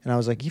 500K. And I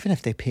was like, even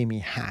if they pay me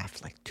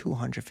half, like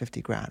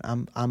 250 grand,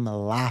 I'm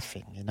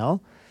laughing, you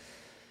know?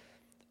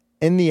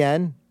 In the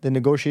end, the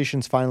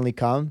negotiations finally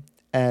come,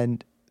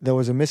 and there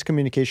was a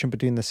miscommunication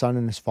between the son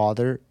and his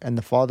father. And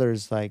the father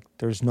is like,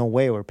 there's no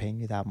way we're paying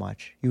you that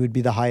much. You would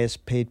be the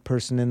highest paid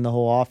person in the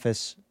whole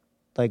office.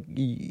 Like,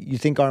 you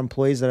think our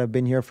employees that have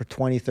been here for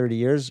 20, 30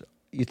 years,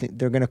 you think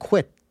they're gonna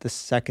quit the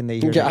second they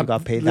hear that you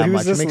got paid that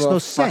much? It makes no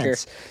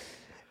sense.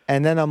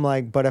 And then I'm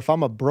like, but if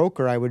I'm a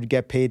broker, I would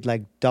get paid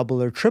like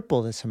double or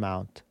triple this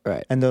amount.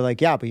 Right. And they're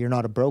like, yeah, but you're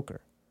not a broker.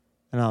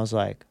 And I was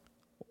like,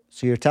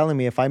 so you're telling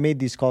me if I made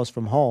these calls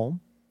from home,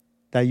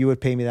 that you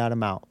would pay me that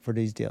amount for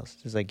these deals?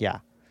 He's like, yeah.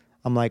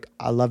 I'm like,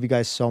 I love you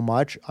guys so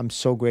much. I'm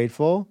so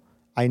grateful.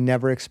 I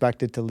never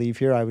expected to leave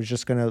here. I was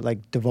just going to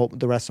like devote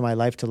the rest of my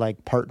life to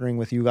like partnering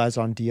with you guys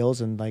on deals.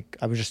 And like,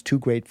 I was just too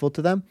grateful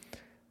to them.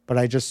 But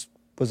I just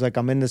was like,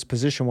 I'm in this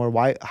position where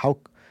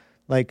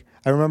like,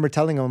 I remember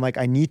telling him, I'm like,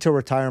 I need to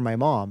retire my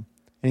mom.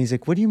 And he's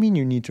like, what do you mean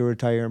you need to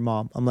retire your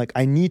mom? I'm like,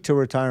 I need to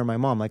retire my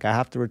mom. Like, I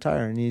have to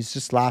retire. And he's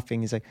just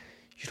laughing. He's like,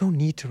 you don't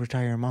need to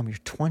retire your mom. You're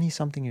 20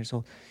 something years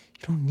old.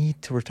 You don't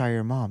need to retire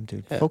your mom,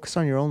 dude. Yeah. Focus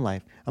on your own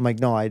life. I'm like,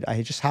 no, I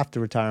just have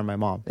to retire my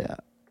mom. Yeah.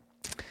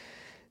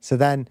 So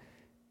then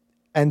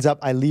ends up,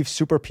 I leave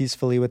super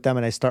peacefully with them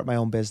and I start my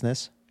own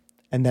business.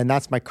 And then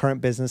that's my current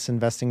business,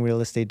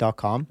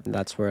 investingrealestate.com. And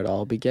that's where it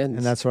all begins.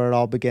 And that's where it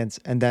all begins.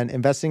 And then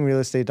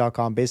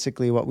investingrealestate.com,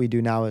 basically what we do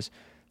now is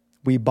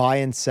we buy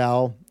and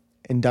sell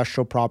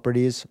industrial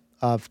properties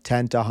of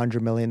 $10 to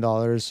 $100 million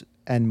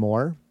and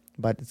more.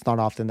 But it's not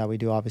often that we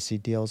do, obviously,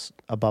 deals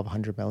above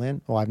 100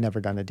 million. Well, I've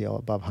never done a deal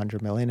above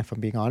 100 million, if I'm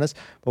being honest.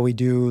 But we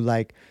do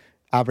like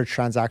average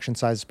transaction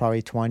size is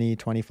probably 20,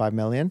 25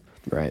 million.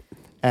 Right.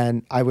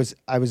 And I was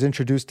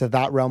introduced to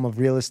that realm of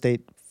real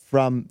estate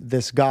from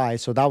this guy.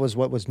 So that was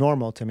what was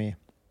normal to me.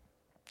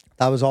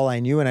 That was all I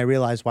knew. And I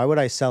realized, why would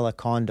I sell a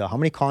condo? How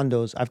many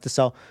condos? I have to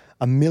sell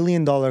 $1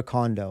 million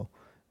condo,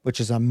 which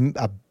is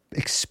a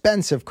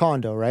expensive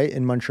condo, right?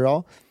 In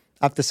Montreal.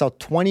 I have to sell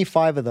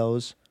 25 of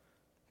those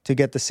to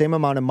get the same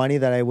amount of money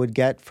that I would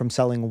get from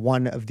selling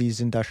one of these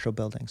industrial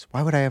buildings.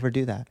 Why would I ever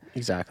do that?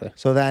 Exactly.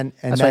 So then,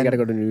 that's why I got to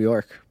go to New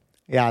York.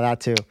 Yeah, that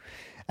too.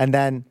 And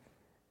then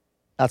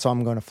that's why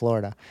I'm going to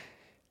Florida.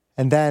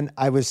 And then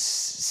I was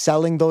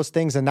selling those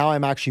things, and now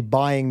I'm actually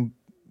buying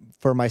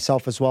for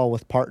myself as well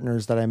with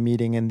partners that I'm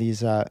meeting in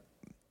these, that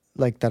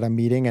I'm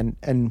meeting.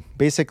 And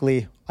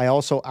basically, I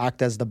also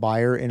act as the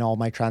buyer in all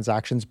my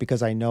transactions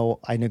because I know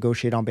I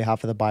negotiate on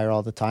behalf of the buyer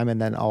all the time,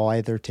 and then I'll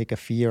either take a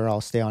fee or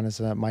I'll stay on as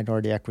a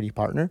minority equity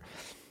partner.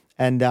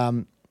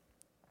 And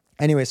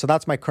anyway, so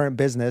that's my current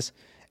business.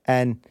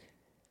 And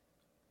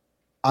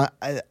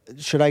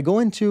should I go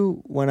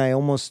into when I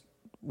almost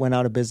went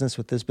out of business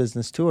with this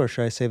business too, or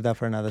should I save that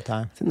for another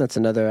time? I think that's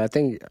another. I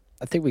think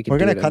we can. We're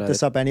gonna cut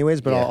this up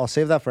anyways, but yeah. I'll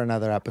save that for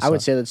another episode. I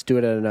would say let's do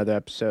it at another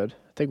episode.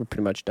 I think we're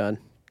pretty much done.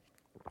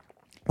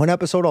 One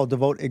episode I'll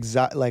devote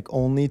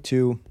only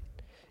to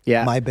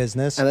my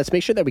business, and let's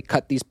make sure that we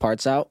cut these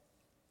parts out.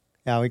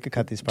 Yeah, we could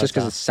cut these parts just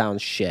because it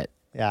sounds shit.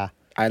 Yeah,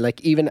 I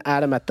like even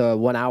Adam at the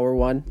 1 hour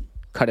one.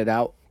 Cut it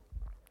out.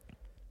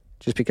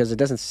 Just because it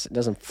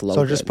doesn't flow.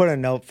 So just put a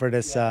note for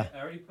this. I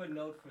already put a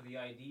note for the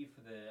ID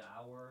for the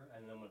hour,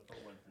 and I'm gonna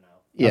put one for now.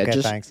 Yeah,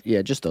 okay, thanks.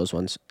 Yeah, just those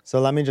ones. So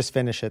let me just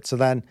finish it. So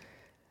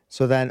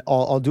then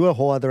I'll do a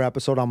whole other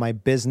episode on my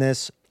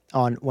business.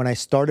 On when I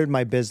started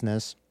my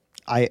business,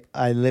 I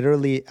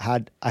literally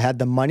had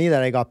the money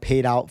that I got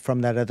paid out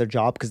from that other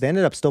job because they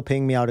ended up still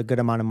paying me out a good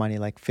amount of money,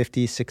 like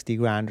 50, 60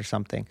 grand or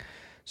something.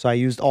 So I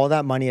used all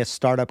that money as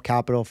startup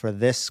capital for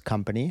this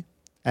company.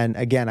 And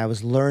again, I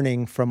was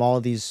learning from all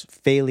these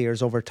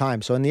failures over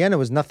time. So in the end, it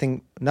was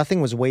nothing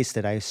was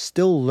wasted. I was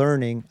still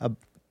learning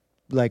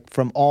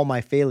from all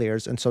my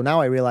failures. And so now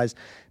I realize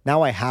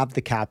now I have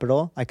the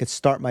capital. I could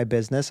start my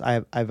business.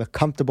 I have a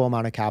comfortable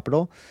amount of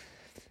capital.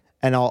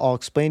 And I'll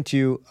explain to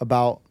you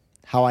about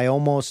how I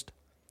almost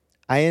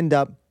end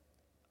up,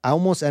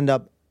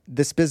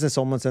 this business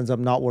almost ends up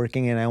not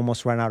working, and I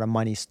almost ran out of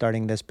money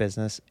starting this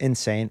business.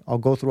 Insane. I'll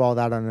go through all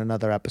that on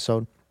another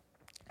episode.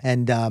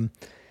 And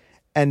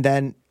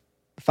then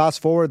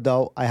fast forward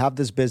though, I have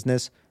this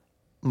business.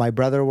 My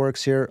brother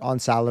works here on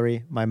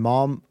salary. My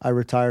mom, I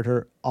retired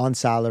her on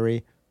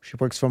salary. She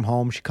works from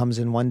home. She comes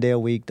in 1 day a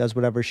week, does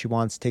whatever she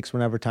wants, takes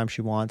whenever time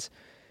she wants.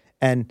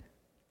 And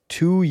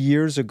 2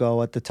 years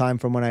ago, at the time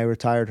from when I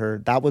retired her,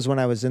 that was when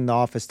I was in the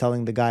office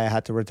telling the guy I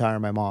had to retire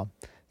my mom.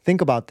 Think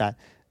about that.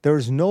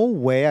 There's no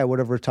way I would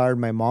have retired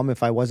my mom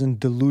if I wasn't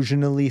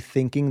delusionally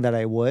thinking that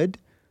I would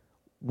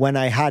when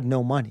I had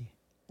no money.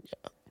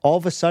 Yeah. All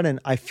of a sudden,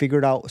 I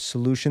figured out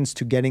solutions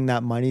to getting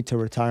that money to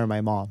retire my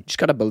mom. You just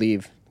got to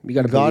believe. You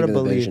got to believe in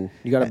the vision.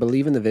 You got to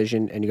believe in the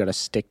vision, and you got to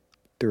stick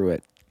through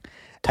it.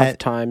 Tough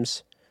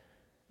times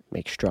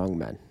make strong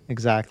men.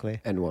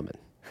 Exactly. And women.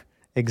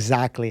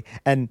 Exactly.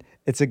 And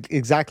it's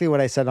exactly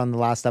what I said on the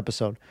last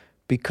episode.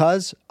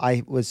 Because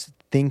I was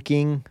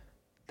thinking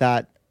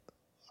that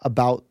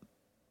about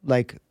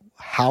like,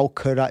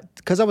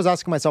 because I was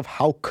asking myself,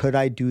 how could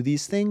I do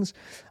these things?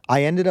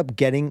 I ended up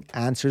getting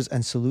answers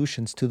and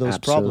solutions to those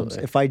problems.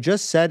 If I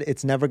just said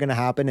it's never going to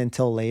happen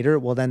until later,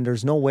 well, then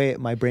there's no way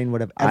my brain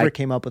would have ever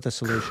came up with a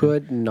solution.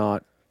 Could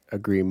not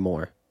agree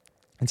more.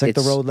 It's like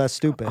the road less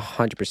stupid.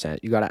 100%.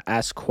 You got to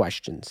ask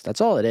questions.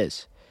 That's all it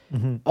is.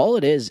 Mm-hmm. All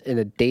it is in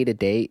a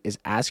day-to-day is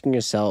asking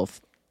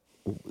yourself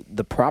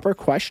the proper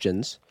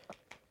questions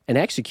and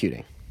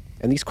executing.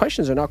 And these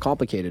questions are not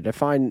complicated.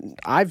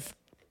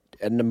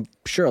 And I'm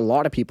sure a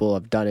lot of people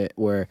have done it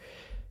where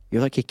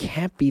you're like, it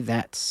can't be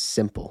that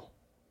simple.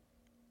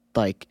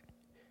 Like,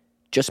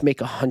 just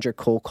make 100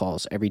 cold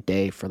calls every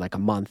day for like a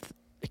month.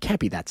 It can't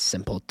be that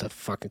simple to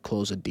fucking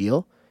close a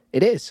deal.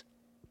 It is.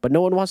 But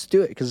no one wants to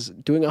do it because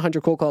doing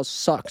 100 cold calls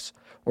sucks.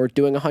 Or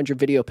doing 100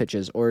 video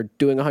pitches or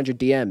doing 100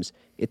 DMs.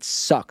 It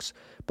sucks.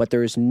 But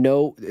there's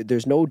no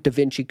Da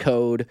Vinci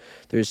Code.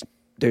 There's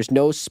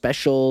no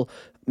special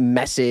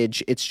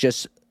message. It's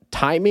just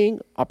timing,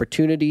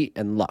 opportunity,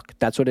 and luck.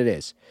 That's what it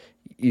is.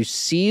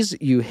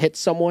 You hit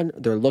someone,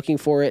 they're looking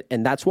for it,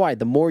 and that's why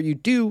the more you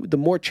do, the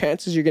more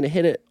chances you're going to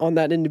hit it on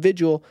that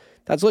individual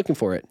that's looking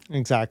for it.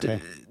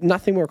 Exactly.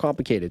 Nothing more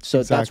complicated.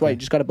 So That's why you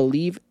just got to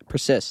believe,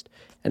 persist,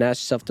 and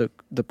ask yourself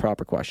the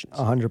proper questions.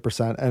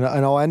 100%. And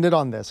I'll end it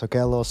on this, okay?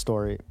 A little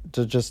story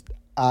to just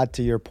add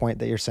to your point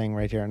that you're saying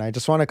right here. And I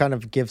just want to kind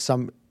of give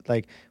some,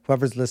 like,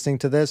 whoever's listening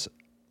to this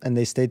and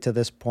they stayed to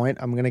this point,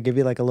 I'm going to give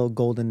you like a little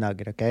golden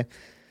nugget, okay?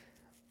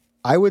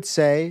 I would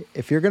say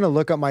if you're going to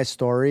look at my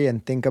story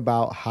and think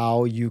about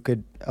how you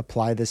could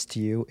apply this to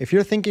you, if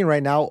you're thinking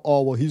right now,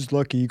 oh, well, he's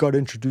lucky, he got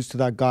introduced to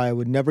that guy. I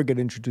would never get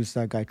introduced to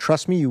that guy.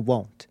 Trust me, you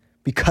won't,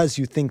 because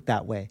you think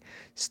that way.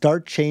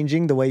 Start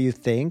changing the way you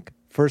think,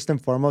 first and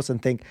foremost,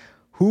 and think,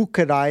 who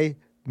could I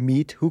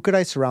meet? Who could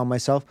I surround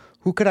myself?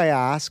 Who could I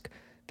ask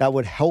that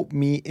would help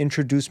me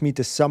introduce me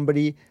to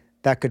somebody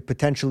that could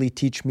potentially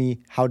teach me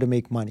how to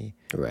make money?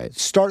 Right.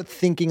 Start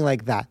thinking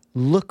like that.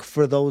 Look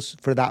for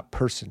that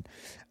person.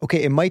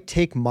 Okay, it might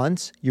take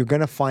months. You're going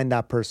to find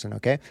that person,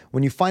 okay?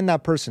 When you find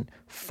that person,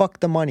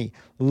 fuck the money.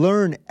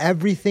 Learn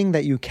everything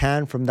that you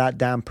can from that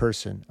damn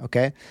person,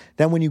 okay?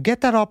 Then when you get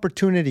that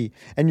opportunity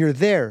and you're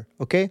there,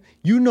 okay,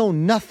 you know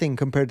nothing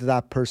compared to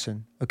that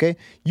person, okay?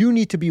 You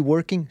need to be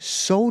working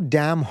so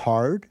damn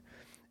hard.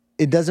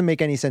 It doesn't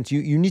make any sense.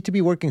 You need to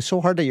be working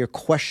so hard that you're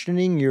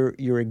questioning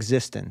your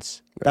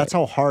existence. Right. That's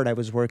how hard I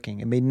was working.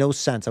 It made no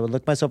sense. I would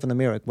look myself in the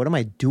mirror like, what am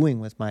I doing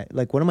what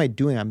am I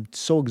doing? I'm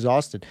so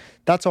exhausted.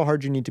 That's how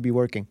hard you need to be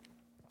working.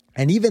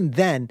 And even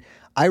then,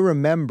 I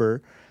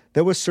remember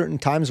there were certain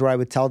times where I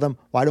would tell them,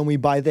 why don't we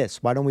buy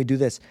this? Why don't we do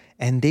this?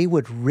 And they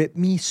would rip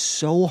me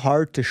so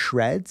hard to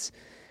shreds.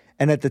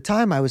 And at the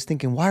time I was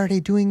thinking, why are they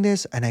doing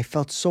this? And I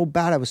felt so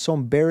bad. I was so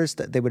embarrassed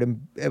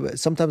that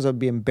sometimes I would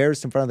be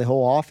embarrassed in front of the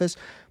whole office.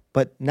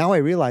 But now I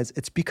realize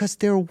it's because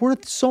they're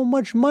worth so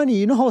much money.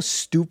 You know how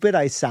stupid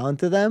I sound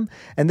to them?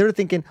 And they're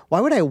thinking, why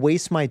would I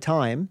waste my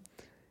time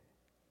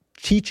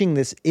teaching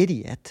this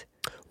idiot?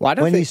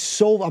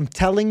 I'm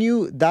telling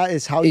you, that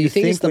is how you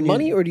think. It's the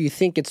money, or do you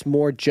think it's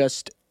more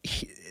just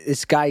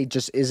this guy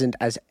just isn't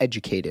as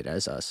educated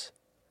as us?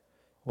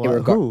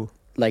 Well, who?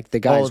 Like the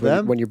guys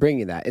when you're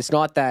bringing that. It's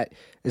not that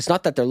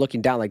they're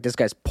looking down like this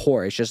guy's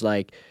poor. It's just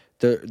like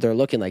they're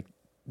looking like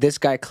this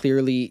guy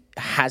clearly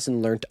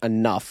hasn't learned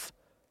enough.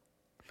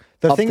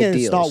 The thing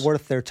is, it's not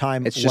worth their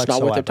time. It's just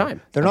not worth their time.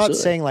 They're not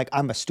saying like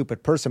I'm a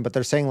stupid person, but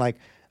they're saying like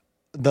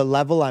the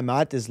level I'm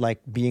at is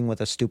like being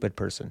with a stupid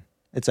person.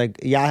 It's like,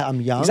 yeah,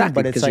 I'm young,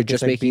 but it's like you're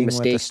just making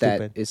mistakes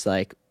that it's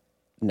like,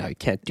 no, you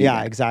can't do that.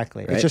 Yeah,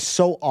 exactly. Right? It's just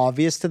so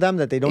obvious to them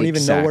that they don't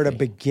even know where to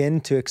begin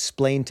to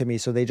explain to me.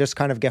 So they just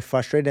kind of get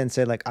frustrated and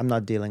say like, I'm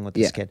not dealing with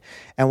this kid.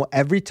 And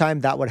every time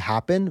that would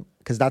happen,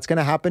 because that's going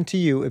to happen to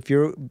you, if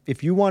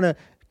you want to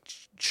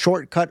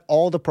shortcut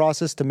all the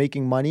process to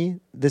making money,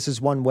 this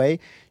is one way,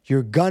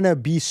 you're gonna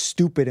be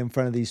stupid in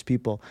front of these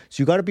people.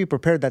 So you got to be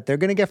prepared that they're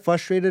gonna get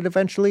frustrated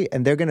eventually,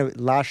 and they're gonna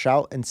lash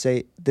out and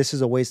say, this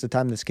is a waste of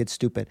time, this kid's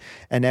stupid.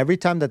 And every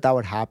time that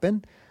would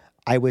happen,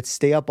 I would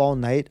stay up all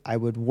night, I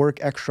would work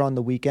extra on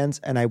the weekends,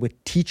 and I would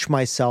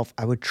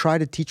I would try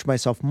to teach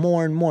myself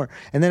more and more.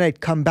 And then I'd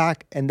come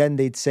back, and then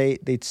they'd say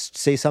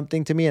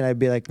something to me, and I'd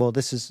be like, well,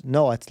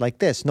 no, it's like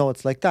this. No,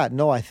 it's like that.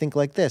 No, I think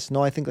like this.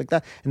 No, I think like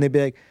that. And they'd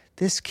be like,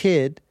 this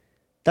kid,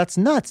 that's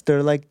nuts.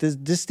 They're like,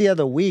 this the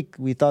other week,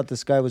 we thought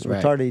this guy was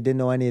retarded. He didn't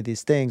know any of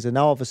these things. And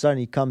now all of a sudden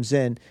he comes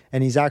in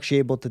and he's actually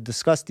able to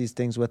discuss these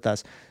things with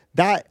us.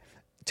 That,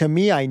 to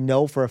me, I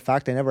know for a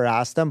fact, I never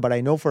asked them, but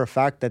I know for a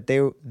fact that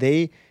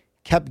they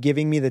kept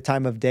giving me the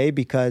time of day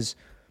because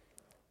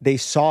they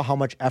saw how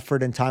much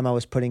effort and time I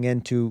was putting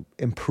in to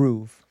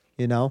improve,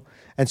 you know?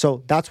 And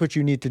so that's what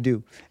you need to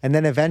do. And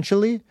then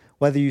eventually,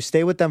 whether you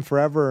stay with them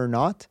forever or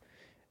not,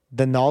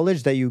 the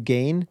knowledge that you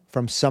gain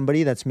from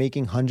somebody that's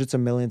making hundreds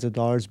of millions of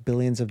dollars,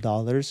 billions of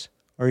dollars,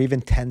 or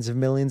even tens of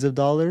millions of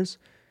dollars,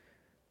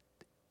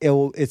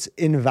 it's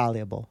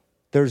invaluable.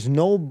 There's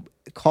no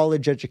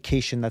college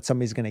education that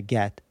somebody's going to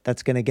get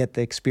that's going to get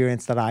the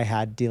experience that I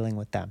had dealing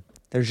with them.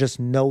 There's just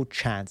no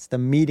chance. The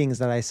meetings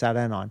that I sat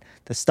in on,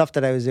 the stuff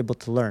that I was able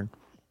to learn.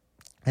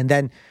 And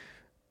then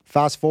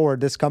fast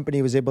forward, this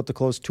company was able to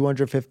close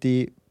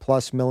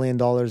 $250+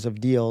 million of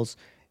deals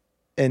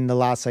in the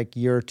last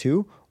year or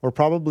two. We're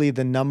probably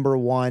the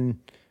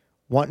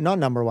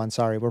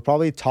we're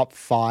probably top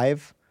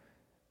 5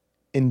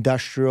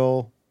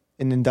 industrial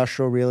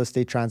real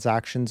estate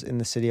transactions in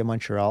the city of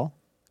Montreal.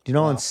 Do you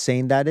know how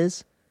insane that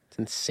is? It's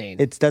insane.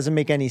 It doesn't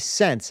make any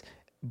sense,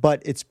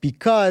 but it's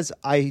because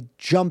I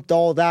jumped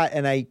all that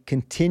and I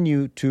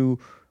continue to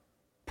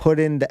put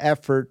in the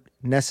effort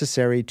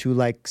necessary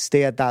to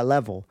stay at that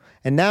level.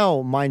 And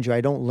now, mind you,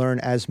 I don't learn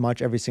as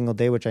much every single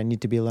day, which I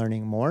need to be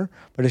learning more,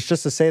 but it's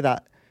just to say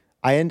that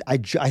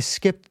I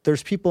skipped.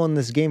 There's people in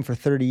this game for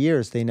 30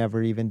 years. They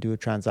never even do a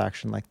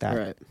transaction like that.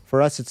 Right.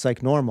 For us, it's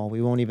normal.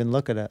 We won't even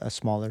look at a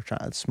small,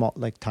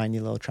 tiny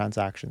little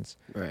transactions.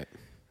 Right.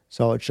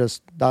 So it's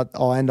just that.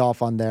 I'll end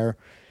off on there.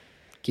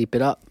 Keep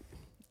it up.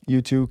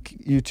 You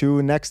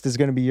two. Next is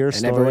going to be your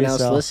story. And everyone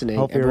else listening.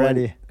 Hope you're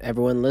ready.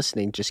 Everyone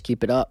listening, just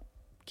keep it up.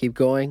 Keep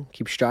going.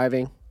 Keep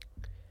striving.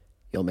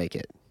 You'll make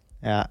it.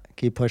 Yeah.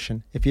 Keep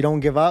pushing. If you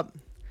don't give up,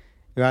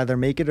 you either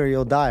make it or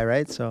you'll die.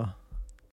 Right. So.